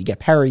like you said, you get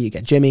Perry, you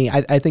get Jimmy.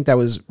 I think that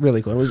was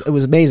really cool. It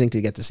was amazing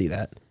to get to see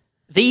that.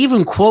 They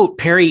even quote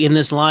Perry in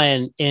this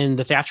line in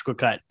the theatrical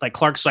cut. Like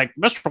Clark's like,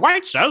 Mr.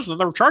 White says that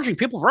they're charging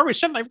people for every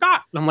cent they've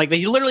got. And I'm like,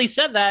 they literally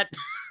said that,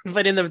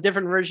 but in the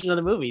different version of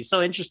the movie.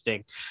 So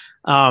interesting.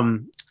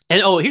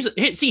 Here's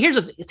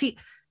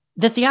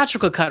the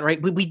theatrical cut,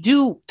 right? We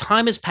do,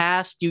 time has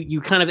passed. You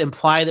kind of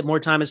imply that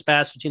more time has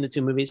passed between the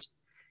two movies,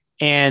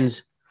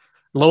 and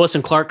Lois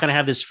and Clark kind of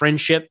have this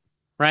friendship,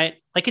 right?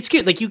 Like it's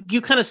cute. Like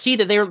you kind of see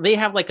that they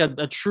have like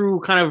a true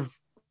kind of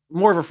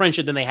more of a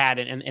friendship than they had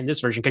in this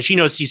version, because she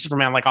knows sees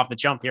Superman like off the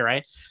jump here,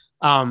 right?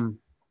 But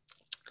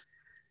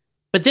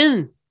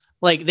then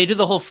like they do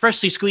the whole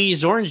freshly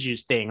squeezed orange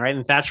juice thing, right, in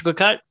the theatrical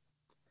cut,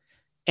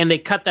 and they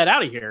cut that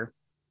out of here.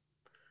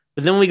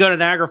 But then when we go to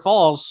Niagara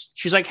Falls,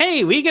 she's like,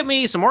 "Hey, will you get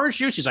me some orange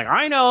juice?" She's like,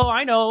 I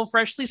know,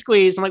 freshly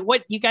squeezed. I'm like,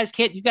 what? You guys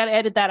can't, you got to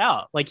edit that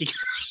out. Like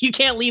you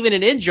can't leave in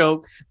an in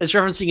joke that's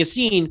referencing a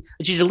scene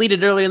that you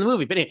deleted earlier in the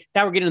movie. But anyway,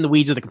 now we're getting in the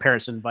weeds of the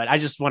comparison, but I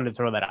just wanted to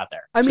throw that out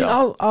there. I mean,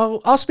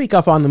 I'll speak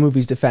up on the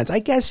movie's defense. I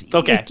guess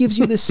it gives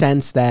you the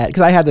sense that,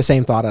 because I had the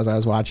same thought as I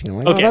was watching.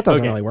 I'm like, that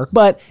doesn't really work.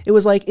 But it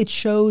was like, it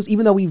shows,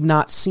 even though we've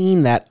not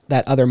seen that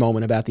other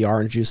moment about the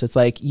orange juice, it's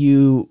like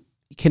you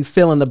can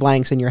fill in the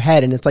blanks in your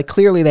head. And it's like,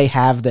 clearly they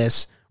have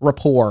this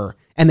rapport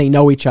and they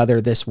know each other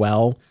this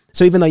well.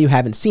 So even though you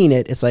haven't seen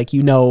it, it's like,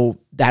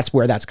 that's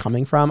where that's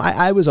coming from.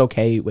 I was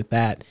okay with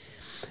that.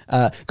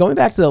 Going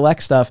back to the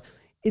Lex stuff,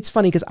 it's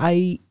funny because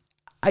I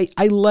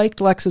liked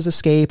Lex's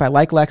escape. I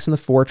like Lex in the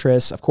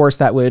fortress. Of course,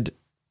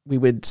 we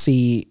would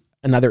see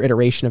another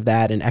iteration of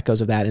that and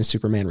echoes of that in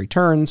Superman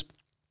Returns.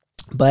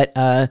 But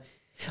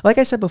like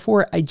I said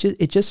before,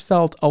 it just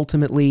felt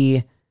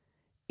ultimately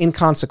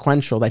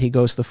inconsequential that he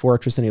goes to the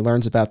fortress and he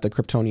learns about the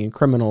Kryptonian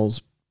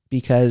criminals,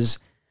 because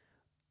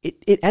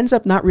it ends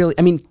up not really,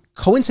 I mean,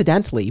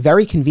 coincidentally,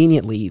 very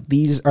conveniently,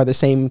 these are the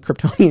same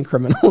Kryptonian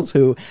criminals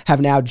who have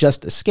now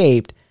just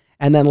escaped.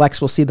 And then Lex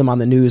will see them on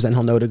the news and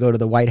he'll know to go to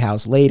the White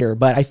House later.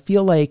 But I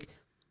feel like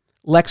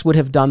Lex would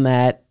have done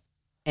that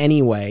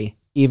anyway,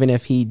 even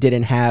if he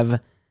didn't have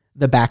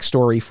the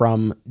backstory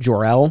from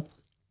Jor-El.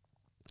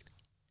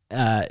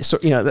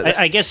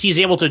 I guess he's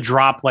able to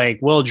drop like,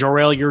 well,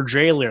 Jor-El, your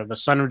jailer, the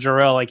son of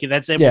Jor-El, like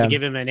that's able to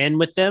give him an in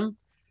with them.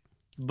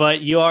 But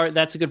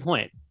that's a good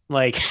point.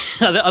 Like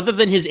other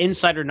than his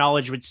insider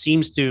knowledge, which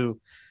seems to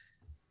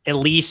at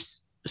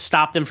least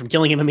stop them from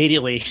killing him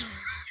immediately.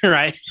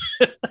 Right.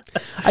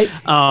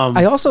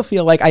 I also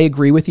feel like I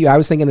agree with you. I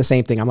was thinking the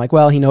same thing. I'm like,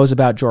 well, he knows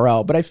about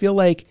Jor-El, but I feel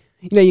like,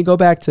 you go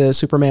back to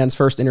Superman's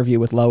first interview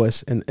with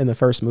Lois in the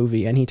first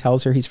movie, and he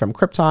tells her he's from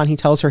Krypton. He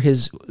tells her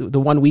the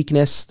one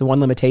weakness, the one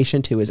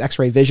limitation to his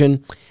X-ray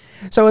vision.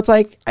 So it's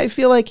like, I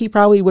feel like he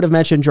probably would have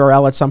mentioned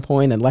Jor-El at some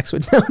point and Lex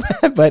would know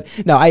that.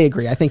 But no, I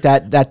agree. I think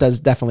that does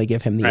definitely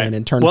give him the in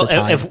and turns the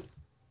tide.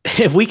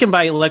 If we can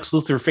buy Lex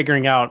Luthor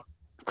figuring out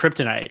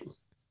kryptonite,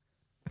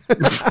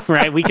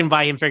 right, we can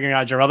buy him figuring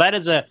out Jor-El. That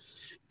is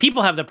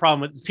people have the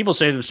problem with, people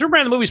say that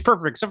Superman the movie's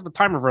perfect except for the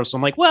time reversal.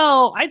 I'm like,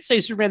 well, I'd say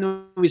Superman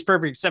the movie's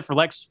perfect except for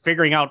Lex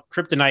figuring out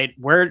kryptonite,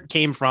 where it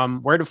came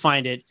from, where to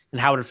find it,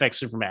 and how it affects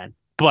Superman.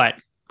 But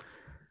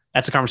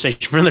that's a conversation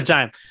for another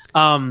time.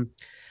 In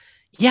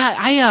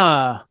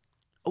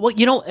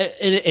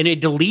a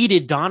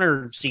deleted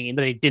Donner scene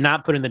that they did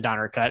not put in the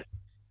Donner cut,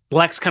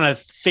 Lex kind of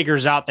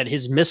figures out that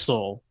his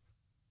missile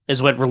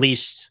is what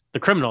released the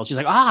criminals. He's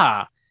like,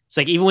 it's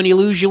like, even when you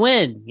lose, you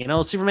win. You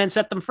know, Superman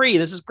set them free.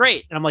 This is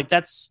great. And I'm like,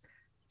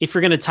 if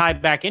you're going to tie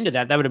back into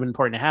that, that would have been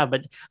important to have.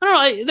 But I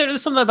don't know.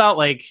 There's something about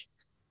like,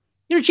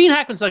 Gene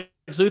Hackman's Lex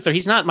Luthor.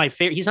 He's not my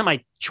favorite. He's not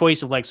my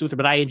choice of Lex Luthor,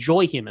 but I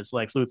enjoy him as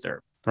Lex Luthor.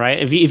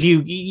 Right?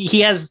 He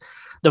has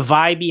the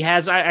vibe he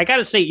has. I got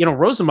to say,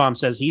 Rosenbaum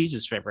says he's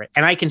his favorite,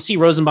 and I can see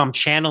Rosenbaum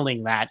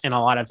channeling that in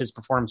a lot of his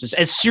performances.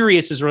 As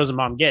serious as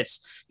Rosenbaum gets,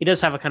 he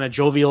does have a kind of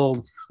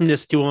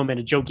jovialness to him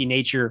and a jokey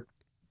nature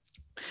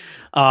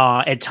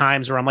at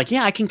times where I'm like,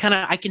 yeah, I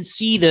can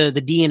see the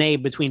DNA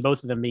between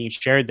both of them being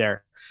shared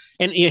there,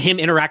 and him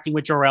interacting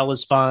with Jor-El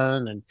is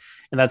fun and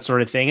that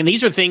sort of thing. And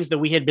these are things that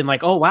we had been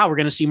like, oh wow, we're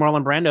going to see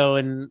Marlon Brando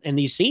in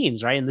these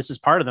scenes, right? And this is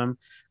part of them.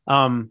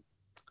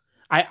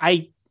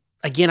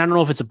 Again, I don't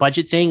know if it's a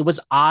budget thing. It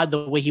was odd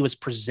the way he was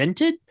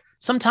presented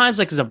sometimes,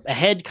 like as a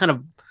head kind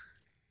of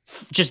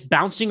just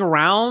bouncing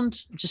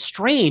around, just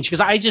strange. Because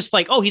I just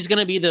like, oh, he's going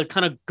to be the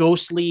kind of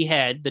ghostly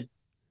head that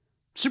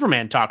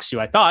Superman talks to,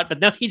 I thought.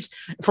 But now he's,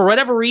 for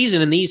whatever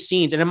reason, in these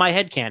scenes and in my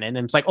headcanon, and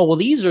it's like, oh, well,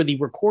 these are the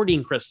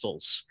recording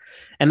crystals.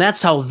 And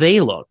that's how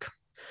they look.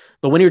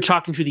 But when you're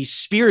talking to the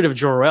spirit of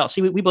Jor-El,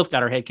 see, we both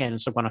got our headcanon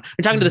stuff going on.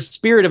 We're talking to the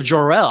spirit of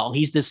Jor-El.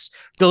 He's this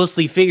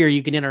ghostly figure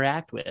you can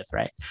interact with,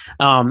 right?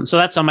 So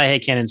that's how my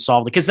headcanon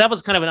solved, because that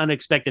was kind of an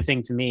unexpected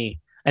thing to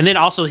me. And then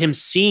also him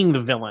seeing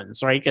the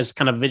villains, right? As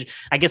kind of,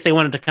 I guess they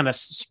wanted to kind of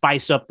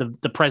spice up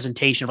the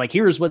presentation of like,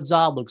 here's what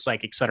Zod looks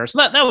like, et cetera. So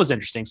that was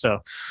interesting. So,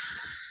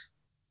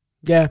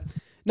 yeah.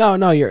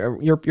 No,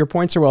 your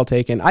points are well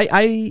taken.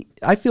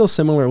 I feel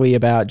similarly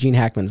about Gene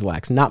Hackman's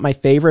Lex. Not my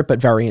favorite,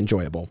 but very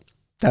enjoyable.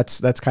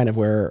 That's kind of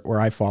where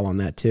I fall on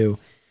that too.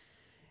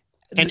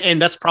 And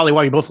that's probably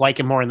why we both like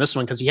him more in this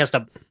one, because he has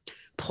to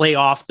play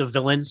off the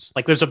villains.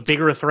 Like there's a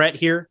bigger threat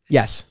here.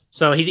 Yes.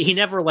 So he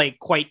never like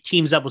quite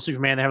teams up with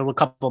Superman. They have a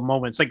couple of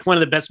moments. Like one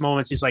of the best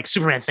moments, he's like,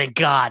 Superman, thank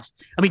God.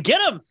 I mean, get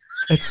him.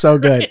 It's so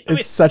good.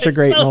 It's such a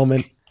great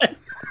moment.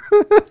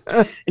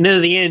 And then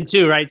at the end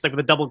too, right? It's like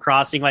the double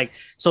crossing. Like,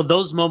 so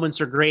those moments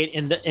are great.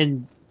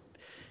 And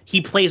he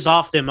plays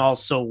off them all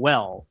so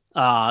well.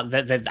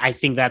 That I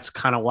think that's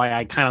kind of why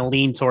I kind of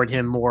lean toward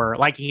him more,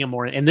 liking him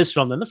more in this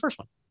film than the first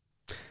one.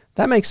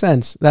 That makes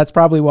sense. That's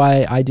probably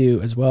why I do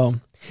as well.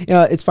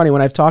 It's funny,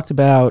 when I've talked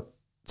about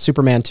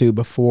Superman 2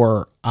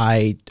 before,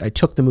 I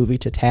took the movie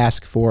to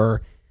task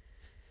for,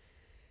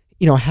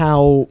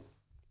 how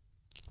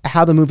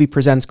the movie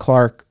presents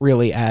Clark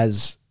really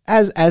as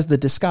the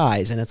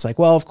disguise. And it's like,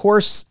 well, of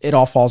course it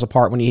all falls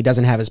apart when he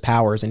doesn't have his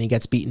powers and he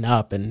gets beaten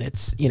up. And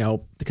it's,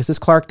 because this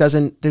Clark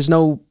there's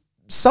no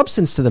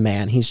substance to the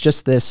man. He's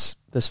just this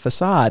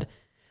facade.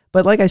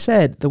 But like I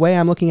said, the way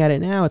I'm looking at it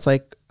now, it's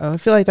like, I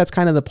feel like that's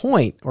kind of the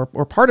point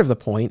or part of the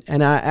point.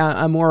 And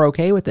I'm more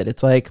okay with it.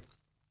 It's like,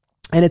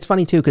 and it's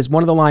funny too, because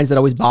one of the lines that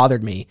always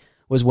bothered me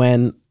was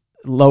when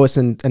Lois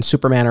and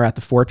Superman are at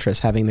the fortress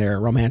having their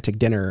romantic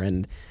dinner,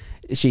 and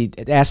she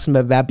asks him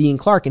about being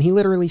Clark. And he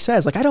literally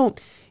says, like, I don't,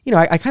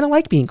 I kind of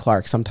like being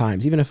Clark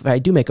sometimes, even if I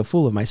do make a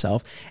fool of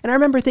myself. And I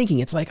remember thinking,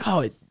 it's like,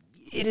 oh, it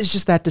is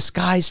just that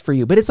disguise for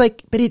you. But it's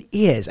like, but it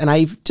is. And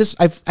I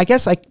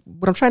guess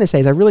what I'm trying to say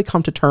is I've really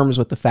come to terms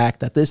with the fact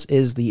that this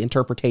is the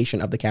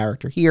interpretation of the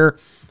character here,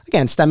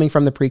 again, stemming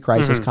from the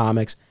pre-crisis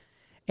comics.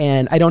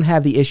 And I don't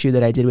have the issue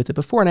that I did with it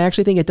before. And I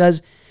actually think it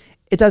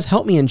does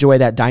help me enjoy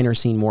that diner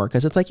scene more.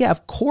 Cause it's like, yeah,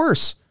 of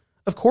course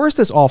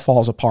this all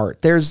falls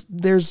apart.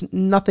 There's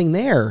nothing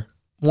there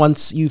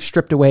once you've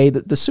stripped away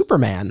the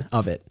Superman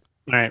of it.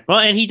 All right. Well,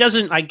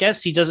 and I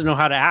guess he doesn't know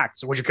how to act.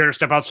 So would you care to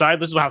step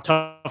outside? This is how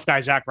tough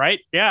guys act, right?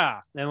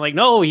 Yeah. And like,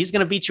 no, he's going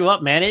to beat you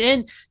up, man.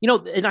 And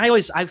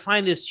I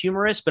find this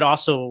humorous, but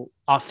also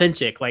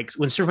authentic. Like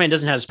when Superman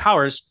doesn't have his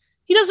powers,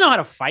 he doesn't know how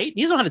to fight.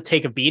 He doesn't know how to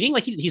take a beating.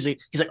 Like he's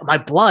like, my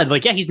blood.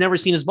 Like, yeah, he's never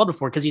seen his blood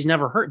before because he's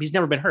never hurt. He's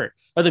never been hurt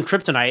other than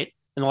Kryptonite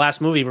in the last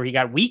movie where he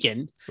got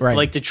weakened, right?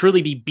 Like to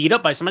truly be beat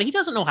up by somebody. He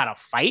doesn't know how to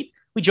fight.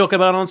 We joke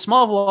about it on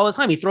Smallville all the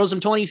time. He throws him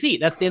 20 feet.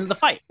 That's the end of the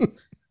fight.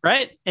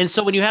 Right. And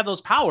so when you have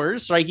those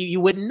powers, right, you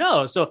wouldn't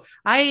know. So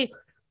I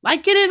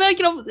get it.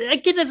 Like, I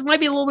get this might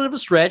be a little bit of a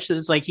stretch that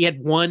it's like he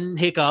had one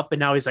hiccup and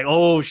now he's like,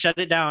 oh, shut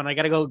it down. I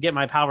got to go get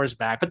my powers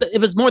back. But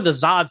it was more the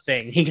Zod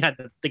thing. He got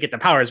to get the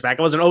powers back.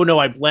 It wasn't, oh, no,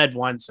 I bled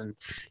once and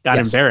got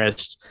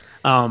embarrassed.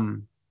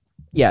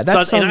 Yeah,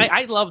 that's and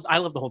I love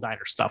the whole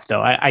diner stuff,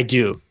 though. I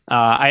do.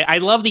 I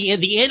love the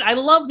end. I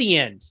love the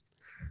end.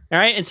 All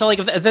right. And so like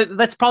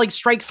that's probably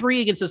strike three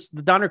against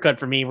the Donner cut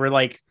for me, where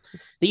like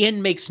the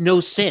end makes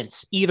no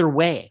sense either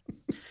way.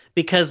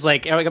 Because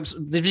like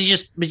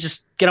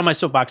just get on my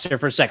soapbox here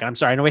for a second. I'm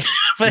sorry. No,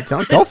 wait.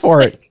 Don't go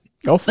for it.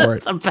 Go for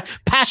it. I'm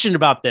passionate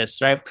about this,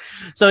 right?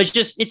 So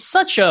it's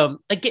such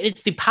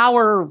it's the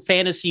power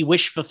fantasy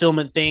wish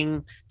fulfillment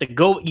thing to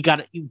go. You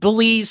got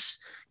bullies.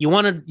 You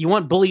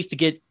want bullies to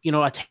get,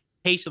 a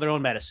taste of their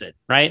own medicine,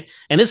 right?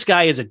 And this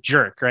guy is a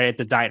jerk, right, at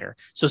the diner.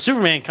 So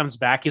Superman comes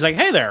back. He's like,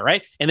 hey there,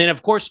 right? And then,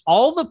 of course,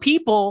 all the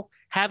people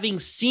having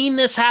seen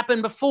this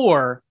happen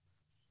before,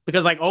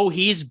 because like, oh,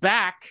 he's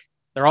back,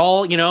 They're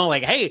all,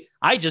 like, hey,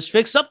 I just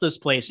fixed up this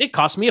place. It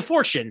cost me a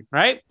fortune,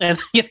 right? And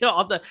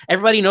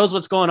everybody knows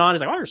what's going on.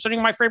 He's like, oh, you're sitting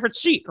in my favorite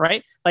seat,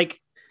 right? Like,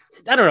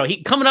 I don't know.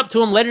 He coming up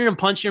to him, letting him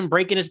punch him,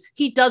 breaking his.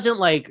 He doesn't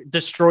like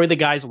destroy the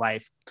guy's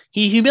life.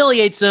 He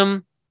humiliates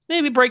him,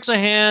 maybe breaks a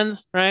hand,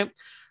 right?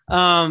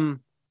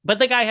 But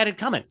the guy had it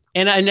coming.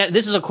 And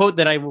this is a quote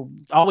that I will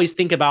always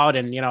think about.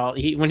 And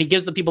when he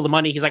gives the people the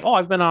money, he's like, "Oh,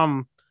 I've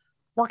been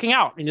working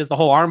out," and he does the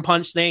whole arm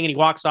punch thing, and he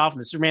walks off, and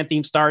the Superman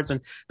theme starts.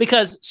 And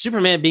because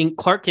Superman, being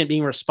Clark Kent,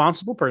 being a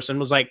responsible person,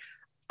 was like,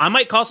 I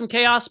might cause some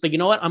chaos, but you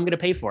know what? I'm going to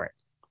pay for it,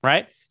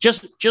 right?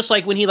 Just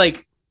like when he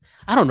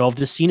I don't know if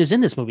this scene is in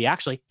this movie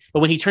actually, but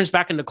when he turns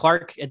back into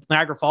Clark at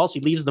Niagara Falls, he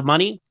leaves the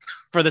money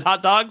for the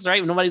hot dogs,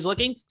 right? When nobody's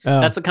looking.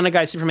 That's the kind of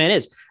guy Superman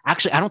is.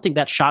 Actually, I don't think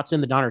that shot's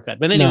in the Donner cut,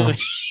 but anyway,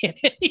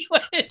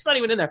 anyway, it's not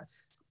even in there.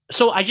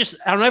 So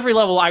on every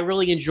level, I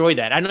really enjoy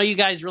that. I know you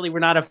guys really were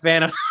not a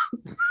fan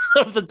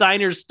of the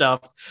diner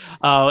stuff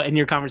in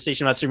your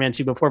conversation about Superman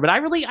 2 before, but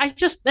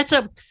that's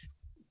a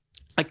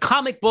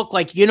comic book.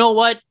 Like, you know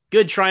what?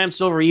 Good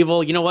triumphs over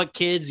evil. You know what,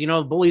 kids? The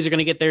bullies are going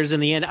to get theirs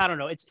in the end. I don't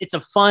know. It's a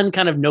fun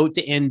kind of note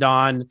to end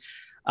on.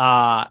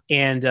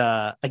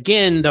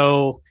 Again,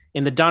 though,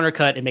 in the Donner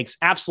cut, it makes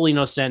absolutely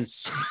no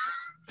sense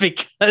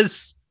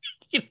because,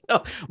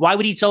 why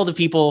would he tell the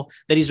people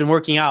that he's been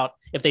working out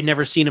if they've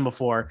never seen him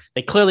before?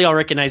 They clearly all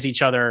recognize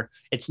each other.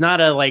 It's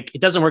not it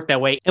doesn't work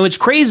that way. And what's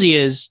crazy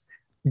is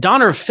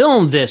Donner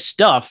filmed this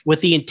stuff with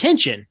the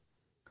intention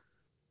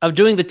of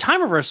doing the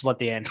time reversal at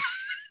the end.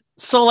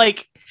 So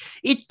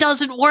it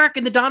doesn't work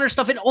in the Donner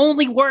stuff. It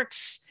only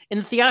works in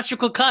the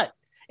theatrical cut,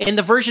 in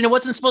the version it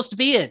wasn't supposed to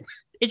be in.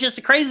 It's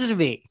just crazy to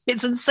me.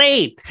 It's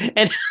insane.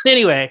 And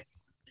anyway,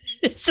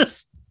 it's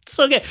just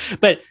so good.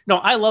 But no,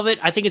 I love it.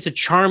 I think it's a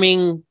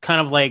charming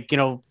kind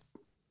of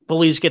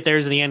bullies get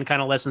theirs in the end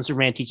kind of lesson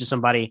Superman teaches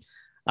somebody.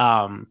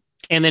 And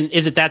then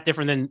is it that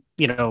different than,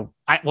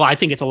 I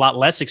think it's a lot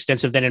less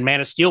extensive than in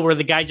Man of Steel, where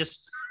the guy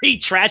he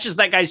trashes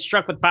that guy's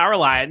truck with power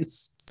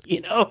lines,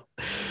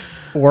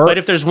 But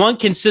if there's one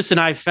consistent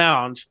I've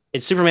found,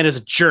 it's Superman is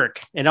a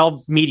jerk in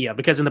all media,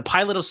 because in the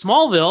pilot of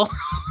Smallville,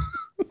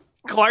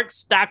 Clark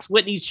stacks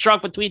Whitney's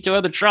truck between two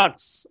other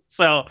trucks.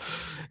 So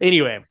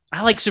anyway,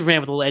 I like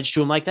Superman with a little edge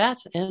to him like that.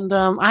 And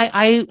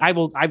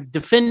I've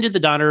defended the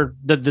Donner,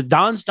 the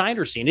Don's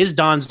Diner scene is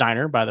Don's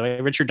Diner, by the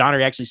way. Richard Donner,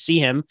 you actually see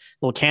him,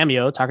 little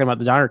cameo talking about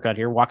the Donner cut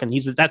here, walking.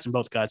 That's in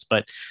both cuts,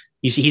 but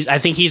you see, I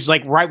think he's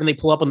like right when they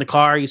pull up in the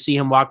car, you see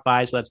him walk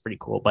by. So that's pretty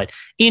cool. But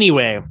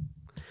anyway,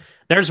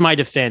 there's my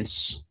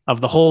defense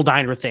of the whole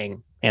diner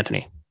thing,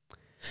 Anthony.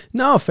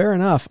 No, fair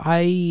enough.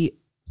 I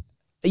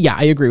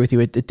agree with you.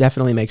 It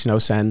definitely makes no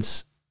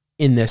sense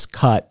in this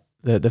cut.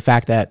 The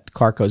fact that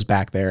Clark goes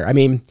back there. I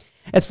mean,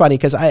 it's funny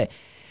because I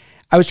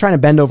was trying to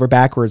bend over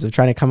backwards of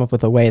trying to come up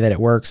with a way that it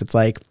works. It's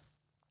like,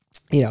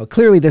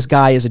 clearly this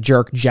guy is a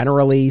jerk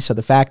generally. So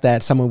the fact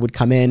that someone would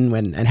come in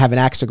and have an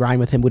axe to grind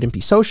with him wouldn't be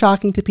so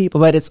shocking to people.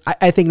 But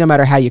I think no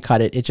matter how you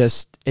cut it, it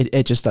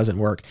just doesn't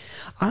work.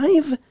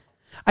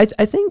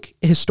 I think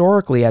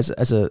historically, as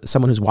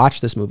someone who's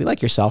watched this movie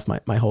like yourself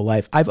my whole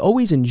life, I've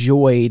always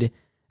enjoyed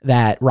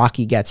that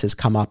Rocky gets his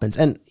comeuppance.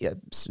 And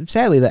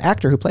sadly, the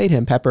actor who played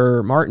him,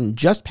 Pepper Martin,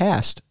 just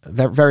passed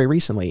very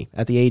recently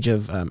at the age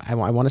of, I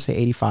want to say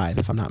 85,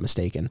 if I'm not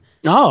mistaken.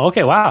 Oh,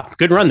 okay. Wow.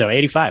 Good run though.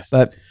 85.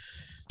 But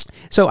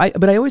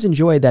I always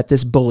enjoyed that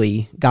this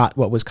bully got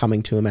what was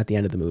coming to him at the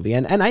end of the movie.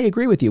 And I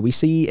agree with you. We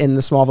see in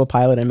the Smallville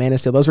pilot and Man of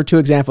Steel, those were two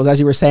examples, as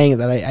you were saying,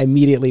 that I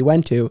immediately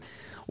went to,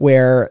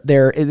 where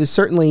it is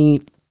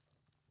certainly,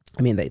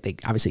 I mean, they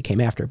obviously came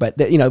after, but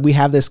we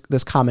have this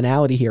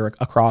commonality here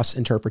across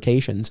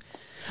interpretations.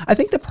 I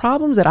think the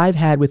problems that I've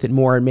had with it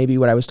more, and maybe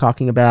what I was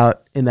talking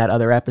about in that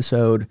other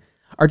episode,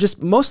 are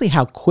just mostly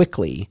how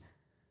quickly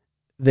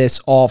this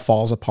all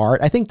falls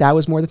apart. I think that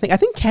was more the thing. I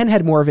think Ken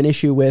had more of an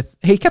issue with,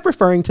 he kept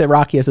referring to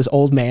Rocky as this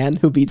old man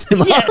who beats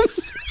him up.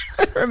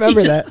 I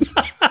remember that.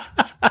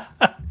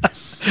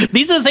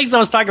 These are the things I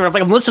was talking about.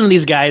 Like, I'm listening to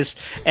these guys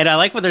and I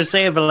like what they're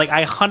saying, but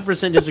I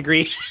 100%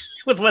 disagree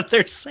with what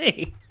they're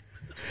saying.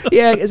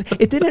 Yeah,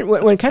 it didn't,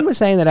 when Ken was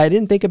saying that, I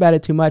didn't think about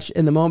it too much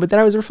in the moment. Then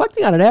I was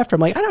reflecting on it after.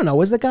 I'm like, I don't know,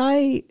 was the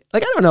guy, I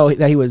don't know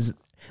that he was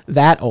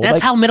that old.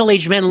 That's how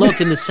middle-aged men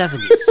looked in the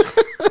 70s.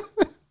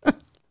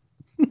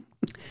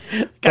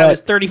 Guy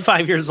was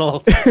 35 years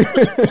old.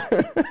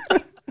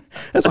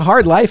 That's a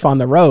hard life on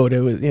the road.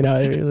 It was,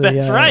 really,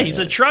 that's right. He's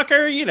a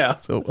trucker,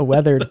 So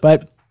weathered,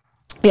 but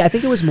yeah, I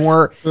think it was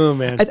more. Oh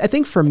man, I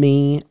think for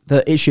me,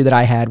 the issue that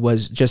I had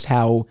was just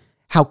how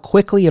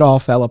quickly it all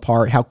fell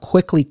apart. How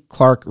quickly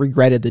Clark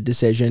regretted the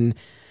decision.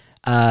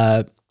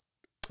 But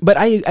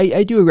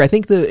I do agree. I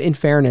think in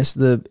fairness,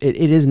 it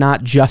is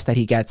not just that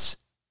he gets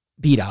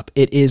beat up.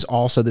 It is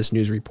also this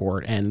news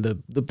report and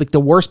the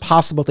worst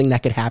possible thing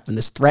that could happen,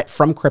 this threat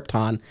from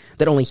Krypton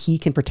that only he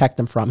can protect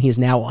them from. He is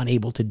now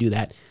unable to do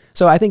that.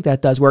 So I think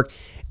that does work.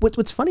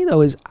 What's funny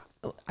though is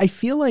I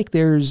feel like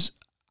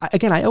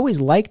again, I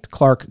always liked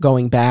Clark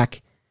going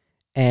back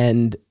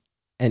and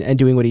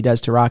doing what he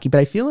does to Rocky, but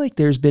I feel like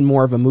there's been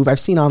more of a move. I've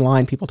seen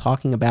online people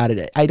talking about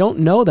it. I don't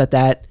know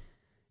that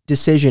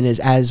decision is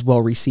as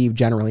well received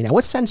generally now.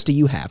 What sense do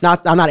you have?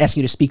 I'm not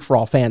asking you to speak for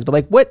all fans, but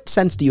like, what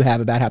sense do you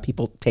have about how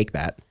people take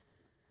that?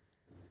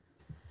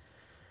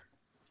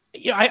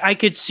 You know, I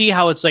could see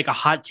how it's like a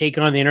hot take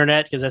on the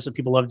internet, because that's what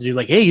people love to do.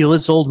 Like, hey, you know,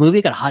 this old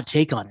movie, got a hot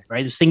take on it,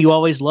 right? This thing you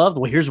always loved.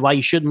 Well, here's why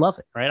you shouldn't love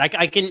it, right?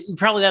 I can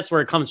probably, that's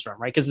where it comes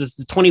from, right? Because this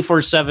the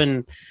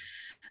 24/7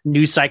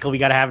 news cycle we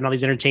got to have in all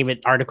these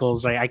entertainment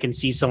articles. I can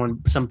see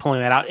some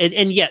pulling that out,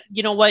 and yet,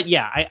 you know what?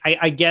 Yeah,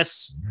 I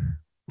guess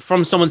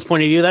from someone's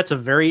point of view, that's a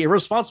very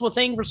irresponsible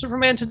thing for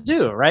Superman to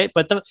do, right?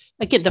 But the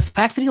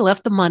fact that he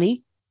left the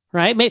money.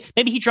 Right.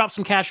 Maybe he dropped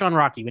some cash on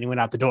Rocky when he went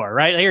out the door.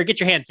 Right. Here,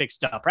 get your hand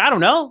fixed up. I don't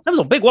know. That was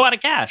a big wad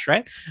of cash.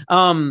 Right.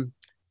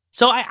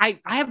 So I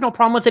have no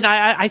problem with it.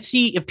 I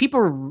see if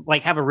people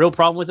like have a real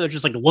problem with it, they're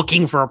just like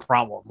looking for a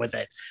problem with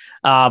it.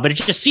 But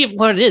it's just see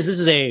what it is. This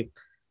is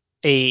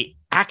a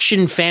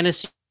action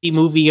fantasy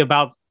movie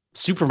about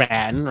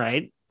Superman.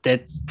 Right.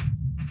 That,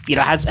 you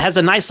know, has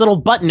a nice little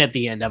button at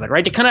the end of it.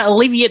 Right. To kind of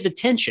alleviate the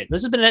tension.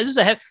 It's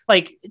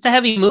a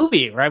heavy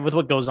movie. Right. With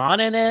what goes on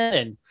in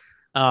it.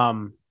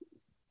 And,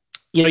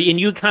 you know, and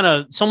you kind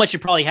of, so much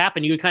had probably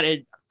happened, you kind of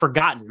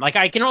forgotten. Like,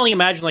 I can only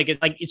imagine, like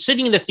it's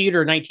sitting in the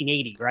theater in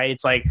 1980, right?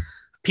 It's like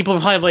people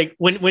probably like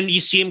when you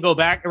see him go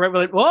back, right? We're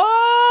like,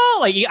 whoa,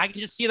 like I can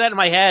just see that in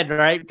my head,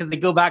 right? Because they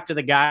go back to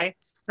the guy.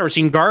 Never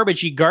seen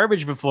garbage eat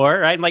garbage before,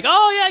 right? I'm like,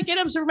 oh yeah, get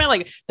him, Superman.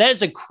 Like, that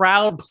is a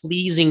crowd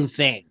pleasing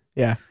thing,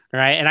 yeah,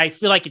 right? And I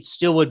feel like it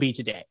still would be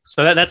today.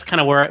 So that's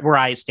kind of where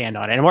I stand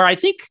on it, and where I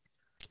think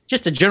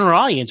just a general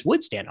audience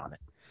would stand on it.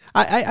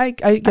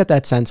 I get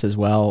that sense as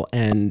well.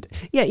 And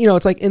yeah, you know,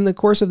 it's like in the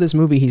course of this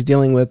movie, he's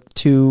dealing with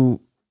two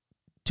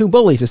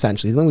bullies,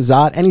 essentially. He's dealing with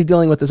Zod and he's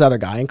dealing with this other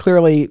guy. And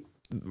clearly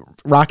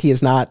Rocky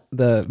is not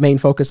the main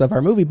focus of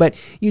our movie, but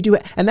you do.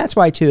 And that's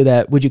why too,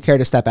 that Would You Care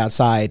to Step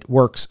Outside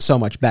works so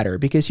much better,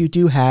 because you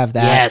do have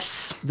that,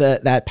 yes,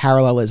 that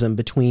parallelism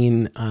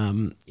between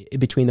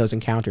those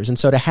encounters. And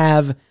so to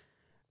have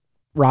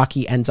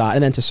Rocky and Zod,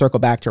 and then to circle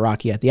back to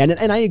Rocky at the end.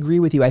 And I agree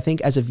with you. I think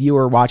as a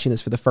viewer watching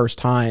this for the first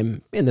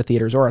time in the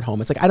theaters or at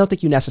home, it's like, I don't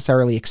think you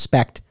necessarily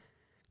expect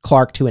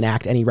Clark to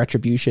enact any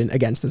retribution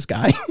against this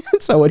guy.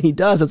 So when he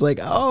does, it's like,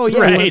 oh yeah,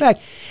 right. He went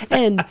back.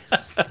 And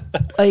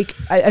like,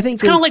 I think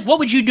it's kind of like, what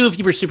would you do if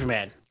you were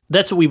Superman?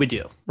 That's what we would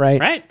do. Right.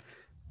 Right.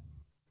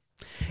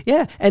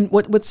 Yeah. And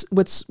what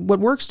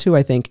works too,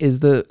 I think,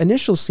 is the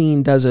initial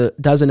scene does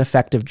an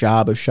effective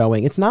job of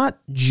showing it's not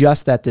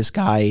just that this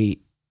guy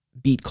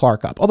beat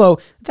Clark up, although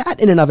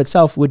that in and of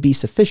itself would be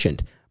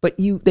sufficient. But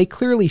they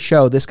clearly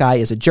show this guy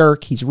is a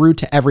jerk. He's rude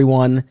to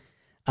everyone.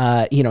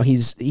 You know,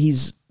 he's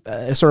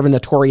sort of a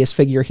notorious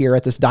figure here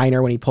at this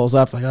diner when he pulls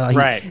up. Like, oh,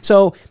 right.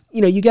 So,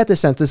 you know, you get the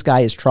sense this guy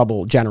is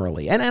trouble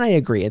generally. And I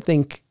agree. I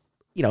think,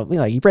 you know,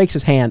 he breaks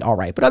his hand. All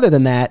right. But other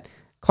than that,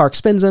 Clark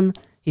spins him.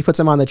 He puts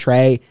him on the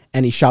tray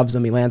and he shoves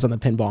him. He lands on the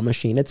pinball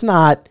machine. It's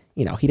not,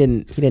 you know, he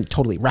didn't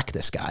totally wreck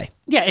this guy.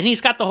 Yeah, and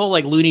he's got the whole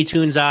like Looney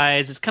Tunes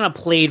eyes. It's kind of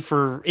played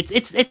for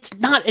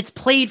it's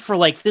played for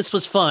like, this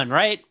was fun,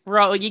 right?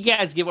 Bro, you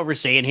guys get what we're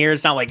saying here.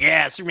 It's not like,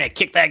 yeah, Superman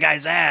kicked that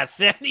guy's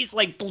ass and he's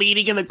like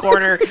bleeding in the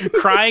corner,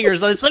 crying or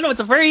something. It's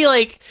a very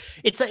like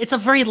it's a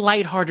very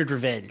lighthearted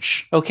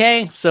revenge.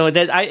 Okay, so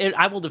that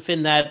I will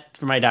defend that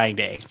for my dying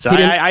day. So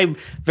I'm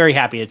very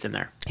happy it's in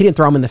there. He didn't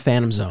throw him in the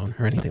Phantom Zone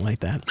or anything like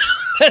that.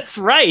 That's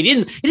right.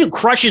 He didn't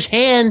crush his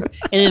hand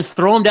and then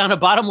throw him down a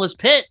bottomless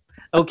pit.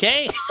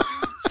 Okay.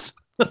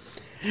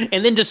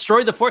 And then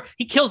destroy the fort.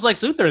 He kills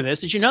Lex Luthor in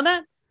this. Did you know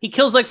that? He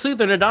kills Lex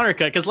Luthor in a Donner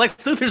cut because Lex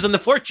Luthor's in the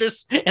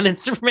fortress, and then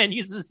Superman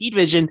uses heat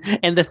vision,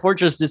 and the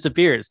fortress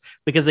disappears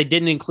because they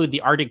didn't include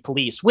the Arctic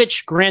police,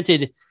 which,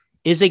 granted,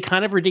 is a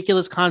kind of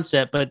ridiculous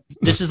concept, but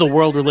this is the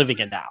world we're living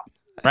in now,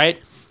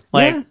 right?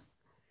 Like,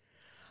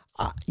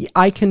 yeah.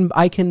 I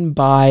can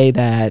buy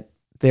that.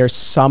 There's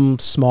some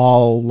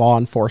small law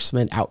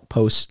enforcement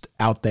outpost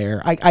out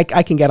there. I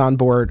can get on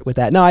board with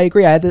that. No, I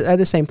agree. I had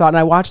the same thought. And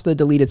I watched the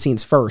deleted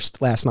scenes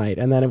first last night.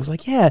 And then it was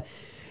like, yeah,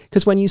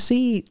 because when you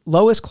see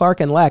Lois,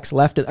 Clark, and Lex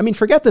left, I mean,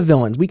 forget the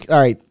villains. All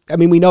right. I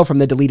mean, we know from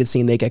the deleted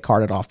scene they get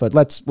carted off, but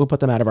we'll put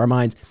them out of our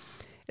minds.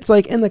 It's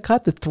like in the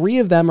cut, the three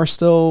of them are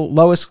still,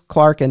 Lois,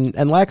 Clark, and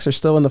Lex are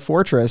still in the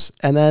fortress.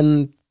 And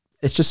then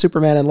it's just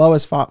Superman and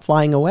Lois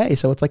flying away.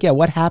 So it's like, yeah,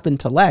 what happened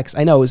to Lex?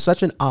 I know it was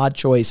such an odd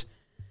choice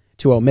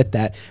to omit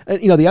that.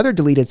 You know, the other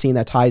deleted scene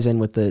that ties in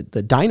with the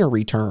diner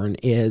return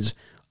is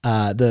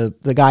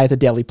the guy at the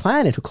Daily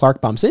Planet who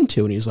Clark bumps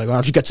into, and he's like, "Why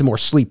don't you get some more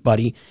sleep,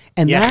 buddy?"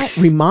 And that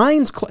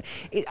reminds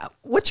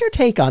what's your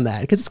take on that?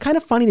 Because it's kind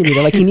of funny to me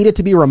that like he needed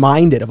to be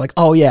reminded of like,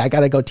 oh yeah, I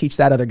got to go teach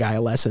that other guy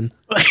a lesson.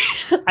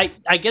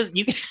 I guess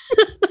you can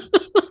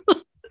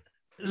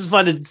this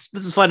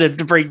is fun to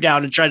break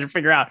down and try to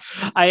figure out.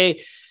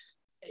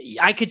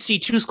 I could see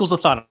two schools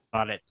of thought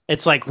on it.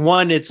 It's like,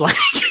 one, it's like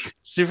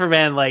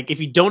Superman, like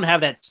if you don't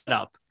have that set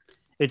up,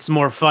 it's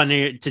more fun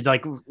to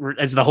like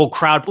as the whole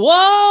crowd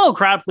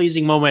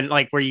pleasing moment,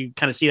 like where you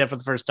kind of see that for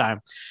the first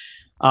time.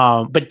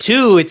 But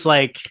two, it's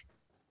like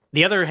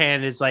the other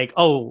hand is like,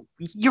 oh,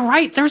 you're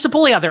right. There's a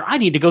bully out there. I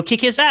need to go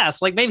kick his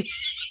ass. Like maybe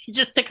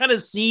just to kind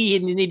of see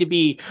and you need to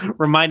be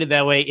reminded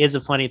that way is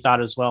a funny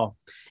thought as well.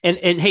 And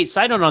hey,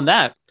 side note on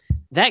that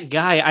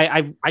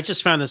guy, I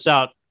just found this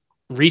out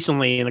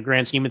recently in the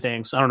grand scheme of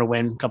things. I don't know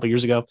when, a couple of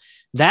years ago.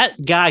 That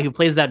guy who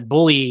plays that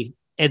bully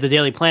at the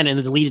Daily Planet in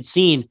the deleted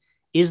scene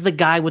is the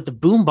guy with the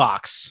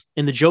boombox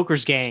in the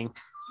Joker's gang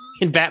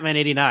in Batman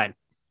 89.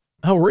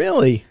 Oh,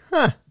 really?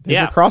 Huh.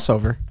 There's a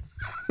crossover.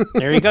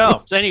 There you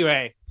go. So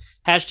anyway,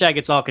 hashtag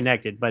it's all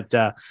connected. But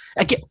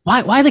again,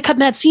 why are they cutting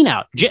that scene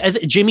out?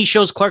 Jimmy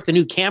shows Clark the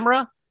new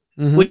camera,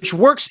 which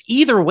works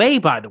either way,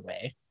 by the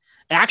way.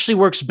 It actually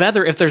works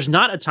better if there's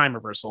not a time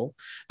reversal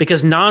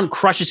because Non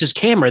crushes his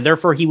camera.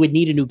 Therefore, he would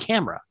need a new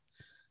camera.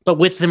 But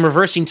with them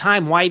reversing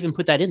time, why even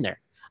put that in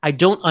there? I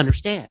don't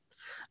understand.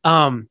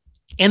 And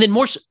then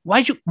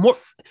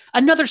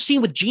another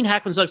scene with Gene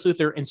Hackman's Lex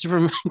Luthor and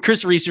Superman,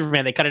 Christopher Reeve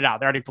Superman, they cut it out.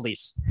 They're already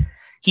police.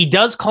 He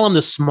does call him the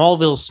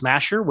Smallville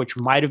Smasher, which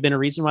might have been a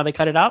reason why they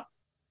cut it out.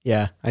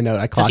 Yeah, I know.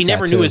 I clocked that because he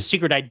never knew his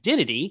secret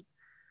identity.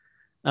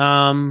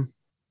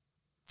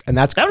 And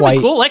that would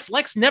be cool.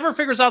 Lex never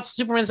figures out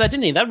Superman's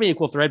identity. That would be a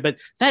cool thread, but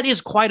that is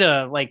quite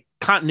a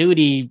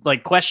continuity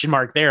question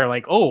mark there.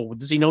 Oh,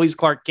 does he know he's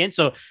Clark Kent?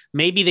 So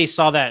maybe they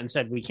saw that and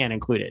said we can't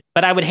include it.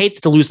 But I would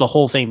hate to lose the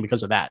whole thing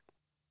because of that.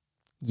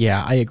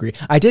 Yeah, I agree.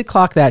 I did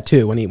clock that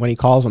too when he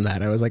calls him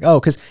that. I was like, oh,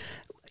 because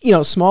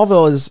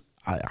Smallville is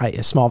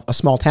a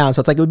small town,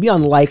 so it's it would be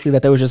unlikely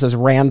that there was just this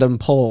random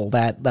pull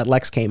that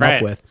Lex came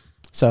up with.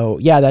 So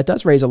yeah, that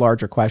does raise a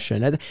larger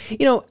question.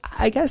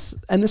 I guess,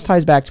 and this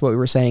ties back to what we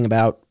were saying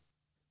about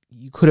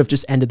you could have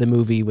just ended the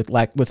movie with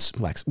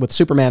with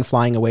Superman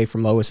flying away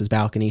from Lois's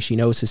balcony. She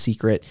knows his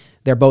secret.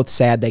 They're both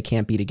sad they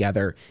can't be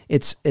together.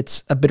 It's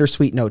a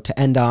bittersweet note to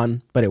end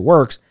on, but it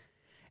works.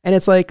 And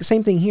it's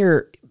same thing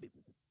here.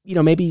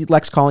 Maybe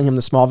Lex calling him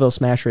the Smallville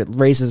Smasher, it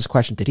raises this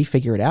question: did he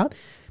figure it out?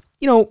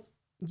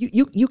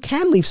 You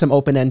can leave some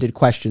open-ended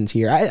questions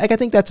here. I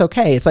think that's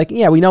okay. It's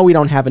we know we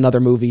don't have another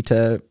movie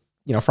to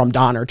from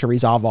Donner to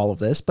resolve all of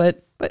this,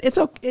 but it's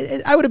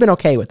okay. I would have been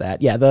okay with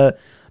that. Yeah, the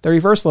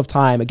reversal of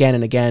time again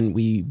and again,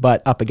 we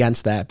butt up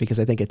against that because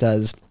I think it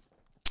does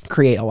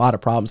create a lot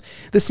of problems.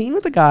 The scene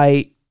with the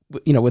guy,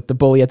 with the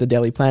bully at the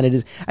Daily Planet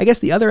is, I guess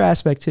the other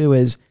aspect too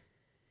is,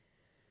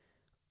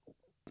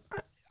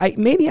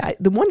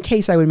 the one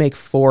case I would make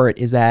for it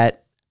is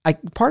that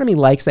part of me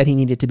likes that he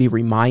needed to be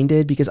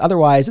reminded because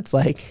otherwise it's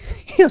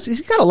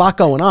he's got a lot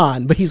going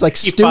on, but he's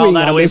stewing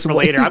on this for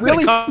later. I'm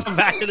really going to come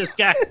back to this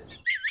guy.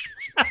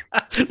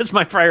 That's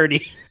my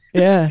priority.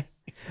 Yeah.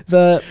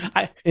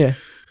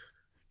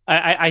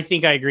 I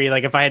think I agree.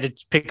 If I had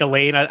to pick a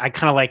lane, I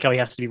kind of like how he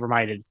has to be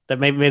reminded that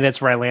maybe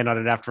that's where I land on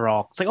it after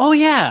all. It's oh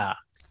yeah,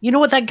 you know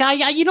what, that guy,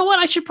 you know what,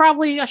 I should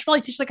probably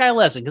teach that guy a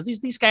lesson because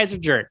these guys are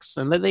jerks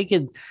and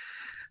then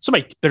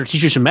somebody better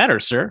teach you some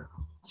manners, sir.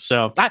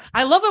 So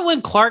I love it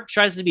when Clark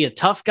tries to be a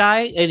tough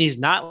guy and he's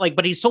not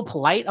but he's so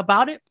polite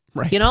about it.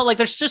 Right.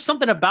 There's just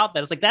something about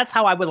that. It's that's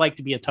how I would like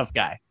to be a tough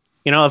guy.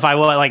 If I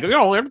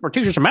were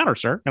teach you some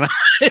manners, sir. And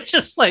it's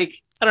just I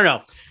don't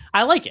know.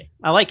 I like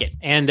it.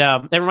 And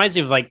that reminds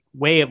me of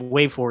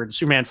way forward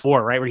Superman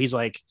 4, right? Where he's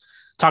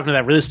talking to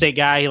that real estate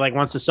guy. He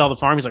wants to sell the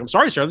farm. He's I'm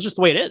sorry, sir. That's just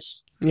the way it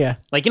is. Yeah.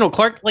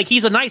 Clark,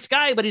 he's a nice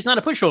guy, but he's not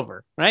a pushover.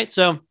 Right.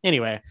 So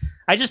anyway,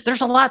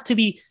 there's a lot to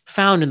be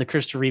found in the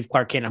Christopher Reeve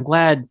Clark Kent. I'm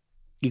glad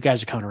you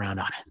guys are coming around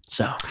on it.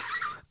 So,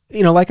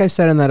 like I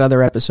said in that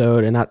other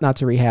episode, and not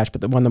to rehash,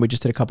 but the one that we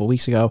just did a couple of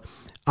weeks ago,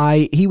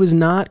 he was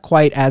not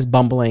quite as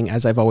bumbling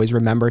as I've always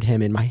remembered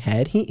him in my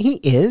head. He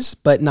is,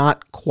 but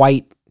not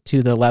quite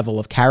to the level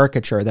of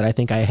caricature that I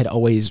think I had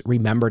always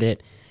remembered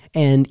it.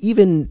 And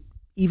even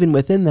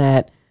within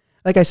that,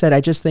 like I said, I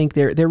just think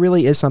there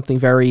really is something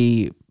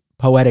very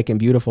poetic and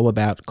beautiful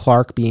about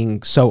Clark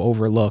being so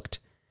overlooked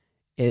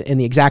in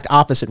the exact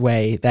opposite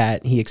way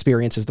that he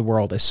experiences the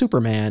world as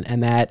Superman,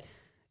 and that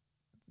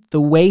the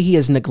way he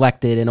is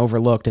neglected and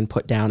overlooked and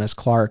put down as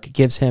Clark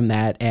gives him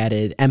that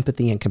added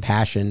empathy and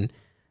compassion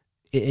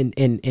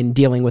in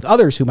dealing with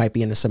others who might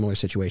be in a similar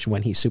situation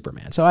when he's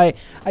Superman. So I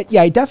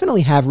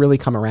definitely have really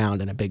come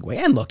around in a big way.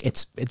 And look,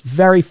 it's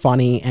very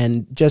funny,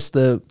 and just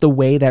the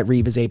way that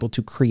Reeve is able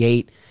to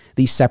create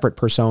these separate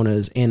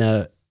personas in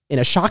a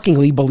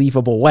shockingly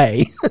believable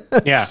way.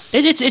 Yeah,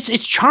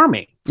 it's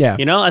charming. Yeah,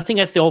 I think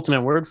that's the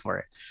ultimate word for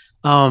it.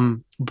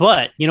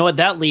 But you know what?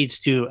 That leads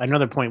to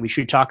another point we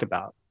should talk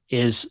about.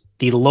 Is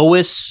the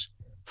Lois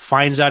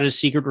finds out his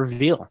secret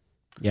reveal.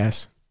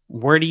 Yes.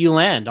 Where do you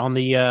land on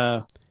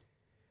the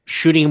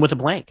shooting him with a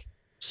blank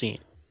scene?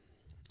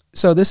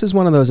 So this is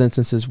one of those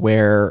instances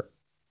where,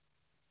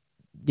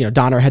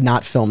 Donner had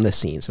not filmed this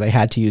scene, so they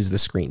had to use the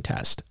screen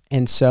test.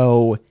 And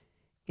so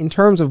in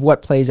terms of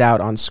what plays out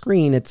on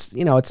screen,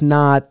 it's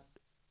not,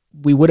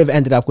 we would have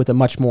ended up with a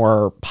much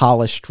more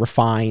polished,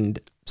 refined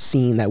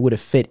scene that would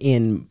have fit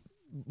in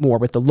more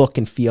with the look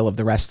and feel of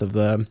the rest of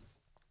the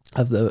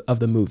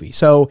movie.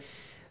 So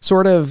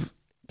sort of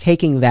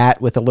taking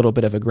that with a little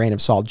bit of a grain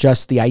of salt,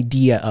 just the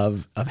idea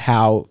of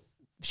how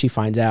she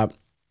finds out.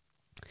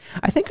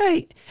 I think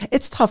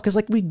it's tough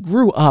because we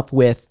grew up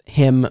with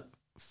him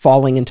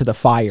falling into the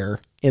fire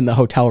in the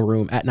hotel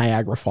room at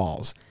Niagara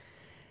Falls.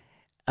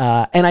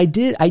 And I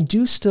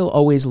do still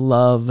always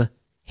love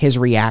his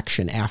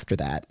reaction after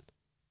that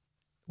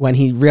when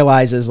he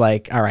realizes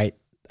like, all right,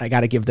 I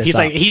got to give this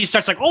up. He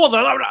starts like,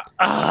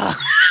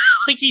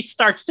 like he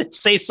starts to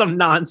say some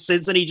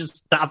nonsense and he just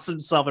stops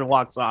himself and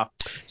walks off.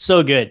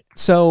 So good.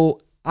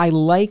 So I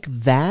like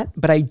that,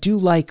 but I do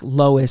like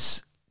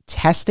Lois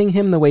testing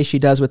him the way she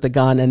does with the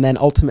gun, and then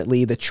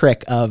ultimately the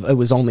trick of it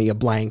was only a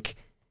blank.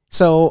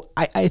 So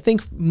I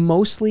think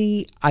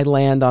mostly I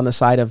land on the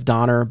side of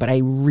Donner, but I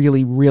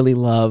really, really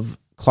love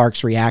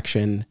Clark's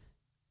reaction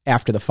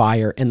after the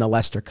fire in the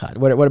Lester cut.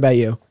 What about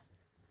you?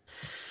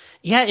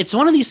 Yeah, it's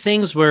one of these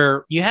things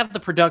where you have the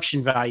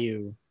production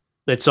value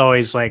that's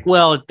always like,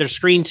 well, they're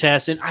screen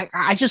tests. And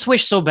I just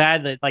wish so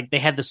bad that like they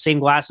had the same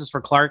glasses for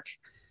Clark,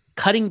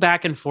 cutting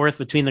back and forth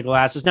between the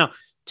glasses. Now,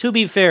 to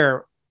be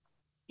fair,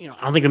 I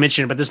don't think I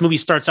mentioned it, but this movie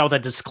starts out with a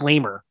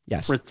disclaimer.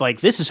 Yes. Where it's like,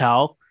 this is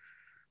how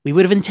we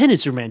would have intended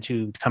Superman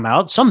 2 to come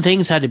out. Some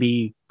things had to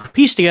be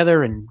pieced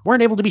together and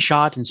weren't able to be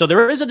shot. And so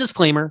there is a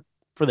disclaimer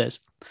for this.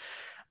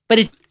 But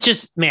it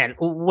just, man,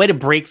 way to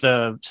break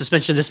the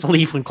suspension of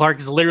disbelief when Clark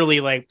is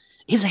literally like,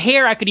 his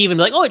hair, I could even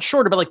be like, oh, it's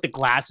shorter, but like the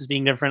glasses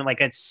being different, like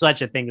it's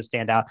such a thing to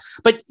stand out.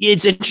 But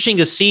it's interesting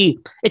to see.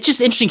 It's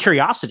just interesting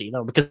curiosity,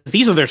 though, because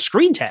these are their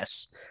screen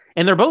tests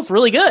and they're both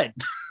really good.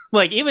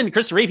 Like even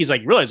Christopher Reeve, he's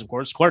like, you realize, of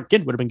course, Clark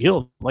Kent would have been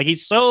killed. Like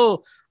he's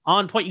so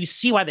on point. You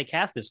see why they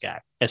cast this guy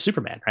as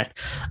Superman, right?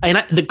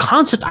 And the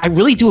concept, I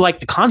really do like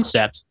the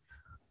concept.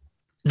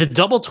 The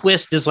double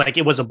twist is like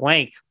it was a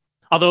blank,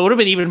 although it would have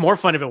been even more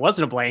fun if it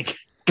wasn't a blank.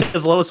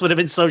 Because Lois would have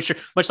been so sure,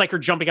 much like her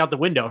jumping out the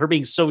window, her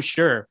being so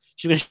sure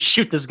she's going to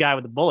shoot this guy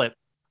with a bullet.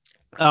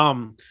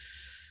 So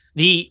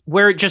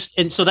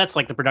that's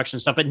like the production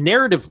stuff, but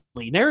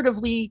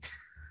narratively,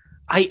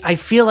 I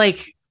feel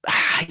like,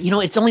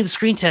 it's only the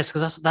screen test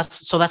because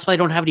that's why I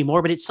don't have any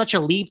more. But it's such a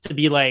leap to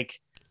be like,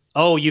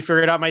 oh, you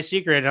figured out my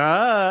secret,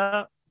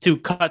 to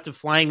cut to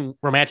flying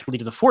romantically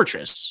to the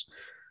fortress.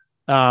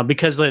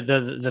 Because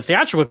the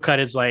theatrical cut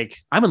is like,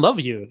 I'm in love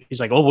with you. He's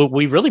like, oh, well,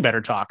 we really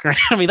better talk. Right?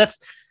 I mean,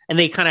 and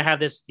they kind of have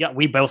this, yeah,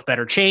 we both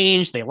better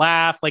change. They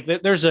laugh. Like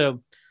there's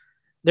some,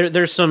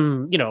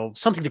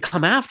 something to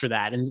come after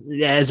that.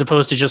 And as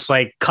opposed to just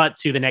like cut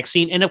to the next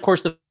scene. And of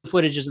course the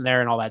footage isn't there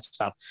and all that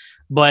stuff,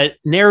 but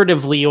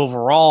narratively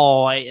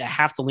overall, I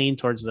have to lean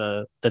towards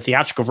the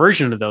theatrical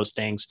version of those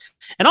things.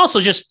 And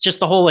also just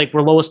the whole, like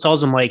where Lois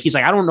tells him, like, he's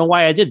like, I don't know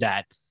why I did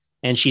that.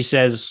 And she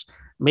says,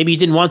 maybe you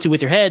didn't want to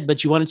with your head,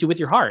 but you wanted to with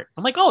your heart.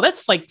 I'm like, oh,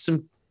 that's like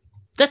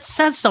that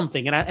says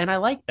something. And I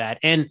like that.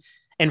 And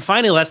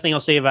finally, last thing I'll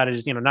say about it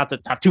is, not to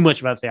talk too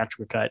much about the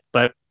theatrical cut,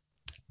 but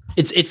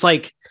it's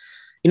like,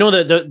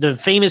 the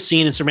famous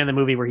scene in Superman the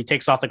movie where he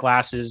takes off the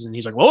glasses and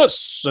he's like,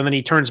 Lois, and then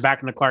he turns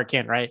back into Clark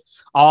Kent, right?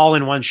 All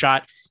in one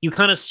shot. You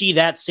kind of see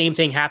that same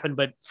thing happen,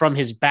 but from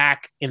his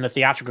back in the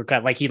theatrical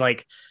cut. Like he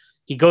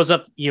goes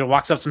up,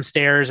 walks up some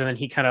stairs and then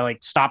he kind of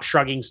like stops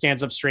shrugging,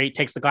 stands up straight,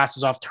 takes the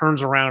glasses off,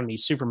 turns around and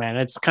he's Superman.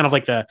 It's kind of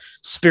like the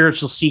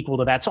spiritual sequel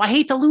to that. So I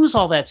hate to lose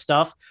all that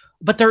stuff,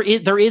 but there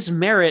is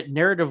merit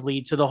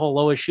narratively to the whole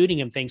Lois shooting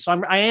him thing.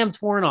 So I am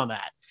torn on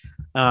that.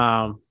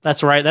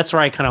 That's where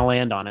I kind of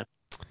land on it.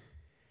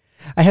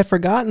 I had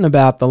forgotten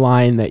about the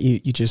line that you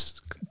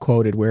just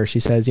quoted where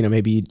she says,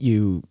 maybe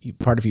you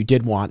part of you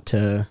did want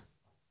to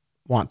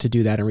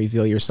do that and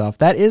reveal yourself.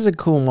 That is a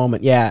cool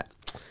moment. Yeah.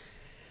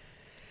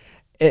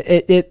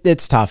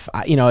 It's tough.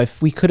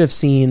 If we could have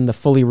seen the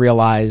fully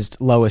realized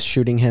Lois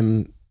shooting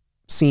him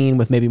scene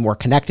with maybe more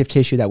connective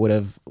tissue that would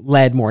have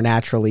led more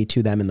naturally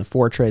to them in the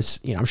fortress,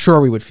 I'm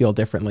sure we would feel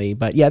differently.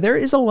 But yeah, there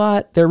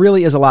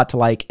really is a lot to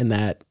like in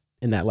that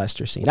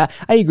Lester scene.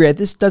 I agree.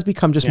 This does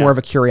become just more of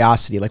a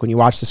curiosity. Like when you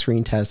watch the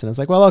screen test and it's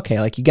like, well, okay,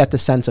 like you get the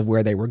sense of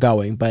where they were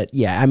going, but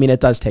yeah, I mean,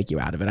 it does take you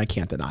out of it. I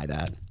can't deny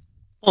that.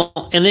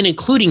 Well, and then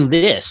including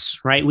this,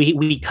 right?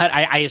 We cut,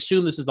 I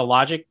assume this is the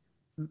logic,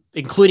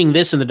 including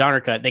this in the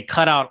Donner cut, they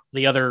cut out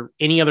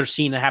any other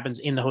scene that happens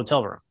in the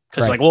hotel room.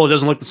 Cause like, well, it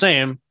doesn't look the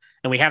same.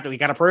 And we got to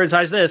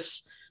prioritize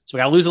this. So we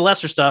got to lose the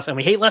Lester stuff and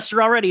we hate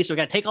Lester already. So we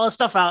got to take all this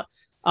stuff out.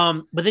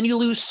 But then you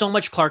lose so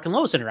much Clark and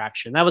Lois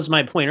interaction. That was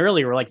my point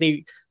earlier. Like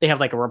they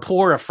have like a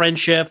rapport, a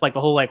friendship, like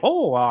the whole like,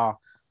 well,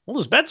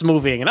 this bed's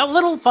moving and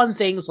little fun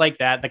things like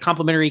that. The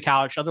complimentary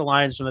couch, other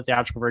lines from the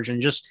theatrical version,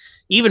 just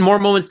even more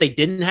moments they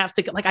didn't have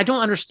to. Like I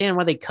don't understand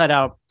why they cut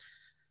out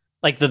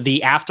like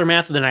the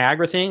aftermath of the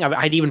Niagara thing.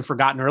 I'd even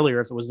forgotten earlier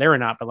if it was there or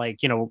not. But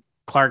like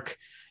Clark,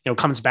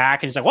 comes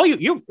back and he's like, well,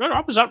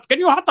 I was up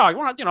getting you a hot dog,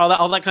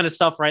 all that kind of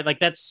stuff, right? Like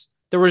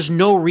there was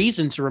no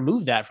reason to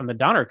remove that from the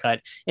Donner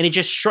cut. And it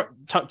just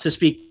to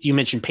speak, you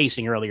mentioned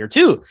pacing earlier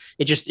too.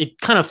 It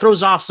kind of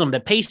throws off some of the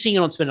pacing.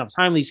 You don't spend enough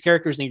time with these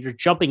characters and you're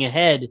just jumping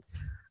ahead.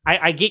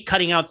 I get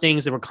cutting out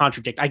things that were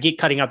contradict. I get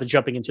cutting out the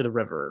jumping into the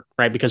river,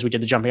 right? Because we did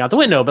the jumping out the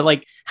window, but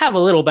like have a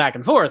little back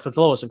and forth with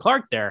Lois and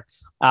Clark there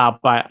by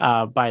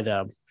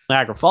the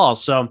Niagara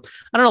Falls. So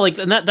I don't know, like,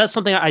 and that's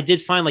something I did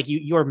find like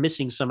you're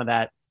missing some of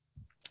that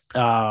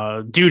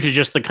due to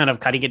just the kind of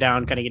cutting it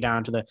down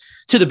to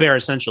the bare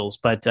essentials.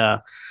 But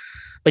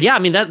yeah, I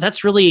mean,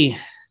 that's really,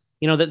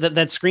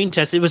 that screen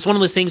test. It was one of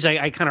those things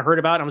I kind of heard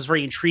about. I was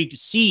very intrigued to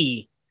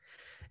see.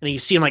 And then you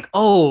see them like,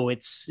 oh,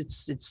 it's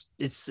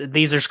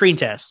these are screen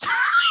tests,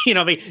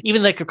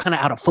 even like kind of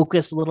out of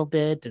focus a little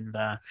bit, and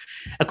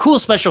a cool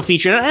special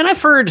feature. And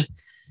I've heard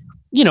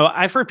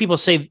people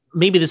say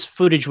maybe this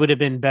footage would have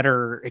been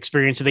better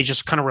experience if they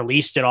just kind of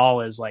released it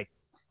all as like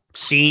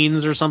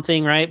scenes or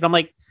something, right? But I'm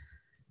like,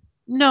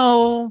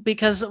 no,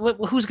 because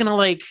who's gonna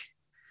like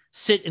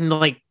sit and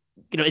like,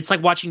 it's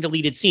like watching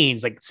deleted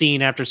scenes, like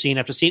scene after scene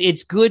after scene.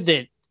 It's good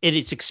that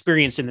it's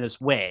experienced in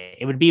this way.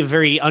 It would be a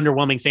very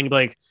underwhelming thing to be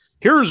like,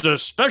 here's a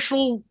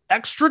special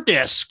extra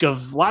disc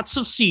of lots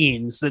of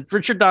scenes that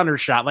Richard Donner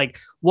shot. Like,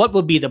 what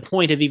would be the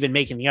point of even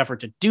making the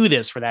effort to do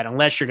this for that,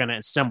 unless you're going to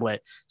assemble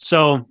it?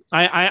 So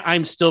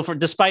I'm still,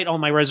 despite all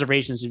my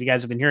reservations, if you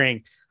guys have been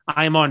hearing,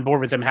 I'm on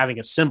board with them having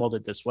assembled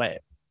it this way.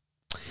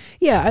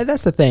 Yeah,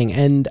 that's the thing.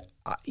 And,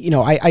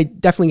 I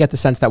definitely get the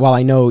sense that while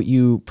I know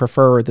you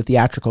prefer the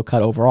theatrical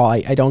cut overall,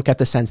 I don't get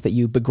the sense that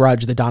you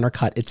begrudge the Donner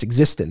cut its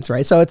existence,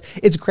 right? So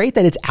it's great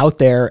that it's out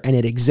there and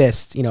it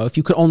exists. If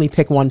you could only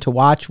pick one to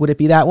watch, would it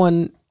be that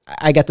one?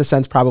 I get the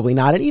sense probably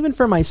not. And even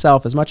for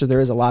myself, as much as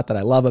there is a lot that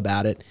I love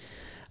about it,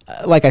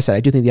 like I said,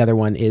 I do think the other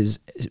one is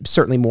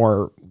certainly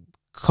more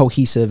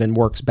cohesive and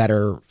works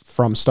better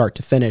from start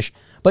to finish.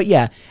 But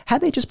yeah,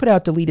 had they just put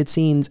out deleted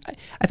scenes,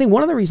 I think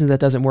one of the reasons that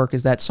doesn't work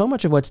is that so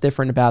much of what's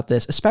different about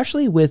this,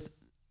 especially with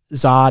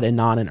Zod and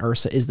Non and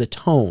Ursa, is the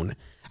tone.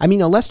 I mean,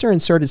 Lester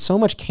inserted so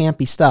much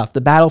campy stuff.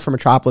 The battle for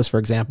Metropolis, for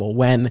example,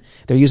 when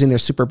they're using their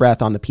super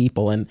breath on the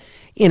people, and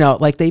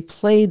like they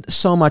played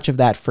so much of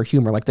that for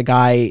humor, like the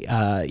guy,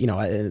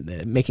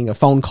 making a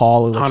phone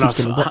call,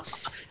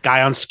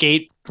 guy on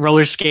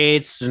roller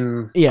skates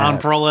and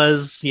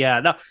umbrellas. Yeah,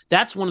 no,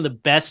 that's one of the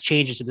best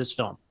changes to this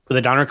film. For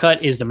the Donner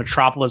cut is the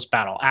Metropolis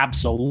battle.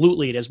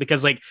 Absolutely it is,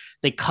 because like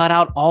they cut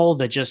out all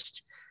the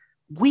just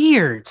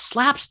weird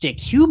slapstick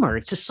humor.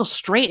 It's just so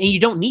straight, and you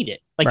don't need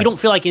it. Like, right. You don't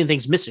feel like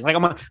anything's missing. Like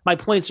my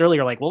points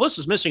earlier, like, well, this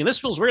is missing and this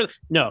feels weird.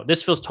 No,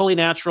 this feels totally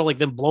natural. Like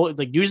them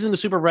using the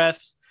super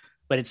breath,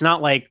 but it's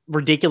not like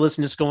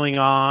ridiculousness going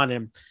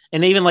on.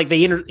 And even like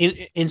they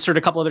insert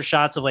a couple other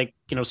shots of like,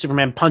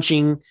 Superman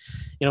punching,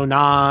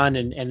 Non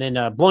and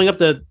then blowing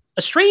up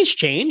a strange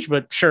change,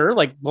 but sure,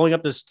 like blowing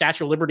up the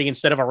Statue of Liberty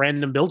instead of a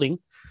random building.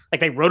 Like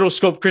they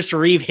rotoscoped Christopher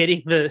Reeve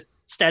hitting the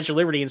Statue of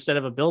Liberty instead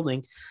of a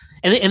building,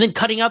 and then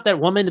cutting out that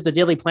woman at the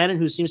Daily Planet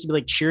who seems to be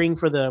like cheering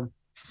for the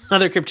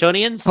other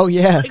Kryptonians. Oh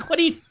yeah, like what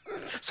do you?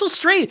 So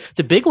straight.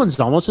 The big one's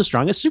almost as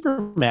strong as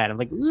Superman. I'm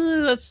like,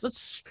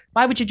 that's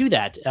why would you do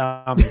that?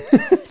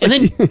 And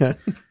then,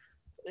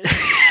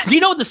 do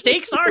you know what the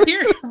stakes are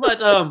here?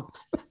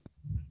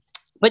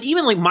 But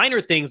even like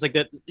minor things like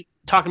that,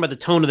 talking about the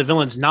tone of the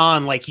villain's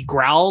Non, like he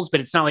growls,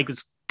 but it's not like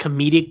this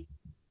comedic,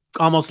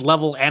 almost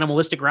level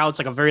animalistic growl. It's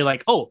like a very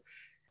like,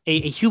 a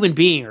human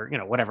being or,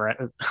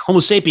 whatever, Homo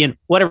sapien,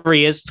 whatever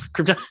he is,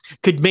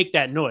 could make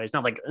that noise.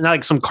 Not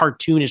like some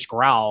cartoonish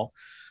growl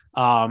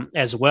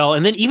as well.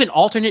 And then even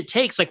alternate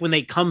takes, like when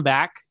they come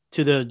back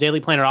to the Daily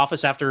Planet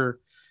office after,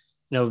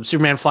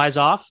 Superman flies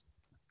off,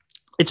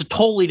 it's a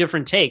totally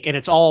different take and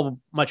it's all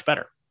much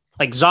better.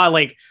 Like Zod,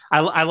 like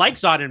I like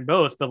Zod in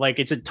both, but like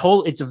it's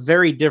a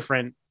very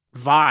different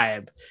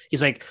vibe.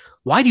 He's like,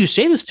 why do you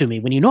say this to me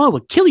when you know I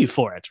would kill you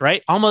for it?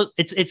 Right? Almost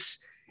it's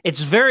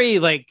very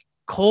like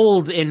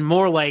cold and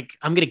more like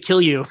I'm gonna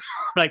kill you,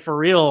 like for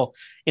real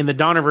in the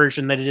Donner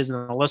version than it is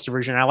in the Lester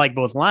version. I like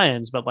both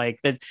lines, but like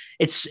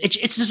it's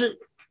just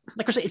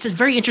like I say, it's a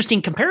very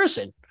interesting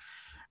comparison,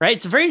 right?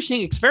 It's a very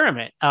interesting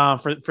experiment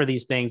for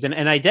these things,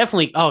 and I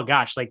definitely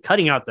like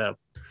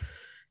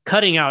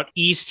cutting out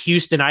East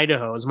Houston,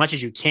 Idaho, as much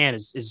as you can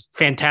is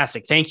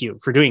fantastic. Thank you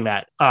for doing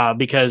that.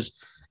 Because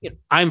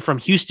I'm from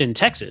Houston,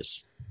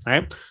 Texas. All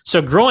right.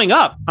 So growing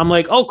up, I'm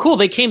like, oh, cool.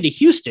 They came to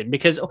Houston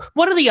because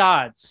what are the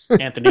odds,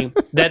 Anthony,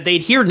 that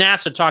they'd hear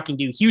NASA talking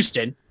to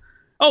Houston?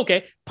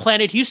 Okay.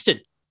 Planet Houston.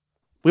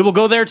 We will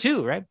go there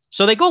too. Right.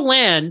 So they go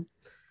land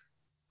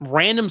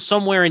random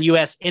somewhere in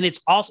US, and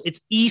it's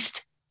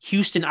East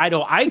Houston,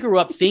 Idaho. I grew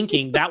up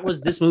thinking that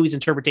was this movie's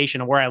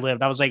interpretation of where I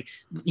lived. I was like,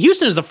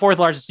 Houston is the 4th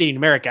largest city in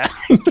America.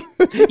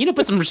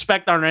 Put some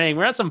respect on our name.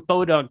 We're not some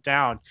podunk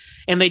town.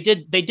 And they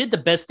did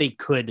the best they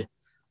could,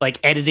 like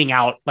editing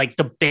out like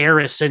the bare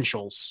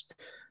essentials.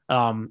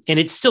 And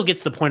it still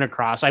gets the point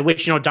across. I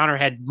wish, Donner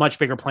had much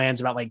bigger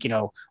plans about like,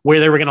 where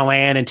they were going to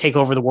land and take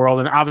over the world.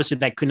 And obviously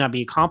that could not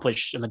be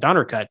accomplished in the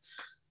Donner cut,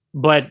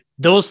 but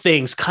those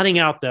things, cutting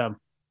out the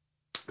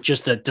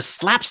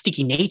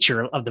slapsticky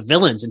nature of the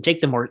villains and take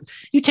them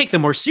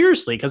more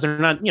seriously because they're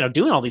not,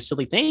 doing all these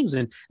silly things.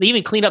 And they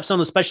even cleaned up some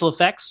of the special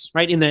effects,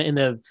 right? In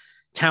the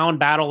town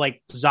battle,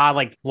 like Zod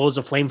like blows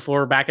a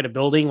flamethrower back at a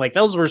building. Like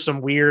those were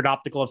some weird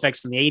optical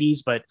effects in the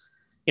 80s, but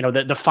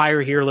the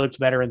fire here looked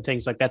better and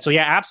things like that. So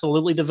yeah,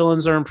 absolutely. The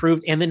villains are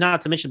improved. And then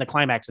not to mention the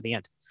climax at the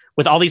end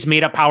with all these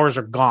made up powers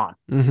are gone,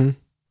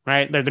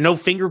 right? There are no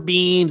finger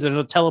beams, there's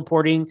no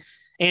teleporting,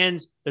 and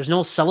there's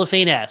no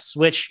cellophane S,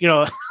 which,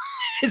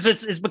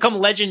 It's become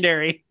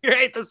legendary,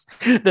 right?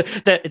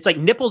 It's like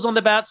nipples on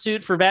the bat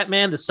suit for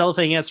Batman, the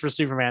cellophane S for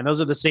Superman.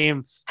 Those are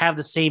have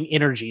the same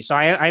energy. So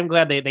I'm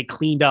glad they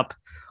cleaned up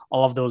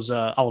all of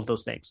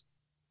those things.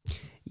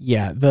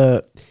 Yeah,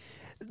 the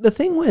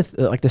thing with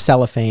like the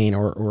cellophane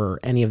or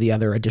any of the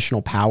other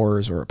additional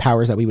powers or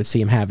powers that we would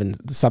see him have in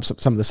some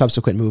of the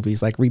subsequent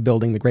movies, like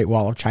rebuilding the Great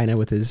Wall of China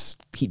with his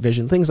heat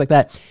vision, things like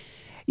that.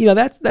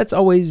 That's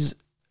always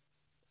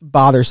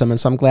bothersome, and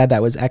so I'm glad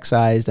that was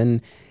excised.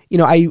 And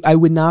I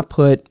would not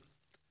put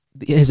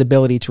his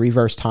ability to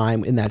reverse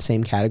time in that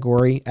same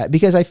category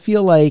because I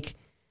feel like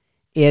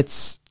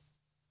it's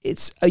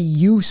a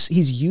use.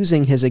 He's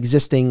using his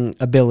existing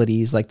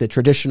abilities, like the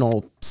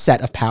traditional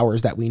set of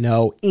powers that we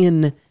know,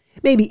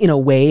 maybe in a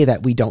way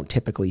that we don't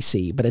typically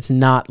see, but it's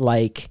not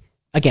like,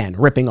 again,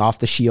 ripping off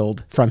the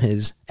shield from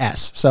his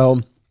S.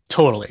 So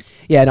totally.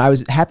 Yeah. And I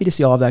was happy to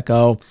see all of that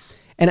go.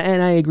 And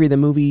I agree. The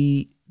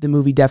movie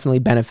definitely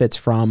benefits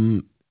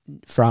from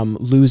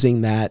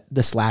losing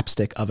the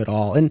slapstick of it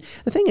all. And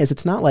the thing is,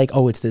 it's not like,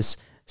 oh, it's this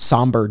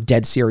somber,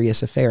 dead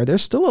serious affair.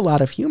 There's still a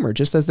lot of humor,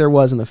 just as there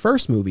was in the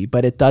first movie,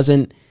 but it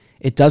doesn't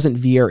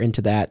veer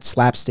into that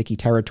slapsticky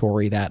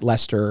territory that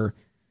Lester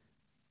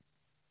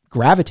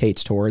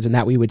gravitates towards, and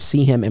that we would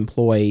see him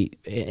employ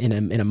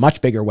in a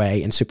much bigger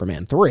way in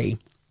Superman 3.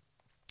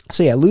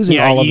 So yeah, losing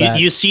all of that.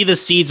 You see the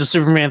seeds of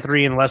Superman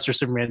 3 and Lester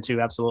Superman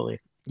 2, absolutely.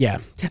 Yeah.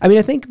 I mean,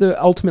 I think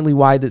ultimately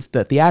why the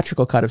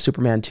theatrical cut of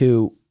Superman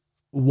 2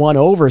 won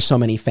over so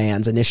many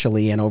fans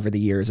initially and over the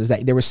years is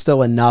that there was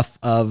still enough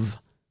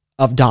of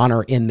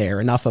Donner in there,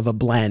 enough of a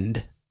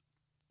blend,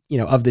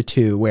 of the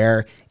two,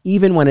 where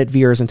even when it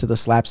veers into the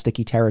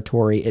slapsticky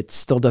territory, it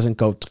still doesn't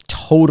go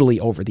totally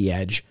over the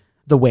edge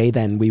the way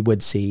then we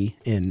would see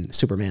in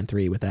Superman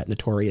 3 with that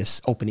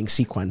notorious opening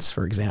sequence,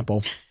 for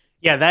example.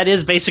 Yeah, that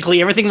is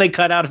basically everything they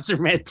cut out of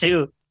Superman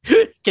 2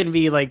 can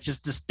be like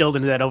just distilled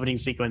into that opening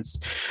sequence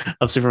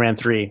of Superman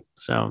 3.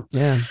 So,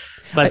 yeah.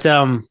 But,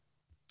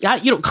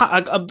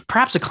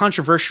 perhaps a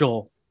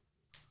controversial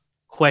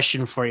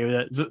question for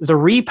you, the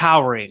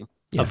repowering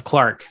of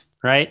Clark,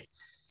 right?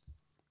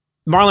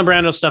 Marlon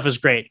Brando stuff is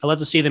great. I love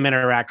to see them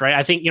interact, right?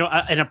 I think,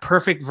 in a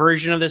perfect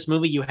version of this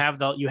movie, you have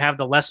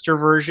the Lester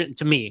version.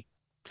 To me,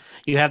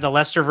 you have the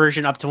Lester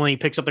version up to when he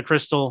picks up the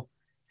crystal,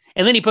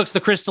 and then he puts the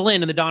crystal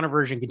in, and the Donner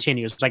version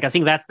continues. Like, I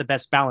think that's the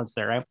best balance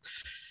there, right?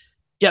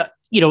 Yeah,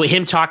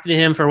 him talking to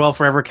him, farewell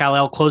forever,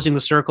 Kal-El, closing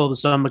the circle, the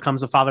son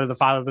becomes the father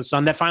of the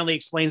son. That finally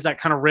explains that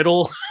kind of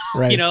riddle.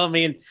 Right. I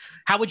mean,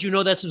 how would you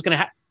know this was going to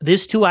happen?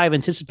 This too I've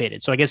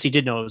anticipated, so I guess he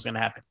did know it was going to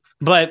happen.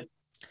 But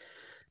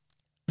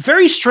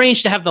very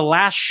strange to have the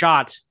last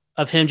shot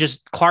of him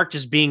Clark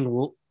just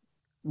being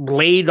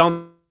laid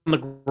on the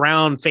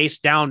ground face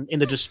down in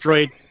the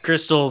destroyed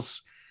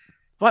crystals.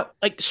 What,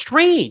 like,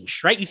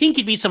 strange, right? You think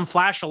he'd be some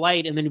flash of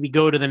light and then we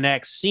go to the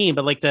next scene,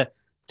 but like to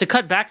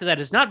cut back to that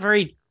is not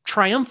very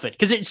triumphant,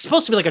 because it's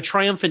supposed to be like a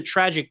triumphant,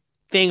 tragic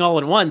thing all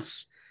at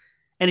once.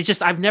 And it's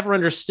just, I've never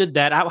understood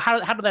that. How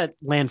did that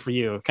land for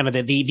you? Kind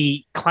of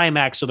the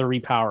climax of the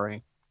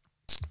repowering.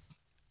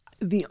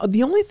 The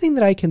only thing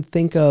that I can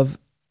think of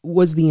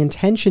was the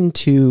intention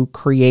to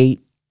create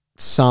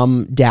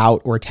some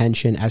doubt or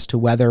tension as to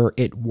whether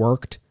it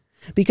worked.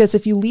 Because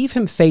if you leave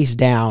him face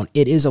down,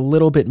 it is a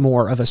little bit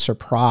more of a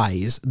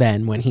surprise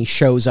than when he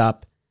shows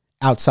up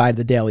outside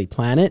the Daily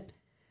Planet.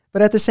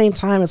 But at the same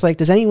time, it's like,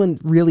 does anyone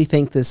really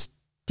think this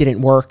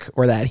didn't work,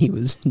 or that he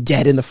was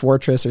dead in the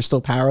fortress or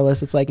still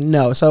powerless? It's like,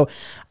 no. So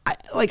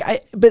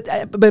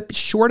but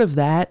short of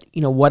that,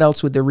 what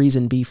else would the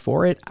reason be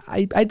for it?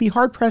 I'd be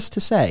hard pressed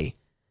to say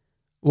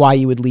why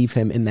you would leave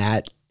him in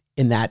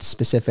that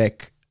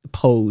specific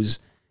pose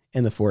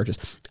in the fortress.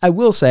 I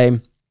will say,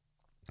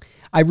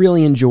 I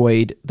really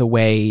enjoyed the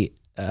way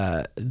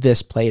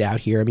this played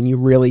out here. I mean, you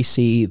really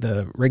see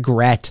the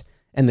regret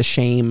and the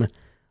shame,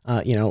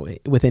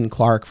 within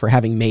Clark for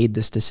having made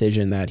this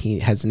decision, that he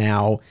has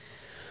now,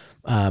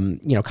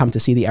 come to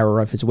see the error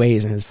of his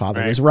ways, and his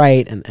father was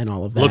right, and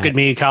all of that. Look at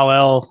me,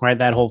 Kal-El, right?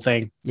 That whole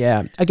thing.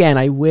 Yeah. Again,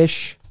 I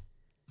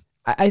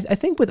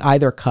think with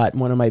either cut,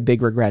 one of my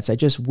big regrets, I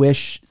just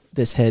wish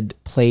this had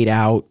played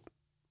out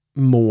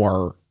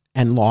more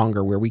and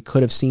longer, where we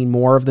could have seen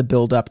more of the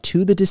buildup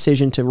to the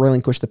decision to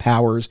relinquish the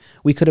powers.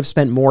 We could have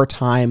spent more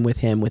time with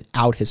him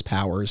without his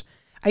powers.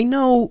 I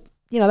know,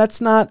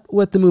 that's not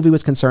what the movie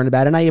was concerned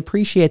about, and I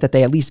appreciate that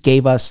they at least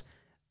gave us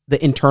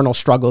the internal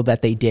struggle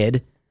that they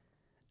did.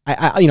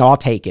 I'll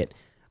take it.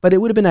 But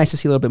it would have been nice to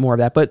see a little bit more of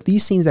that. But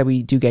these scenes that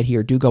we do get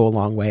here do go a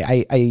long way.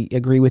 I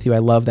agree with you. I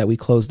love that we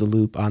close the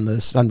loop on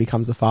the son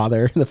becomes the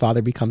father, and the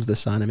father becomes the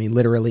son. I mean,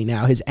 literally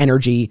now his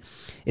energy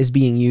is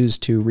being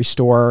used to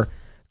restore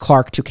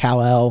Clark to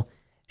Kal-El,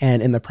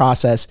 and in the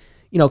process,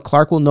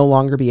 Clark will no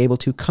longer be able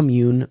to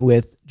commune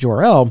with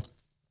Jor-El.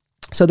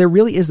 So there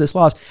really is this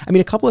loss. I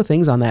mean, a couple of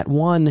things on that.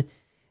 One,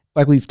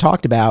 like we've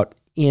talked about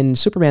in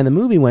Superman the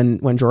movie,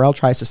 when Jor-El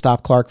tries to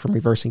stop Clark from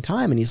reversing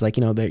time, and he's like,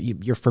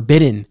 you're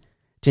forbidden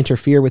to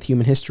interfere with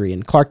human history,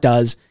 and Clark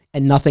does,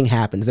 and nothing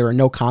happens. There are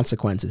no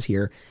consequences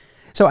here.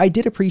 So I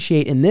did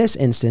appreciate in this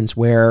instance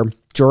where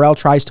Jor-El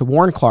tries to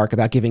warn Clark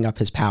about giving up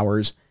his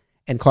powers,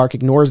 and Clark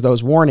ignores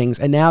those warnings.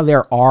 And now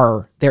there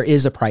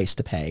is a price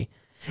to pay.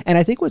 And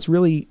I think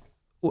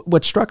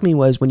what struck me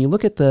was when you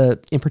look at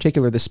in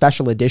particular, the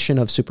special edition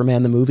of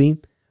Superman the movie,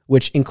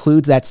 which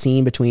includes that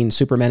scene between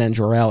Superman and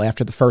Jor-El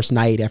after the first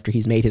night, after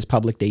he's made his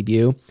public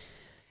debut.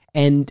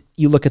 And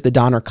you look at the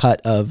Donner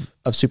cut of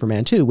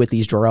Superman 2 with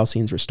these Jor-El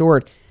scenes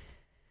restored.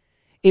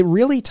 It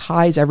really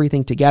ties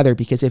everything together,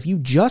 because if you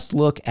just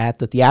look at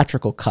the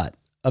theatrical cut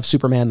of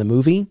Superman the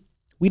movie,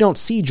 we don't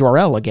see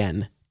Jor-El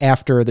again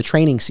after the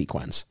training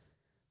sequence.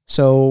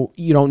 So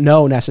you don't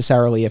know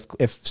necessarily if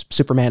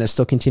Superman is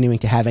still continuing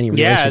to have any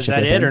relationship is that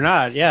with it him or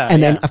not? Yeah.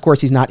 And then, of course,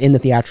 he's not in the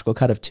theatrical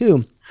cut of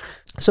 2.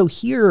 So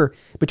here,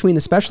 between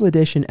the special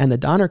edition and the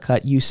Donner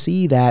cut, you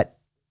see that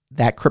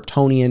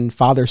Kryptonian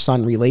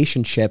father-son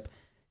relationship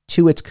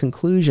to its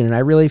conclusion. And I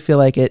really feel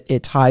like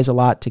it ties a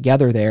lot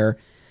together there.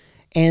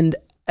 And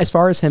as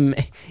far as him,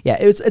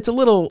 it's a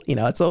little,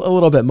 it's a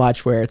little bit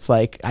much, where it's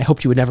like, I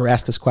hoped you would never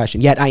ask this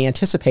question. Yet I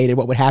anticipated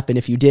what would happen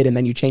if you did, and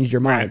then you changed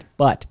your mind.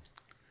 But,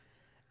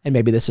 and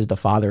maybe this is the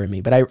father in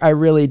me, but I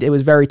really, it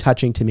was very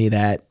touching to me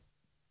that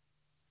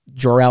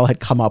Jor-El had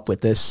come up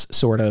with this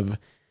sort of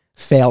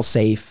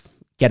fail-safe,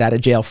 get out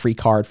of jail free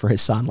card for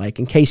his son. Like,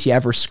 in case you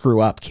ever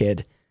screw up,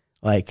 kid,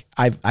 like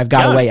I've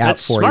got a way out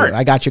for you.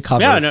 I got you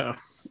covered. Yeah, no.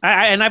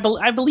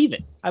 I believe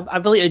it. I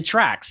believe it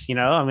tracks,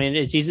 I mean,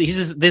 it's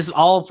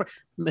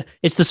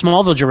the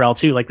Smallville Jor-El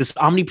too, like this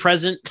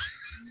omnipresent,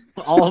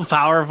 all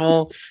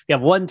powerful. You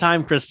have one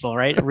time crystal,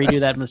 right?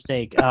 Redo that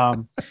mistake.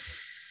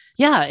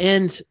 Yeah.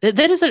 And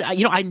that is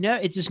I know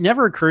it just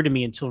never occurred to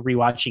me until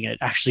rewatching it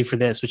actually for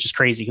this, which is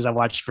crazy, because I've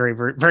watched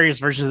various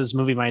versions of this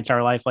movie my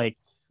entire life. Like,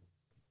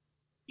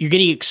 you're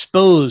getting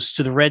exposed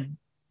to the red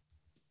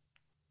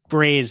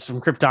rays from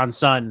Krypton's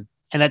sun,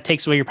 and that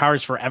takes away your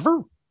powers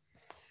forever.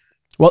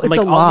 Well, it's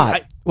a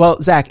lot.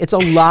 Well, Zach, it's a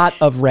lot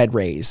of red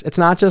rays. It's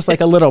not just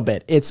like a little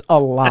bit. It's a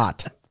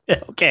lot.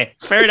 Okay,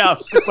 fair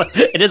enough.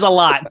 It is a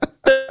lot.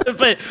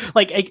 But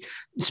like,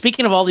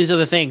 speaking of all these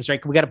other things,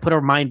 right? We got to put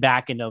our mind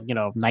back into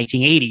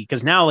 1980,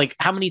 because now, like,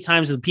 how many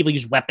times do people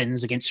use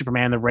weapons against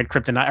Superman? The red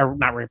kryptonite, or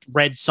not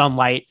red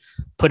sunlight,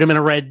 put him in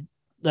a red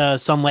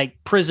sunlight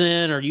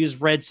prison, or use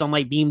red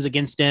sunlight beams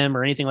against him,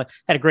 or anything like.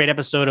 Had a great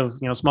episode of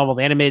Smallville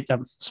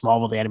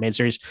the animated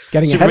series.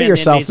 Getting Superman ahead of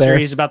yourself there.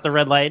 Series about the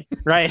red light,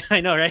 right?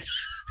 I know, right?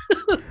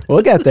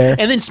 We'll get there.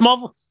 And then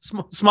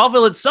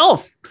Smallville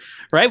itself,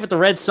 right, with the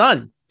red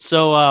sun.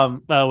 So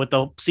with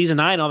the season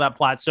 9, all that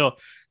plot. So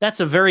that's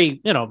a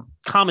very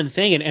common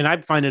thing, and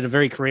I find it a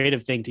very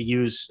creative thing to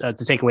use to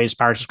take away his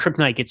powers.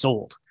 Kryptonite gets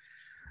old,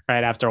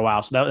 right, after a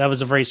while. So that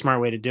was a very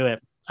smart way to do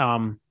it.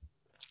 And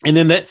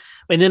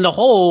then the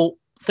whole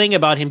thing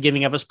about him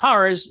giving up his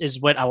powers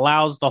is what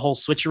allows the whole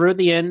switcheroo at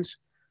the end,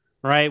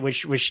 right?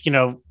 Which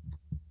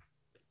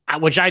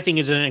I think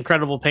is an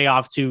incredible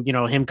payoff to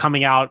him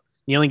coming out,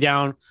 kneeling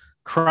down,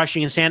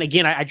 crushing his hand.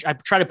 Again, I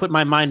try to put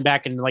my mind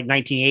back in like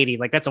 1980,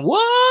 like that's a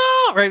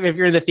whoa, right? If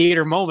you're in the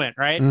theater moment,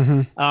 right?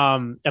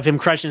 Mm-hmm. Of him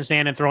crushing his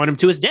hand and throwing him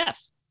to his death.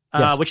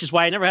 Yes. Which is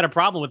why I never had a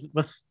problem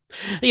with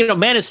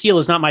Man of Steel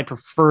is not my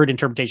preferred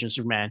interpretation of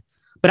Superman.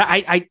 But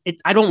I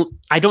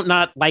don't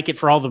not like it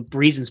for all the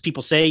reasons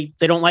people say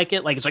they don't like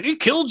it. Like, it's like, he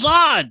killed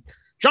Zod.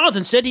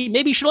 Jonathan said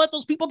maybe should let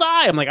those people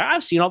die. I'm like,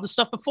 I've seen all this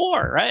stuff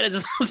before, right?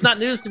 It's not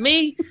news to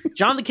me.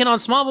 Jonathan Kent on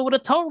Smallville would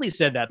have totally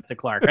said that to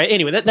Clark, right?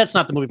 Anyway, that's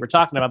not the movie we're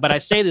talking about. But I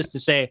say this to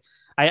say,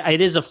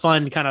 it is a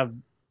fun kind of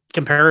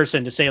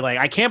comparison to say, like,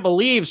 I can't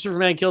believe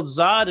Superman killed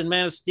Zod in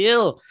Man of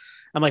Steel.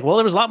 I'm like, well,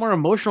 there was a lot more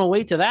emotional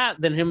weight to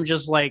that than him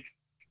just like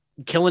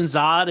killing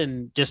Zod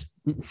and just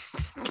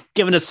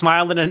giving a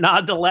smile and a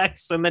nod to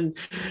Lex, and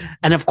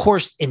of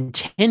course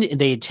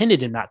they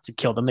intended him not to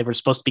kill them. They were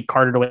supposed to be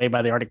carted away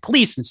by the Arctic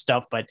police and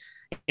stuff. But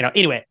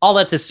anyway, all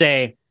that to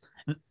say,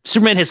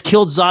 Superman has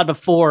killed Zod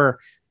before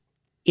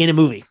in a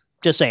movie.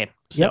 Just saying.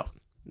 So. Yep.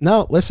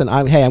 No, listen.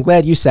 I'm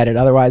glad you said it.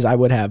 Otherwise, I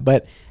would have.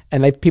 But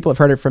people have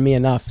heard it from me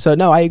enough. So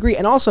no, I agree.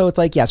 And also, it's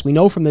like, yes, we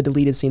know from the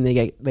deleted scene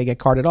they get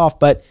carted off,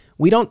 but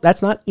we don't.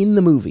 That's not in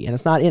the movie, and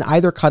it's not in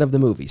either cut of the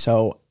movie.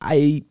 So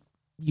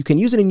you can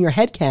use it in your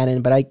head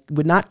canon, but I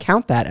would not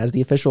count that as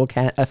the official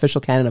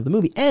canon of the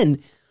movie.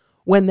 And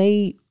when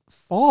they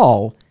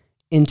fall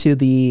into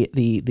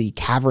the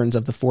caverns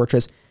of the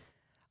fortress,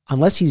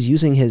 unless he's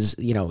using his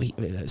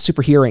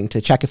super hearing to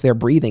check if they're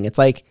breathing, it's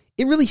like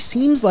it really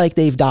seems like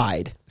they've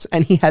died,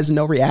 and he has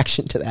no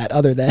reaction to that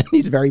other than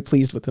he's very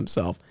pleased with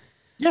himself.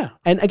 Yeah.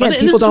 And again,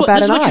 people don't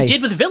bat an eye. This is what you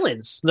did with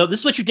villains. No, this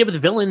is what you did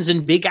with villains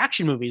in big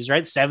action movies,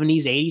 right?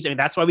 70s, 80s. I mean,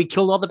 that's why we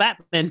killed all the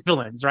Batman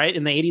villains, right?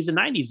 In the 80s and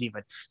 90s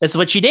even. That's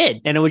what you did.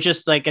 And it was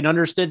just like an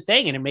understood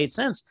thing, and it made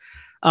sense.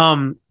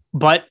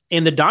 But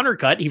in the Donner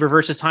cut, he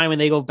reverses time and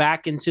they go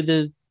back into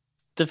the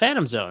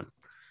Phantom Zone.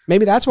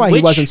 Maybe that's why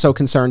he wasn't so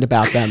concerned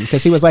about them,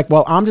 because he was like,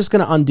 well, I'm just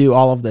going to undo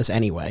all of this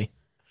anyway.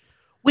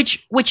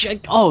 Which,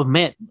 oh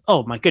man,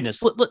 oh my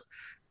goodness. Look,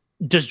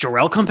 does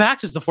Jor-El come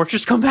back? Does the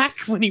Fortress come back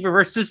when he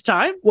reverses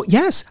time? Well,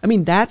 yes. I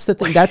mean, that's the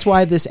thing. That's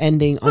why this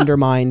ending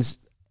undermines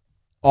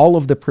all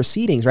of the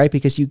proceedings, right?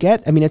 Because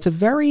it's a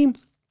very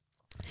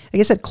like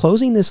I said,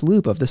 closing this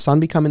loop of the son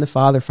becoming the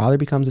father, father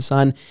becomes the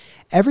son,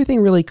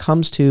 everything really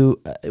comes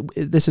to,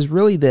 this is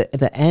really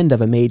the end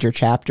of a major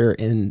chapter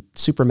in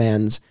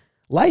Superman's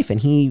life. And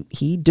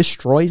he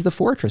destroys the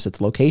fortress.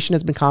 Its location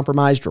has been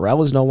compromised.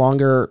 Jor-El is no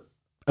longer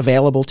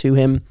available to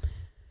him.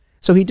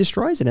 So he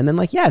destroys it. And then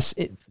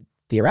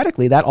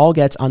theoretically that all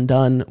gets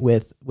undone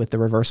with the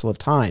reversal of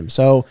time.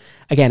 So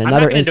again,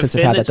 another instance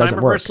of how that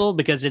doesn't work.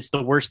 Because it's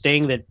the worst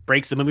thing that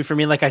breaks the movie for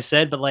me, like I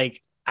said, but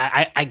like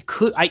I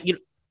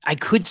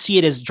could see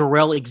it as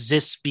Jor-El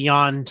exists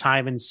beyond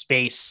time and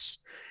space.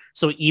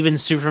 So even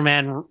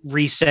Superman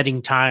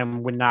resetting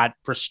time would not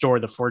restore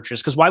the fortress,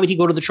 because why would he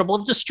go to the trouble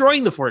of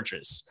destroying the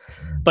fortress?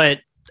 But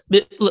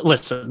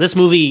listen, this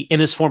movie in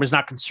this form is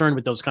not concerned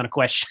with those kind of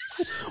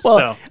questions.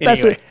 Well, so,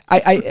 anyway.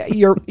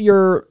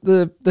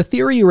 The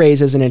theory you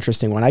raise is an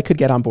interesting one. I could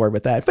get on board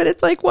with that, but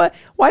it's like, what?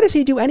 Why does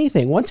he do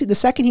anything? The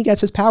second he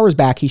gets his powers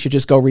back, he should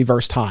just go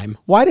reverse time.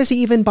 Why does he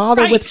even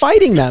bother with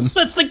fighting them?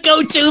 That's the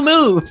go-to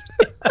move.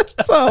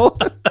 So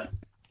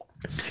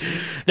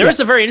there is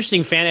a very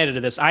interesting fan edit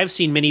of this. I've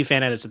seen many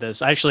fan edits of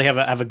this. I actually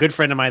have a good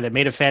friend of mine that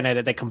made a fan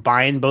edit that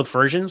combined both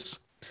versions.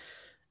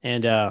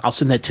 And I'll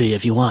send that to you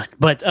if you want.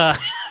 But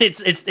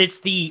it's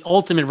the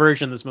ultimate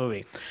version of this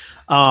movie.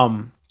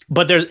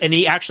 But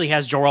he actually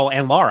has Jor-El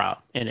and Lara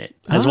in it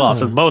as well.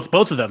 So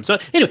both of them. So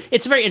anyway,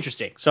 it's very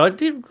interesting. So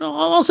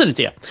I'll send it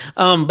to you.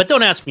 But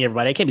don't ask me,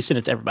 everybody. I can't be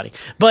sending it to everybody.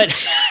 But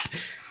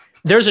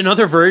there's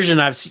another version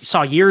I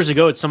saw years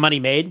ago that somebody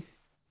made.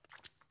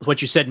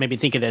 What you said made me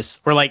think of this.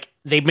 Where like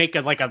they make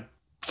a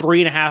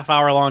 3.5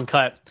 hour long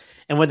cut,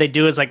 and what they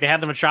do is like they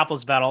have the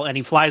Metropolis battle, and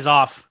he flies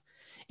off.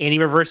 And he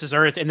reverses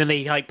Earth, and then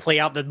they like play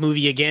out the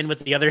movie again with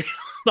the other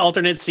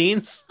alternate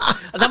scenes.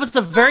 That was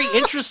a very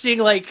interesting,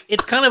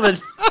 it's kind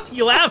of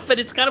you laugh, but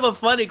it's kind of a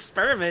fun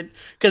experiment,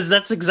 because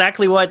that's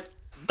exactly what,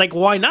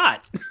 why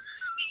not?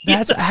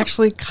 That's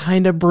actually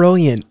kind of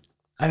brilliant.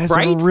 That's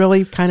right?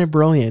 Really kind of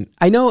brilliant.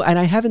 I know, and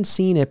I haven't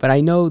seen it, but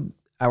I know,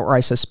 or I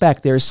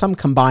suspect there's some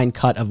combined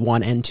cut of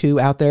 1 and 2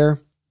 out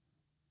there.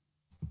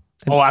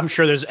 Oh, I'm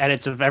sure there's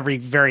edits of every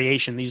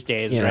variation these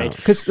days, right?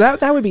 Because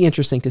that would be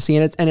interesting to see,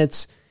 and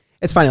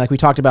it's funny, like we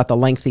talked about the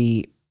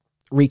lengthy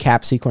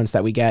recap sequence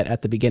that we get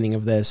at the beginning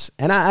of this.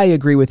 And I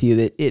agree with you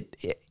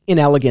that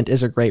inelegant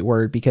is a great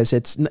word, because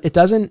it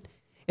doesn't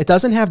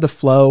have the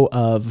flow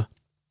of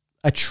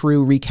a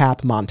true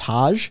recap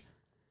montage.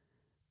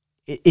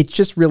 It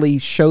just really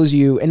shows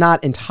you, and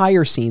not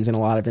entire scenes in a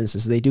lot of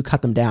instances, they do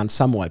cut them down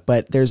somewhat,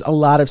 but there's a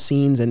lot of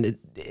scenes and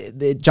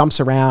it jumps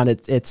around.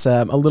 It's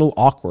a little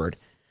awkward.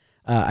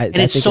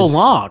 It's so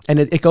long. And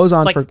it goes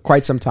on for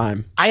quite some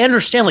time. I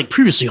understand,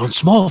 previously on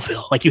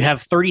Smallville, you have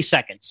 30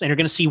 seconds and you're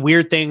going to see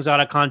weird things out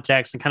of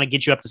context and kind of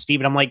get you up to speed.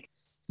 But I'm like,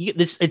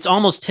 it's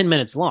almost 10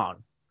 minutes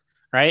long,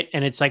 right?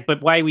 And it's like,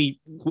 but why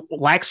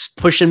Lex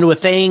push him to a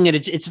thing? And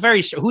it's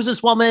very, who's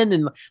this woman?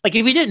 And if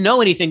you didn't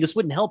know anything, this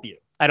wouldn't help you,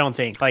 I don't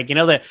think.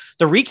 The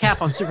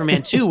recap on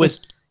Superman 2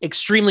 was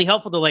extremely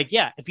helpful to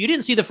if you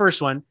didn't see the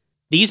first one,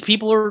 these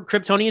people are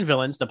Kryptonian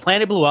villains. The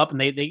planet blew up and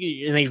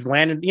they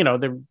landed,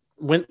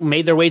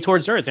 made their way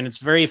towards Earth, and it's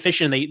very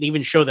efficient. They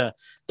even show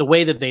the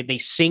way that they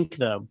sync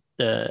the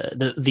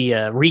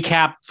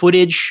recap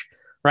footage,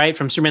 right,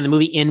 from Superman the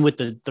movie in with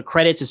the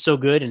credits is so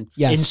good, and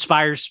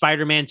inspires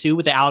Spider-Man 2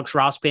 with the Alex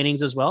Ross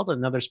paintings as well.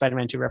 Another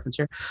Spider-Man 2 reference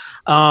here.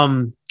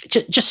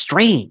 Just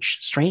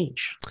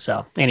strange.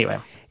 So anyway,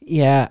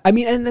 yeah, I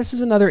mean, and this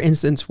is another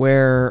instance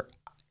where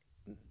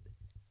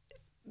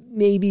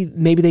maybe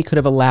they could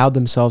have allowed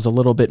themselves a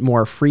little bit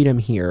more freedom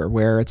here,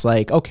 where it's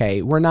like,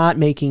 okay, we're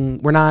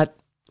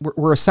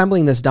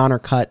assembling this Donner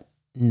cut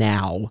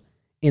now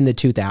in the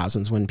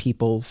 2000s, when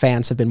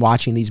fans have been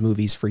watching these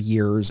movies for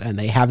years, and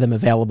they have them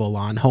available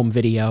on home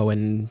video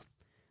and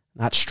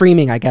not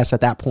streaming, I guess,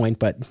 at that point,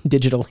 but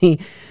digitally.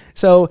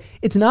 So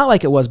it's not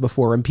like it was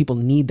before, when people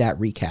need that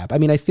recap. I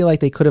mean, I feel like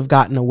they could have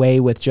gotten away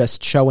with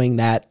just showing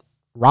that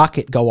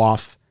rocket go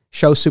off,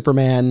 show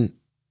Superman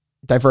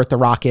divert the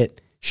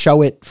rocket,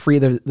 show it, free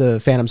the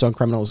Phantom Zone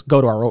criminals,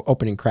 go to our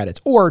opening credits,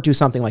 or do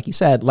something like you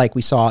said, like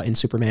we saw in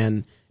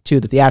Superman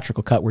 2, the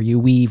theatrical cut, where you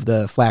weave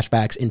the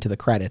flashbacks into the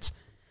credits.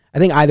 I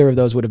think either of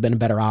those would have been a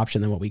better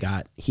option than what we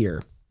got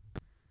here.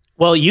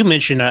 Well, you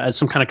mentioned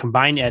some kind of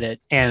combined edit,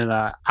 and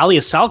Ali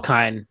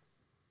Salkind,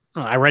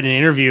 I read an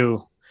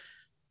interview,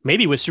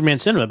 maybe with Superman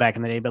Cinema back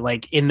in the day, but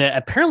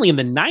apparently in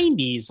the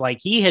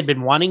 90s, he had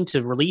been wanting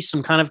to release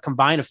some kind of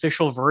combined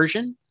official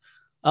version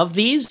of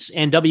these,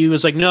 and W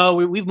was like, no,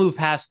 we've moved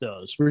past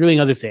those. We're doing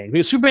other things,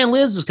 because Superman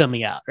Lives is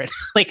coming out, right?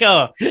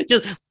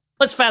 Just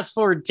let's fast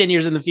forward 10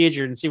 years in the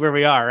future and see where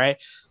we are,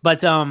 right?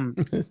 But and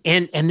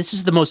this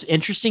is the most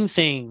interesting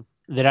thing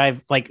that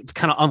I've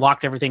kind of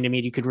unlocked everything to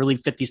me. You could really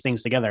fit these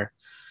things together.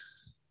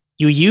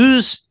 You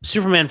use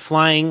Superman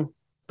flying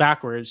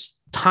backwards,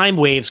 time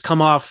waves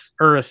come off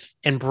Earth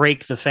and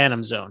break the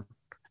Phantom Zone,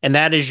 and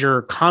that is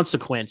your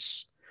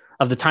consequence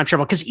of the time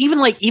travel. Because even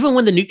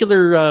when the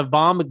nuclear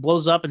bomb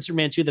blows up in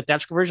Superman 2, the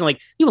theatrical version, like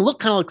you would look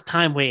kind of like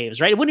time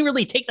waves, right? It wouldn't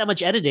really take that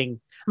much editing.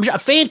 I'm sure a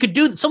fan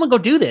could someone go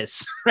do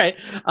this, right?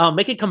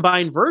 Make a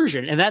combined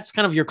version, and that's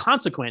kind of your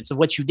consequence of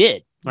what you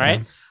did,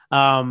 right?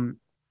 Yeah.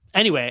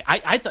 Anyway,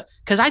 I thought,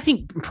 because I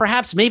think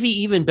perhaps maybe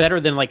even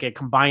better than like a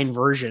combined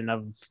version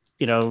of,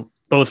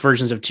 both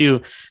versions of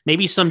 2,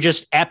 maybe some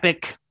just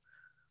epic,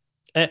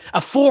 a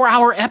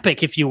 4-hour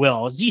epic, if you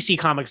will. DC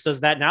Comics does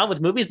that now with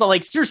movies, but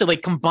like seriously,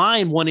 like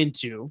combine 1 and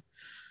 2,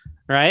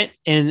 right?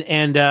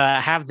 And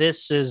have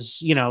this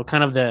as,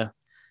 kind of the,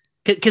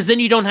 because then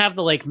you don't have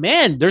the like,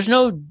 man, there's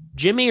no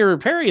Jimmy or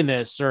Perry in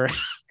this, or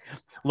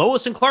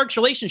Lois and Clark's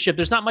relationship.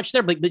 There's not much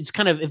there, but it's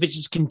kind of, if it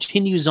just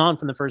continues on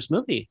from the first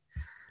movie,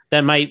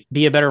 that might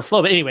be a better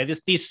flow. But anyway,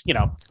 these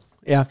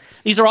yeah,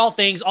 these are all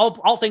things.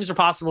 All things are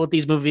possible with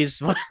these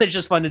movies. It's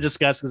just fun to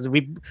discuss because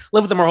we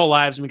live with them our whole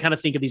lives, and we kind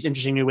of think of these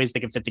interesting new ways they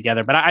can fit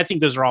together. But I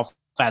think those are all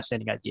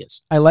fascinating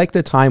ideas. I like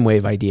the time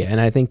wave idea, and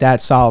I think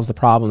that solves the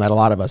problem that a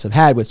lot of us have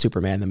had with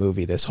Superman the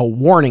movie. This whole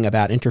warning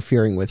about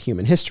interfering with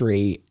human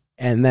history,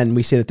 and then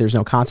we say that there's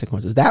no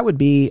consequences. That would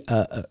be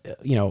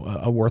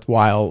a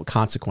worthwhile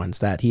consequence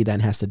that he then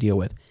has to deal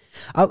with.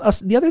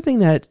 The other thing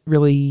that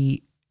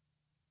really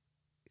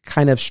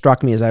kind of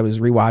struck me as I was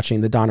rewatching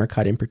the Donner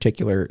cut in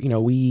particular, in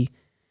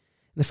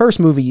the first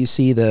movie, you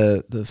see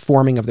the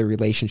forming of the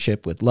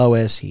relationship with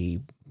Lois. He,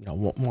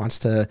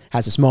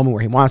 has this moment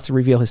where he wants to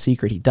reveal his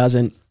secret. He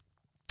doesn't.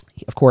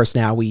 Of course,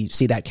 now we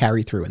see that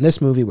carry through in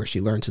this movie where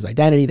she learns his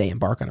identity. They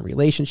embark on a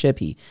relationship.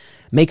 He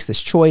makes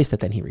this choice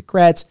that then he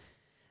regrets.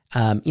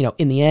 In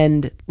the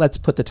end, let's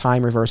put the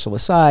time reversal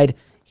aside.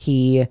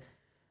 He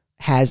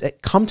has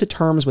come to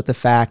terms with the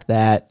fact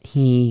that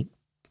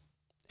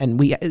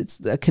it's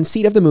a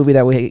conceit of the movie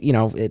that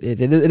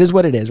it is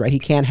what it is, right? He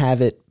can't have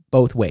it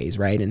both ways,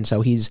 right? And so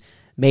he's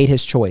made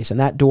his choice, and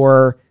that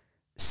door,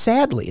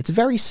 sadly, it's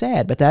very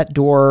sad, but that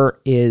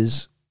door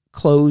is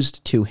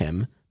closed to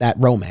him, that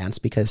romance,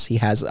 because he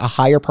has a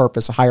higher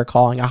purpose, a higher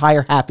calling, a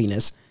higher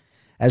happiness,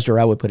 as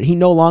Jor-El would put it. He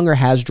no longer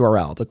has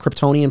Jor-El. The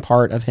Kryptonian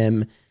part of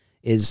him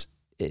is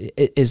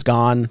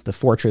gone. The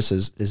fortress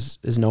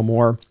is no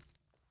more.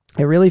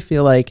 I really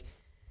feel like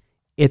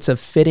it's a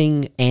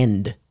fitting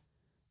end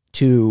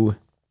to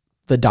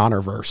the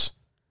Donnerverse,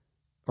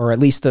 or at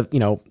least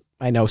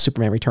I know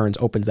Superman Returns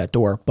opens that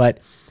door, but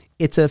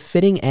it's a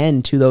fitting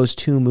end to those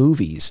 2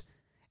 movies.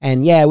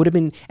 And yeah, it would have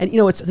been, and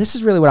this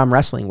is really what I'm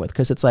wrestling with,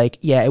 because it's like,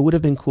 yeah, it would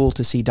have been cool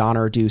to see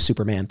Donner do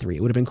Superman 3.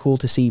 It would have been cool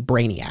to see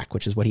Brainiac,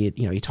 which is what he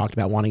talked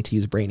about wanting to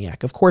use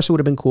Brainiac. Of course it would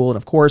have been cool. And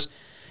of course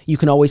you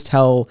can always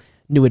tell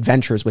new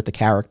adventures with the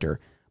character.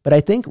 But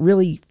I think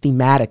really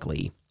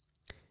thematically,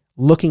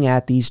 looking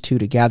at these 2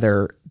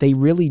 together, they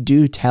really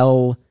do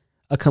tell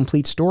a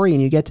complete story,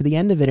 and you get to the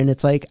end of it and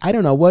it's like, I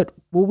don't know, what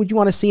would you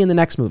want to see in the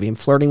next movie? I'm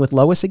flirting with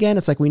Lois again.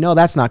 It's like, we know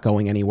that's not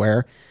going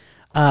anywhere.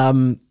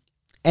 And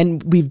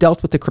we've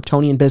dealt with the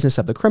Kryptonian business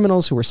of the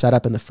criminals who were set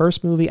up in the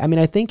first movie. I mean,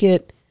 I think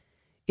it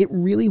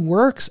really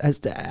works I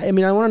want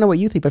to know what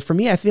you think, but for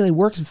me, I feel it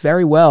works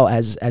very well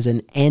as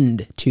an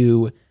end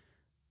to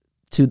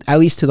at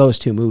least to those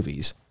 2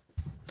 movies.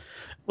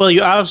 Well,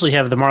 you obviously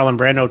have the Marlon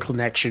Brando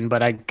connection,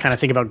 but I kind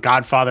of think about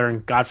Godfather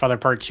and Godfather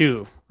Part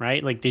 2,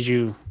 right? Like, did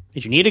you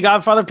need a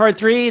Godfather Part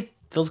 3? It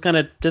feels kind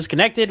of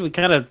disconnected. We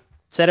kind of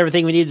said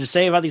everything we needed to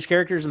say about these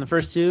characters in the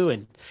first 2.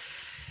 And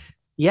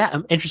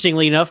yeah,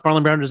 interestingly enough,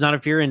 Marlon Brando does not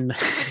appear in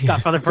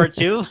Godfather Part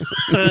 2,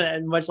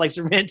 and much like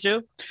Superman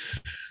 2.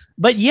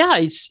 But yeah,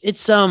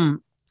 it's a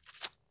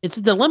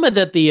dilemma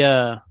that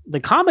the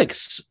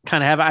comics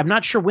kind of have. I'm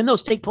not sure when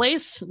those take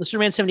place, the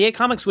Superman 78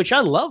 comics, which I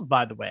love,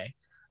 by the way.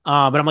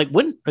 But I'm like,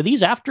 when are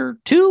these, after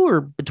 2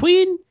 or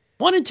between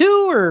 1 and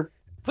 2, or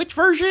which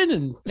version?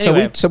 And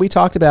anyway. So we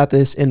talked about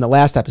this in the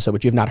last episode,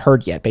 which you have not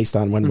heard yet based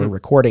on when we're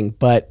recording,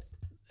 but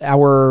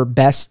our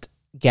best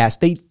guess,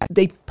 they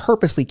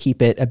purposely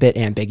keep it a bit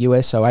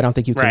ambiguous. So I don't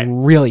think you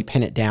can really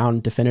pin it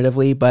down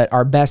definitively, but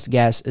our best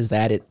guess is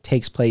that it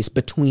takes place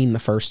between the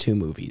first 2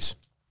 movies.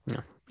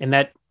 Yeah. And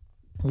that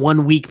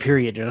 1 week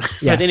period. Yeah.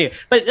 But anyway,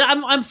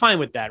 I'm fine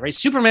with that, right?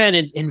 Superman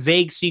in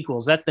vague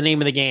sequels. That's the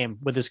name of the game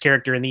with this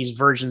character in these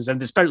versions, and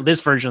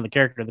this version of the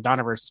character, the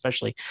Donnerverse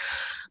especially.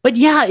 But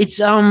yeah, it's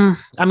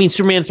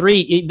Superman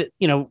 3,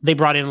 they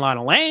brought in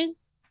Lana Lang,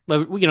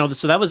 but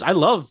so that was, I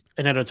love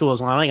Annette O'Toole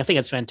as Lana Lang. I think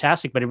it's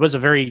fantastic, but it was a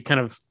very kind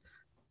of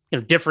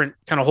different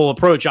kind of whole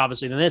approach,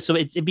 obviously, than this. So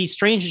it'd be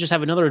strange to just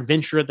have another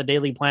adventure at the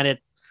Daily Planet,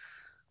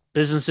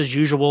 business as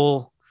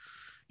usual,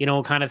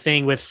 kind of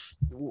thing,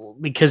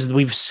 because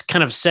we've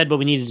kind of said what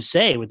we needed to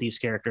say with these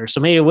characters.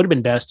 So maybe it would have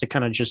been best to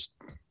kind of just,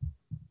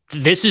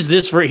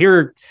 this for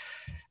here,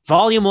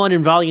 volume 1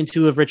 and volume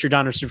 2 of Richard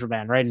Donner's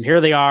Superman, right? And here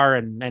they are,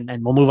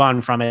 and we'll move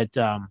on from it.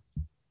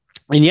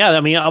 And yeah,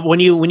 I mean, when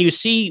you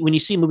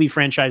see movie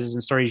franchises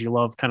and stories you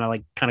love kind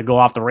of go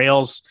off the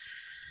rails,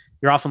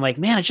 you're often like,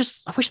 man, I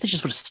wish they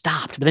just would have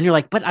stopped. But then you're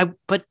like, but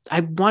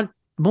I want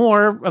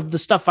more of the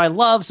stuff I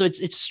love. So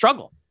it's a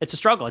struggle. It's a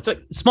struggle. It's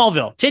like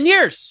Smallville, 10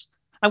 years.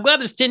 I'm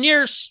glad there's 10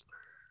 years,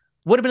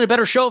 would have been a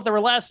better show if there were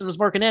less and was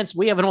more condensed.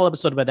 We have an whole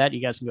episode about that.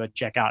 You guys can go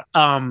check out.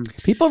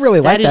 People really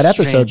like that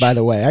episode, strange. By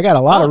the way. I got a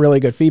lot of really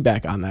good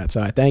feedback on that,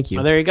 so I thank you.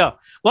 Well, there you go.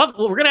 Well,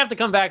 we're going to have to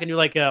come back and do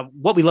like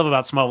what we love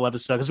about Smallville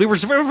episode, because we were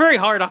very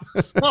hard on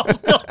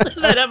Smallville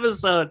in that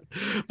episode.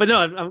 But no,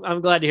 I'm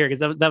glad to hear,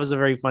 because that was a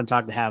very fun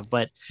talk to have.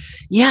 But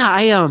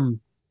yeah,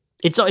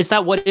 it's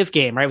that what if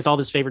game, right? With all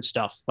this favorite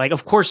stuff. Like,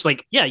 of course,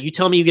 like, yeah, you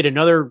tell me you get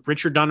another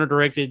Richard Donner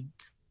directed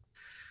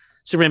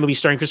Superman movie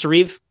starring Christopher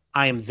Reeve,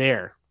 I am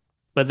there.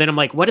 But then I'm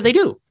like, what did they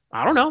do?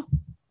 I don't know.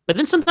 But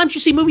then sometimes you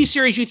see movie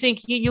series, you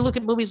think, you look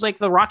at movies like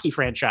the Rocky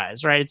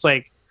franchise, right? It's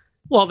like,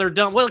 well, they're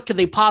done. What could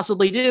they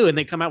possibly do? And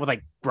they come out with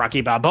like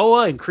Rocky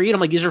Balboa and Creed. I'm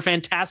like, these are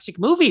fantastic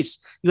movies.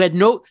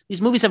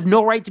 These movies have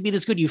no right to be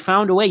this good. You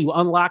found a way. You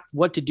unlocked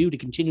what to do to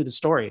continue the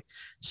story.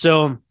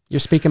 So you're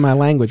speaking my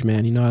language,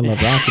 man. You know, I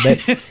love Rocky.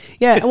 But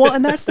yeah, well,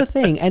 and that's the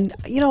thing. And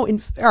in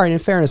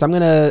fairness, I'm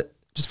going to,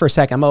 just for a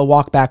second, I'm going to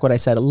walk back what I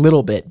said a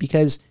little bit,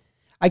 because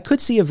I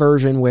could see a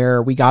version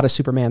where we got a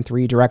Superman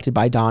 3 directed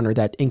by Donner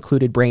that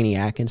included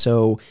Brainiac. And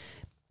so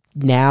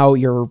now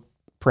you're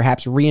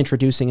perhaps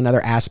reintroducing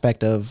another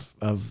aspect of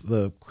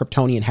the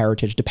Kryptonian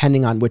heritage,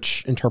 depending on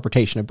which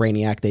interpretation of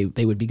Brainiac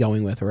they would be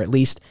going with, or at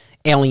least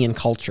alien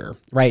culture,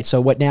 right?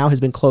 So what now has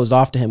been closed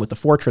off to him with the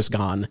fortress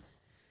gone,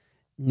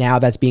 now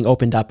that's being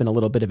opened up in a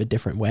little bit of a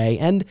different way.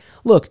 And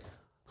look,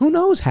 who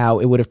knows how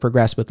it would have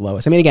progressed with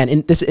Lois? I mean, again,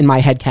 in my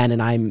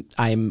headcanon,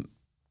 I'm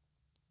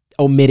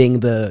omitting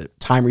the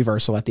time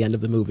reversal at the end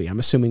of the movie. I'm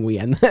assuming we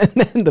end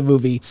the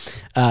movie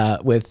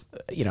with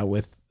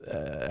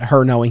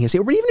her knowing his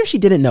secret. But even if she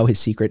didn't know his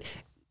secret,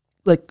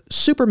 like,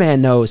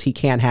 Superman knows he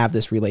can't have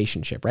this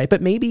relationship, right?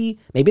 But maybe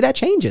that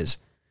changes.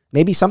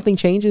 Maybe something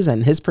changes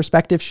and his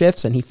perspective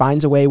shifts and he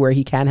finds a way where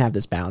he can have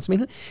this balance. I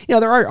mean,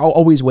 there are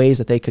always ways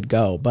that they could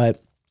go,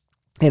 but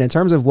in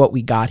terms of what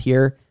we got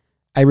here,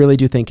 I really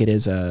do think it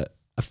is a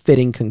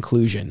fitting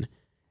conclusion.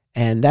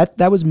 And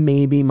that was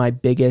maybe my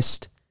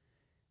biggest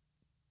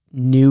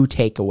new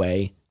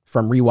takeaway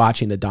from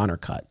rewatching the Donner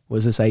cut,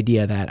 was this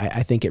idea that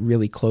I think it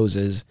really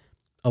closes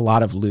a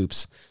lot of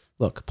loops.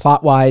 Look,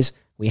 plot-wise,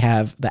 we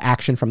have the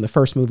action from the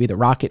first movie, the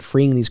Rocket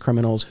freeing these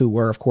criminals who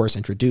were, of course,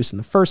 introduced in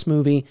the first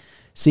movie,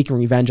 seeking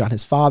revenge on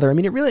his father. I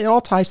mean, it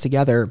all ties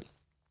together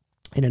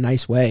in a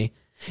nice way.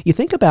 You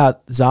think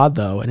about Zod,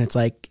 though, and it's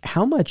like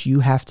how much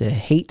you have to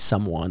hate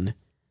someone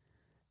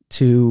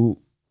to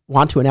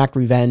want to enact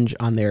revenge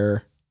on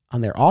their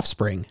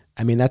offspring.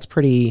 I mean, that's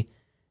pretty...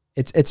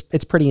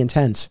 It's pretty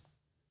intense.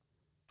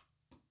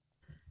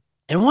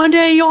 And one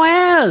day your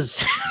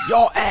ass.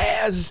 Your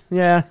ass.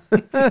 Yeah.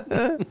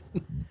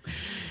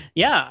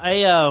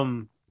 Yeah,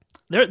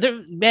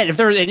 man, if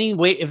there's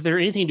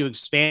anything to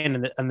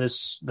expand on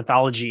this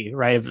mythology,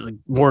 right, of like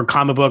more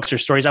comic books or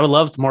stories, I would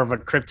love more of a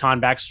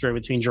Krypton backstory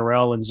between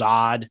Jor-El and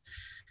Zod.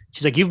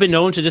 She's like, you've been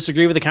known to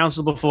disagree with the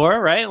council before,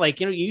 right? Like,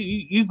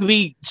 you could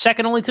be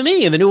second only to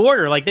me in the New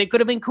Order. Like, they could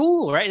have been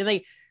cool, right?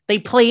 And they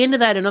play into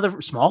that in other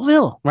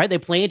Smallville, right? They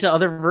play into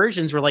other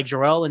versions where like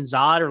Jor-El and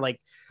Zod are like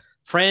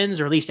friends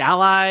or at least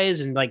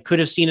allies, and like could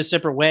have seen a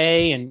separate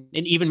way, and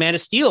even Man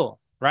of Steel,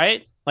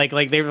 right?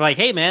 Like they were like,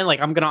 hey man, like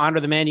I'm going to honor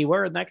the man you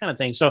were, and that kind of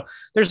thing. So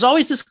there's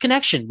always this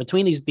connection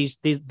between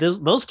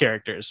those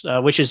characters,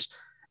 which is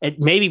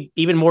maybe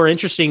even more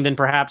interesting than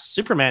perhaps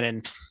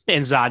Superman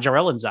and Zod,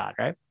 Jor-El and Zod,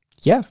 right?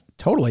 Yeah,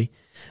 totally.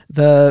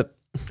 The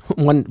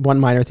one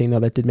minor thing though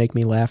that did make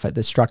me laugh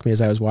that struck me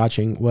as I was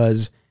watching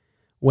was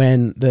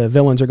when the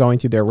villains are going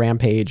through their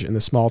rampage in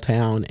the small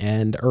town,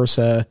 and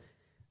Ursa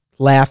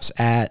laughs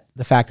at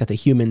the fact that the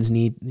humans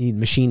need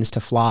machines to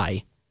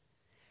fly.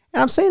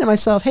 And I'm saying to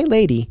myself, hey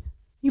lady,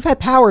 you've had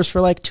powers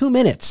for like 2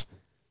 minutes.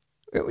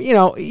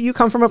 You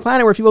come from a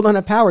planet where people don't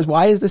have powers.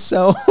 Why is this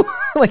so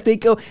like they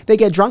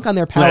get drunk on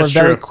their power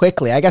very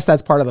quickly? I guess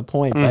that's part of the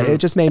point, but it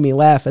just made me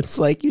laugh. It's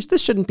like,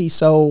 this shouldn't be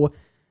so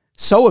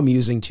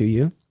amusing to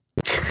you.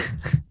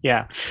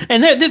 Yeah.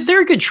 And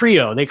they're a good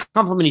trio. They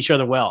complement each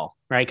other well,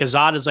 right? Because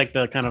Zod is like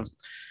the kind of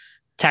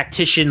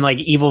tactician, like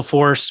evil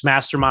force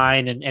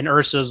mastermind, and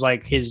Ursa's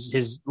like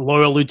his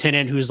loyal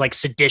lieutenant who's like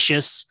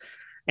seditious.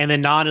 And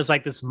then Non is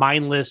like this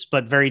mindless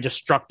but very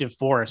destructive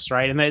force,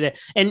 right?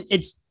 And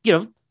it's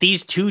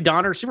these two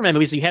Donner Superman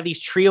movies. So you have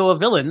these trio of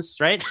villains,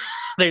 right?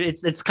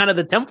 it's kind of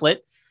the template.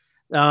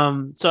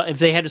 So if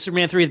they had a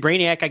Superman 3 with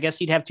Brainiac, I guess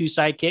he'd have two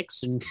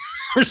sidekicks and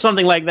or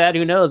something like that.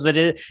 Who knows? But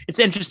it's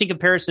an interesting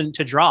comparison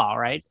to draw,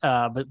 right?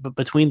 But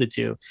between the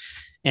two,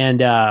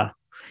 and yeah,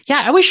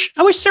 I wish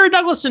Sarah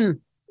Douglas and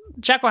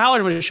Jack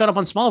O'Halloran would have showed up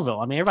on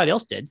Smallville. I mean, everybody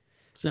else did.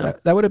 So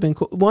that would have been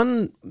cool.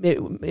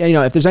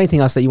 If there's anything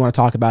else that you want to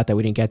talk about that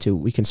we didn't get to,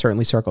 we can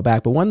certainly circle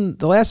back. But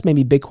the last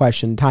maybe big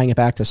question, tying it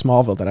back to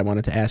Smallville, that I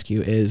wanted to ask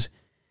you is,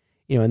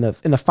 in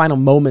the final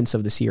moments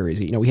of the series,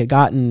 we had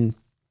gotten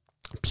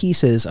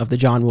pieces of the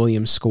John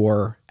Williams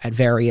score at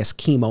various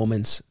key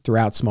moments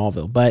throughout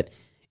Smallville, but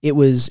it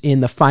was in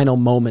the final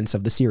moments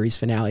of the series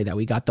finale that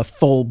we got the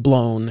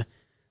full-blown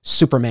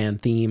Superman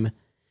theme.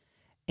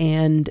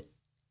 And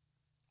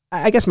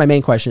I guess my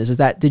main question is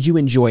that, did you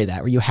enjoy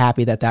that? Were you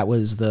happy that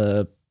was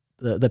the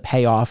the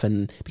payoff,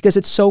 and because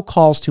it so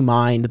calls to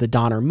mind the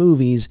Donner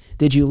movies,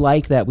 did you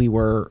like that we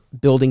were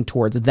building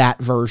towards that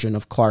version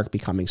of Clark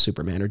becoming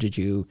Superman, or did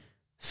you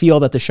feel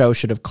that the show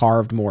should have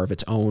carved more of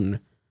its own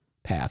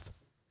path?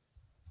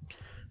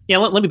 Yeah,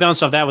 let me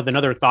bounce off that with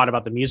another thought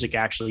about the music.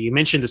 Actually, you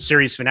mentioned the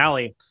series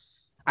finale.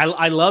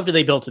 I loved that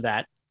they built to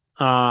that.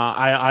 There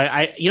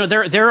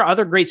are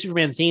other great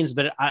Superman themes,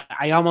 but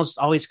I almost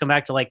always come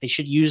back to like they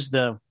should use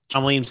the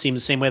John Williams theme the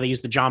same way they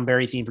use the John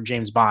Barry theme for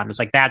James Bond. It's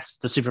like that's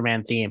the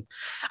Superman theme.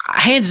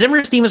 Hans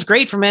Zimmer's theme is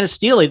great for Man of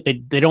Steel.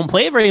 They don't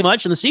play it very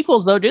much in the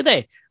sequels, though, do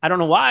they? I don't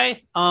know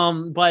why.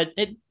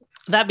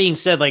 That being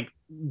said, like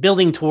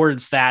building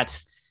towards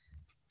that,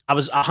 I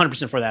was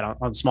 100% for that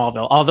on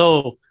Smallville.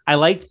 Although I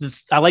liked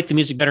the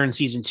music better in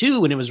season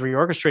 2 when it was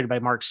reorchestrated by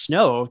Mark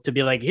Snow to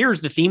be like,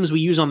 here's the themes we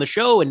use on the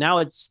show, and now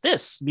it's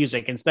this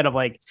music instead of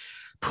like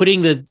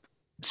putting the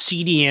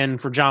CD in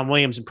for John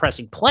Williams and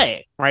pressing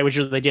play, right? Which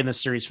is what they did in the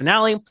series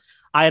finale.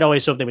 I had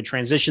always hoped they would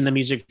transition the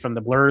music from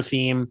the Blur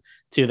theme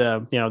to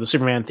the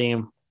Superman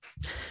theme.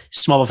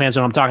 Smallville fans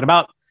know what I'm talking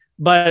about.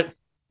 But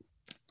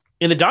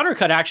in the Donner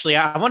cut, actually,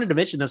 I wanted to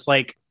mention this.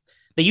 Like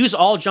they use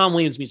all John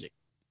Williams music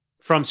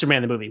from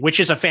Superman the movie, which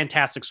is a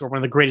fantastic score, one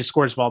of the greatest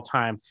scores of all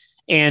time.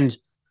 And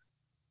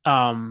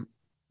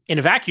in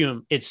a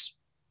vacuum, it's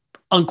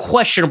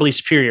unquestionably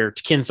superior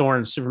to Ken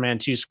Thorne's Superman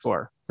 2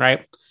 score,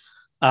 right?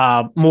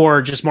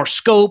 More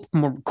scope,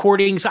 more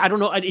recordings. I don't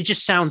know. It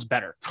just sounds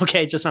better.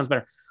 Okay. It just sounds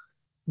better.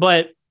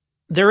 But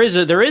there is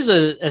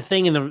a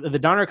thing in the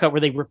Donner cut where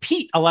they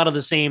repeat a lot of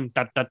the same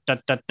da, da, da,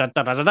 da, da,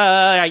 da, da,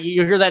 da.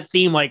 You hear that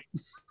theme like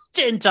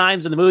 10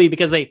 times in the movie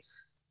because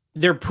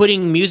they're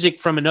putting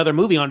music from another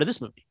movie onto this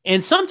movie.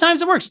 And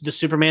sometimes it works. The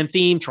Superman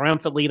theme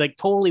triumphantly, like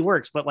totally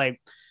works. But like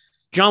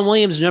John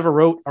Williams never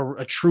wrote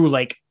a true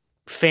like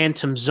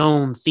Phantom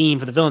Zone theme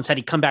for the villains. Had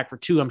he come back for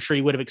 2, I'm sure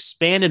he would have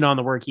expanded on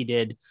the work he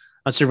did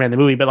on Superman the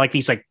movie. But like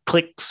these like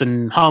clicks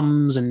and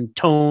hums and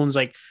tones,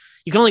 like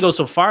you can only go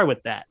so far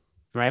with that,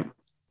 right?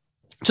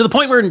 To the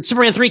point where in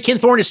Superman 3, Ken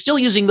Thorne is still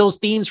using those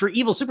themes for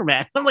evil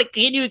Superman. I'm like,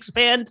 can you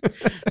expand?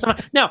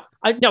 No,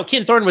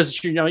 Ken Thorne was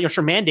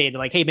mandated,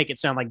 like, hey, make it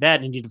sound like that,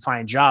 and you need to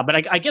find a job.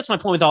 But I guess my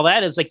point with all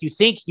that is like,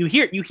 you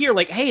hear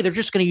like, hey, they're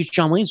just going to use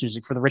John Williams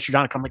music for the Richard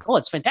Donner. I'm like, oh,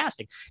 it's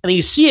fantastic. And then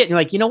you see it, and you're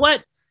like, you know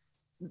what?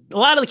 A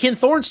lot of the Ken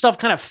Thorne stuff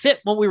kind of fit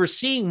what we were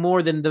seeing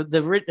more than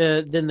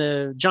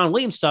the John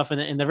Williams stuff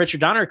in the Richard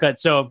Donner cut.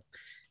 So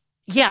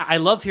yeah, I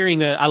love hearing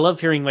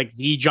like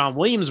the John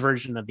Williams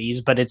version of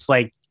these, but it's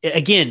like,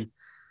 again,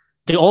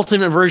 the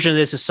ultimate version of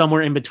this is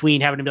somewhere in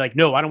between having to be like,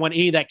 no, I don't want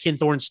any of that Ken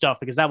Thorne stuff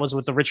because that was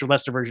with the Richard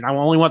Lester version. I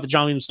only want the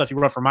John Williams stuff he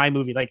wrote for my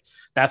movie. Like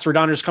that's where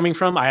Donner's coming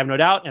from. I have no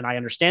doubt. And I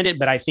understand it,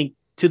 but I think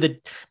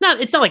it's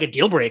not like a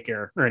deal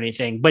breaker or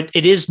anything, but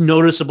it is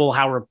noticeable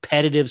how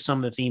repetitive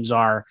some of the themes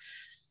are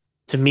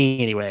to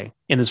me anyway,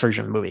 in this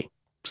version of the movie.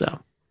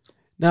 So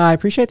no, I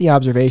appreciate the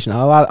observation.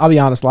 I'll be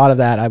honest. A lot of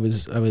that I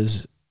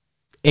was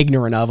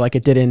ignorant of, like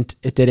it didn't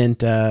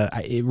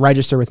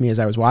register with me as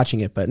I was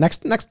watching it, but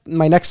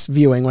my next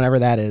viewing, whenever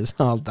that is,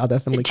 I'll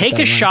definitely take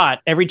a shot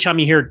every time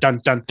you hear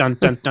dun dun dun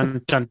dun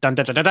dun dun dun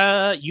dun dun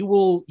dun. You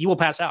will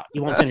pass out.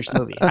 You won't finish the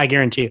movie. I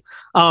guarantee you.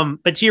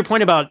 But to your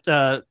point about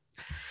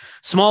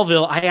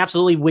Smallville, I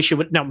absolutely wish it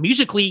would. Now,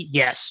 musically,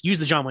 yes, use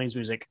the John Williams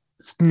music.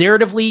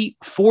 Narratively,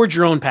 forge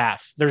your own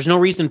path. There's no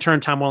reason to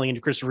turn Tom Welling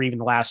into Christopher Reeve in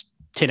the last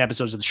 10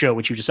 episodes of the show,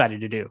 which you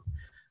decided to do.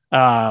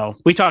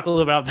 We talked a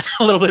little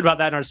bit about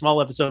that in our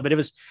small episode, but it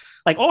was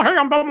like, oh, hey,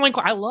 I'm bumbling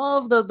Clark. I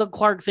love the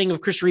Clark thing of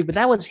Christopher Reeve, but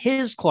that was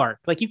his Clark.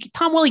 Like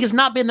Tom Welling has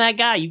not been that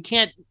guy. You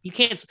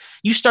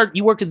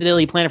worked at the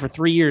Daily Planet for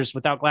 3 years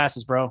without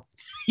glasses, bro.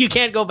 You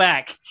can't go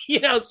back,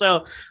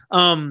 So,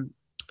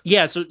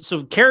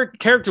 so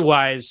character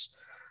wise,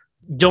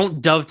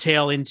 don't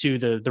dovetail into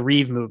the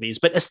Reeve movies,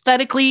 but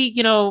aesthetically,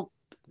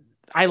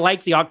 I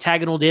like the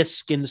octagonal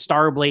disc and the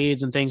Star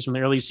Blades and things from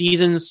the early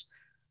seasons.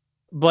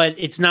 But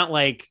it's not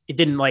like it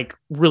didn't like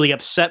really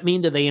upset me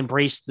that they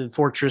embraced the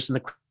fortress and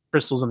the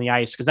crystals and the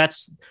ice. Cause I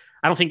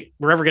don't think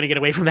we're ever going to get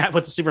away from that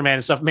with the Superman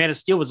and stuff. Man of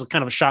Steel was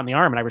kind of a shot in the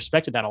arm, and I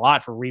respected that a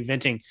lot for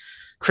reinventing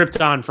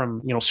Krypton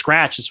from,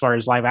 scratch as far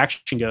as live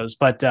action goes.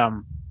 But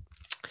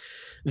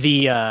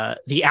the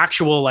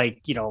actual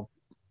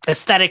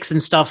aesthetics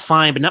and stuff,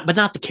 fine, but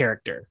not the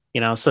character,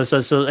 So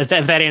if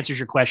that answers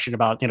your question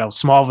about,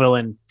 Smallville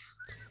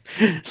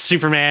and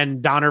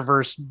Superman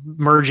Donnerverse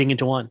merging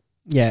into one.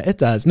 Yeah, it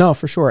does. No,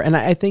 for sure. And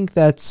I think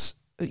that's,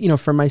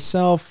 for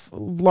myself,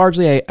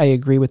 largely I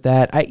agree with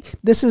that.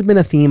 This has been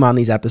a theme on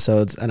these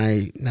episodes, and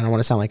I don't want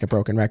to sound like a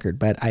broken record,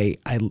 but I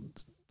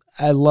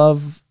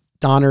love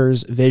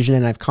Donner's vision,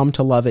 and I've come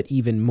to love it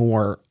even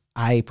more.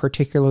 I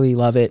particularly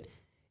love it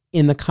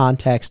in the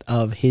context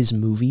of his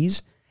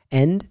movies,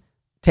 and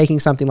taking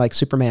something like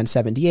Superman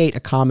 78, a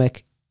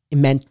comic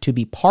meant to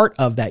be part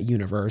of that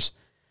universe.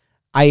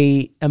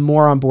 I am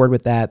more on board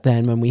with that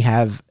than when we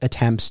have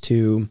attempts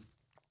to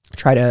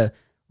try to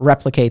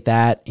replicate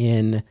that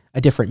in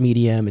a different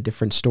medium, a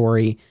different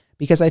story,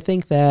 because I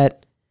think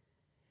that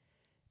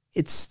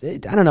it's,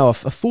 I don't know, a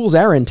fool's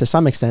errand to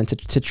some extent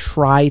to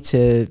try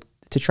to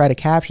to try to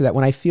capture that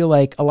when I feel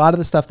like a lot of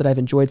the stuff that I've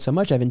enjoyed so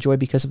much, I've enjoyed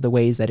because of the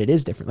ways that it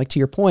is different. Like to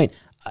your point,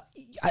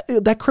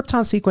 that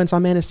Krypton sequence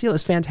on Man of Steel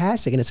is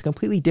fantastic, and it's a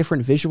completely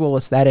different visual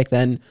aesthetic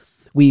than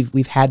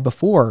we've had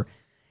before.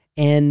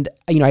 And,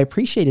 I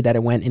appreciated that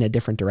it went in a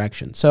different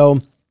direction. So,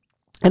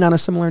 and on a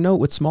similar note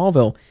with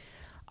Smallville,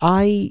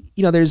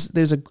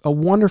 there's a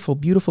wonderful,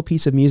 beautiful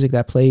piece of music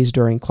that plays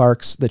during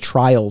Clark's The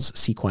Trials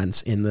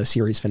sequence in the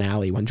series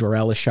finale when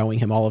Jor-El is showing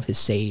him all of his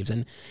saves.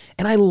 And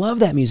I love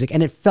that music,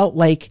 and it felt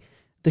like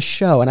the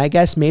show. And I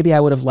guess maybe I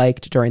would have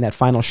liked during that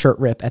final shirt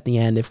rip at the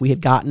end if we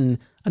had gotten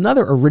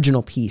another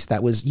original piece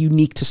that was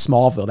unique to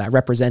Smallville, that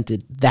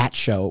represented that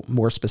show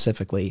more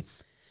specifically.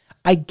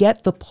 I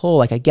get the pull,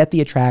 like I get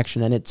the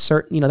attraction, and it's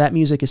certain, that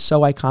music is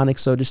so iconic,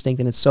 so distinct,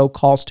 and it so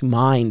calls to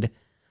mind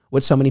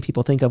what so many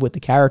people think of with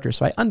the character.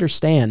 So I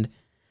understand.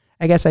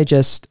 I guess I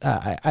just,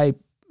 I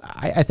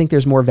think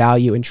there's more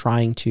value in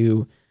trying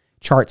to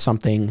chart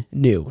something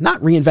new,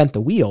 not reinvent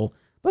the wheel,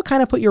 but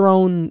kind of put your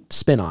own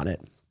spin on it.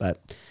 But,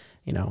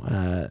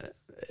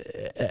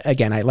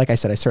 again, like I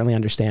said, I certainly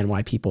understand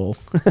why people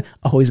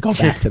always go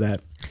back to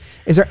that.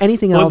 Is there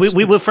anything else?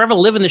 We will forever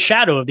live in the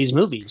shadow of these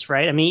movies,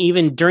 right? I mean,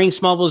 even during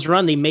Smallville's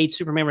run, they made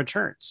Superman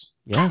Returns,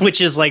 which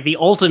is like the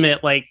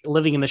ultimate, like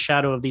living in the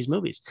shadow of these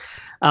movies.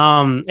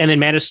 And then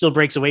Man of Steel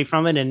breaks away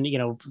from it. And,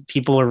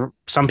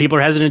 some people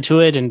are hesitant to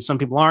it and some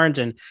people aren't.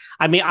 And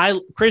I mean,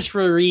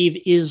 Christopher Reeve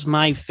is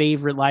my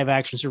favorite live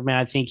action Superman.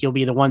 I think he'll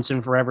be the once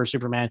and forever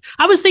Superman.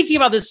 I was thinking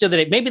about this the other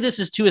day. Maybe this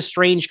is too a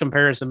strange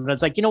comparison, but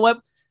it's like, you know what?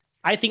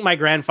 I think my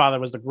grandfather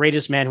was the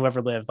greatest man who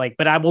ever lived.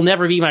 But I will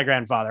never be my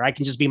grandfather. I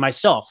can just be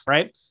myself.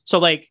 Right.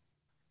 So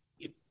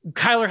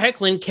Tyler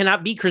Hoechlin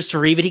cannot be Christopher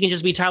Reeve, and he can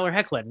just be Tyler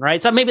Hoechlin.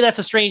 Right. So maybe that's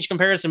a strange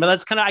comparison, but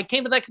that's I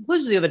came to that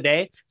conclusion the other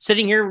day,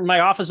 sitting here in my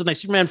office with my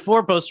Superman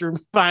 4 poster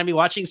behind me,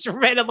 watching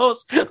Superman and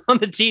Lois on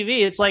the TV.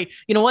 It's like,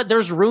 you know what?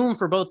 There's room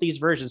for both these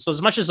versions. So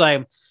as much as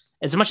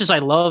I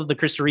love the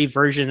Christopher Reeve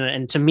version,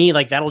 and to me,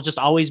 that'll just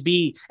always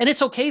be, and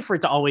it's okay for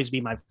it to always be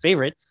my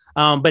favorite.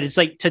 But it's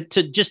like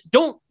to just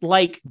don't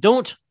let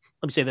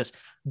me say this,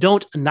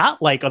 don't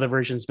not like other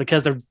versions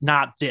because they're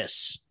not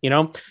this,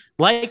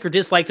 like or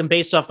dislike them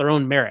based off their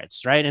own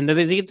merits. Right. And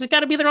it's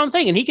got to be their own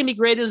thing, and he can be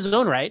great in his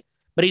own right,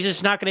 but he's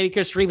just not going to be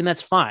Christopher Reeve, and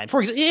that's fine. For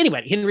example,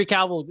 anyway, Henry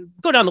Cavill,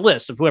 go down the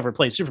list of whoever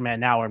plays Superman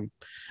now and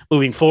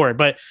moving forward.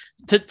 But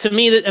to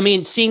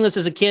me, seeing this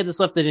as a kid, this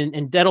left an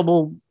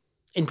indelible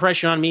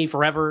impression on me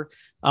forever.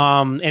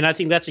 And I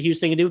think that's a huge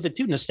thing to do with it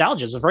too.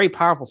 Nostalgia is a very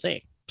powerful thing.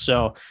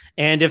 So,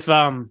 and if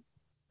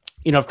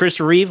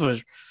Christopher Reeve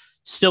was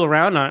still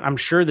around, I'm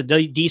sure the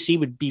DC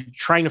would be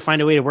trying to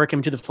find a way to work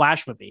him to the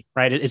Flash movie,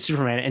 right? It's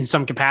Superman in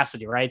some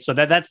capacity, right? So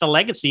that's the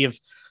legacy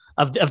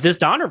of this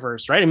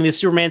Donnerverse, right? I mean, the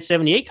Superman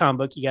 78 comic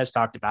book, you guys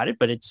talked about it,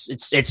 but it's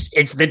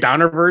the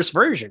Donnerverse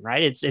version,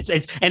 right?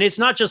 And it's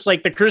not just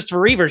like the Christopher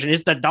Reeve version,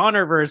 it's the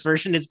Donnerverse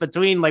version. It's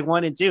between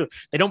 1 and 2.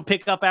 They don't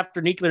pick up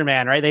after Nuclear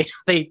Man, right?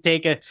 They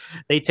take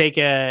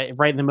a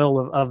right in the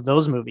middle of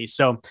those movies.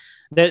 So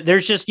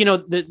there's just,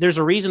 there's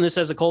a reason this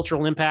has a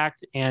cultural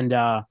impact, and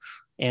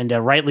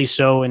rightly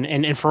so.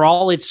 And for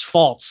all its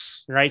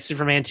faults, right?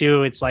 Superman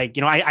 2, it's like,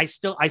 I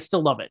still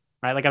love it.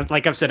 Right.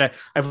 Like I've said,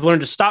 I've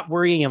learned to stop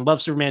worrying and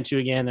love Superman 2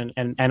 again.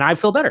 And I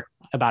feel better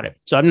about it.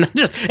 So I'm not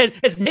just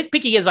as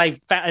nitpicky as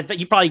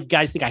you probably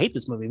guys think I hate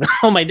this movie, but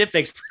all my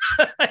nitpicks,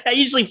 I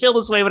usually feel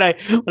this way when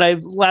I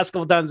last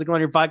couple of times I go on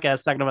your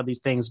podcast talking about these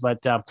things.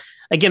 But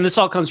again, this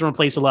all comes from a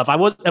place of love.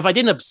 If I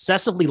didn't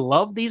obsessively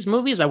love these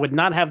movies, I would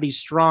not have these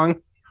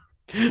strong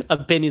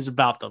opinions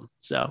about them.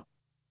 So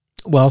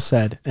well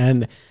said.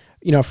 And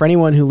for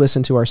anyone who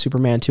listened to our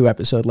Superman 2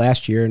 episode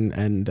last year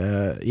and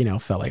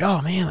felt like,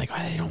 oh man,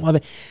 I don't love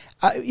it.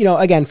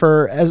 Again,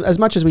 for as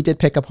much as we did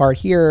pick apart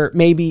here,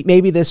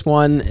 maybe this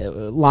one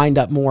lined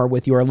up more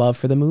with your love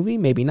for the movie.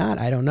 Maybe not.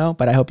 I don't know,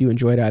 but I hope you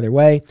enjoyed either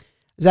way.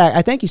 Zach,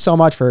 I thank you so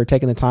much for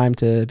taking the time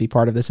to be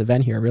part of this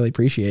event here. I really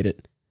appreciate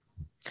it.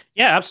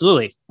 Yeah,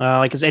 absolutely.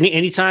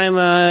 Anytime,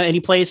 any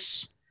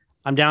place,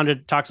 I'm down to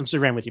talk some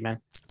Superman with you, man.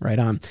 Right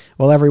on.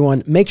 Well,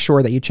 everyone, make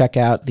sure that you check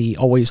out the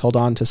Always Hold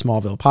On to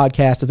Smallville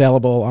podcast,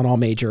 available on all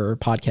major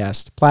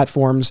podcast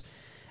platforms,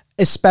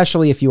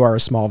 especially if you are a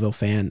Smallville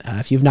fan.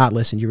 If you've not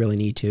listened, you really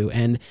need to.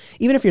 And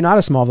even if you're not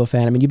a Smallville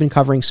fan, you've been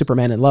covering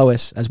Superman and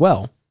Lois as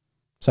well.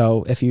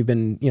 So if you've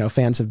been,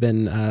 fans have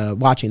been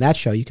watching that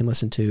show, you can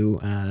listen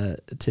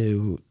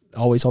to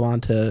Always Hold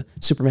On to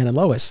Superman and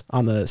Lois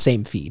on the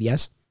same feed.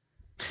 Yes?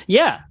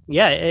 Yeah,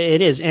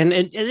 it is. And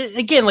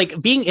again,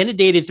 being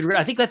inundated through,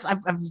 I think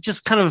I've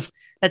just kind of,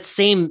 that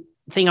same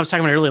thing I was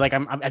talking about earlier.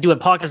 I do a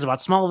podcast about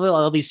Smallville. I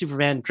love these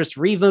Superman,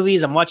 Christopher Reeve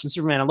movies. I'm watching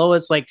Superman and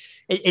Lois.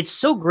 It's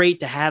so great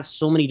to have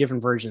so many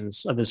different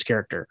versions of this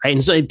character, right?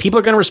 And so people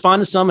are going to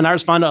respond to some, and I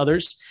respond to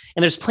others.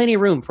 And there's plenty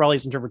of room for all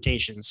these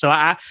interpretations. So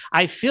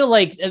I feel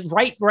like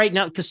right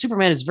now, because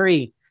Superman is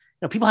very,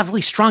 people have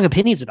really strong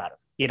opinions about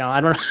him.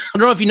 I don't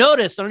know if you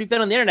noticed. I don't know if you've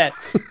been on the internet,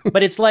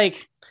 but it's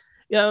like,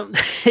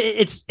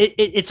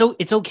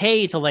 it's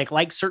okay to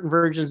like certain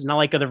versions and not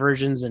like other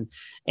versions, and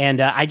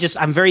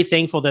I'm very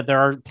thankful that there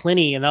are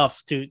plenty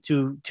enough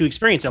to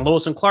experience. And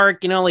Lois and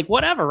Clark, like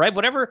whatever, right?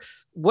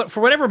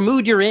 For whatever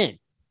mood you're in,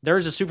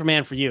 there's a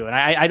Superman for you. And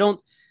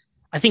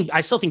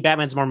I still think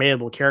Batman's a more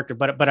malleable character,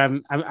 but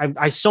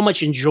I so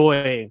much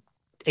enjoy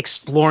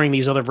exploring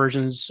these other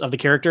versions of the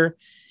character.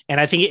 And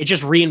I think it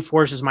just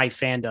reinforces my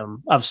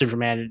fandom of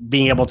Superman,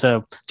 being able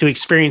to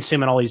experience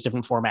him in all these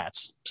different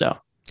formats. So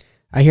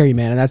I hear you,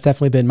 man. And that's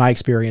definitely been my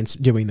experience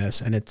doing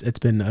this. And it's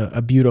been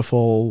a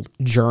beautiful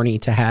journey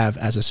to have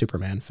as a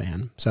Superman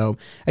fan. So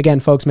again,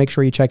 folks, make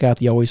sure you check out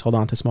the Always Hold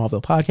On to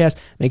Smallville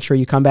podcast. Make sure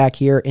you come back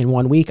here in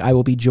 1 week. I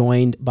will be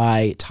joined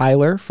by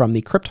Tyler from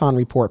the Krypton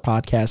Report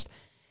podcast.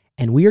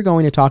 And we are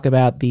going to talk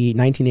about the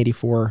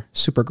 1984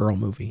 Supergirl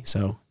movie.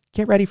 So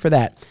get ready for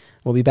that.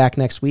 We'll be back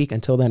next week.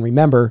 Until then,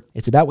 remember,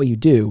 it's about what you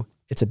do.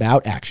 It's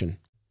about action.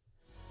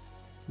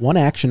 One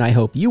action I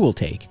hope you will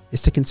take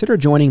is to consider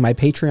joining my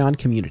Patreon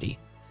community.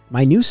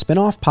 My new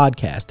spin-off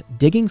podcast,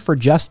 Digging for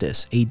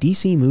Justice, a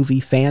DC movie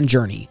fan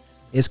journey,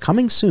 is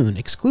coming soon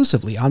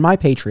exclusively on my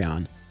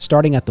Patreon,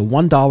 starting at the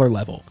 $1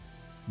 level.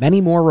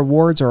 Many more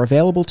rewards are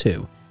available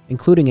too,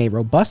 including a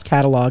robust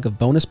catalog of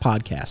bonus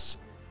podcasts.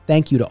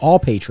 Thank you to all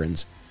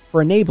patrons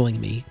for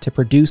enabling me to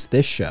produce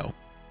this show.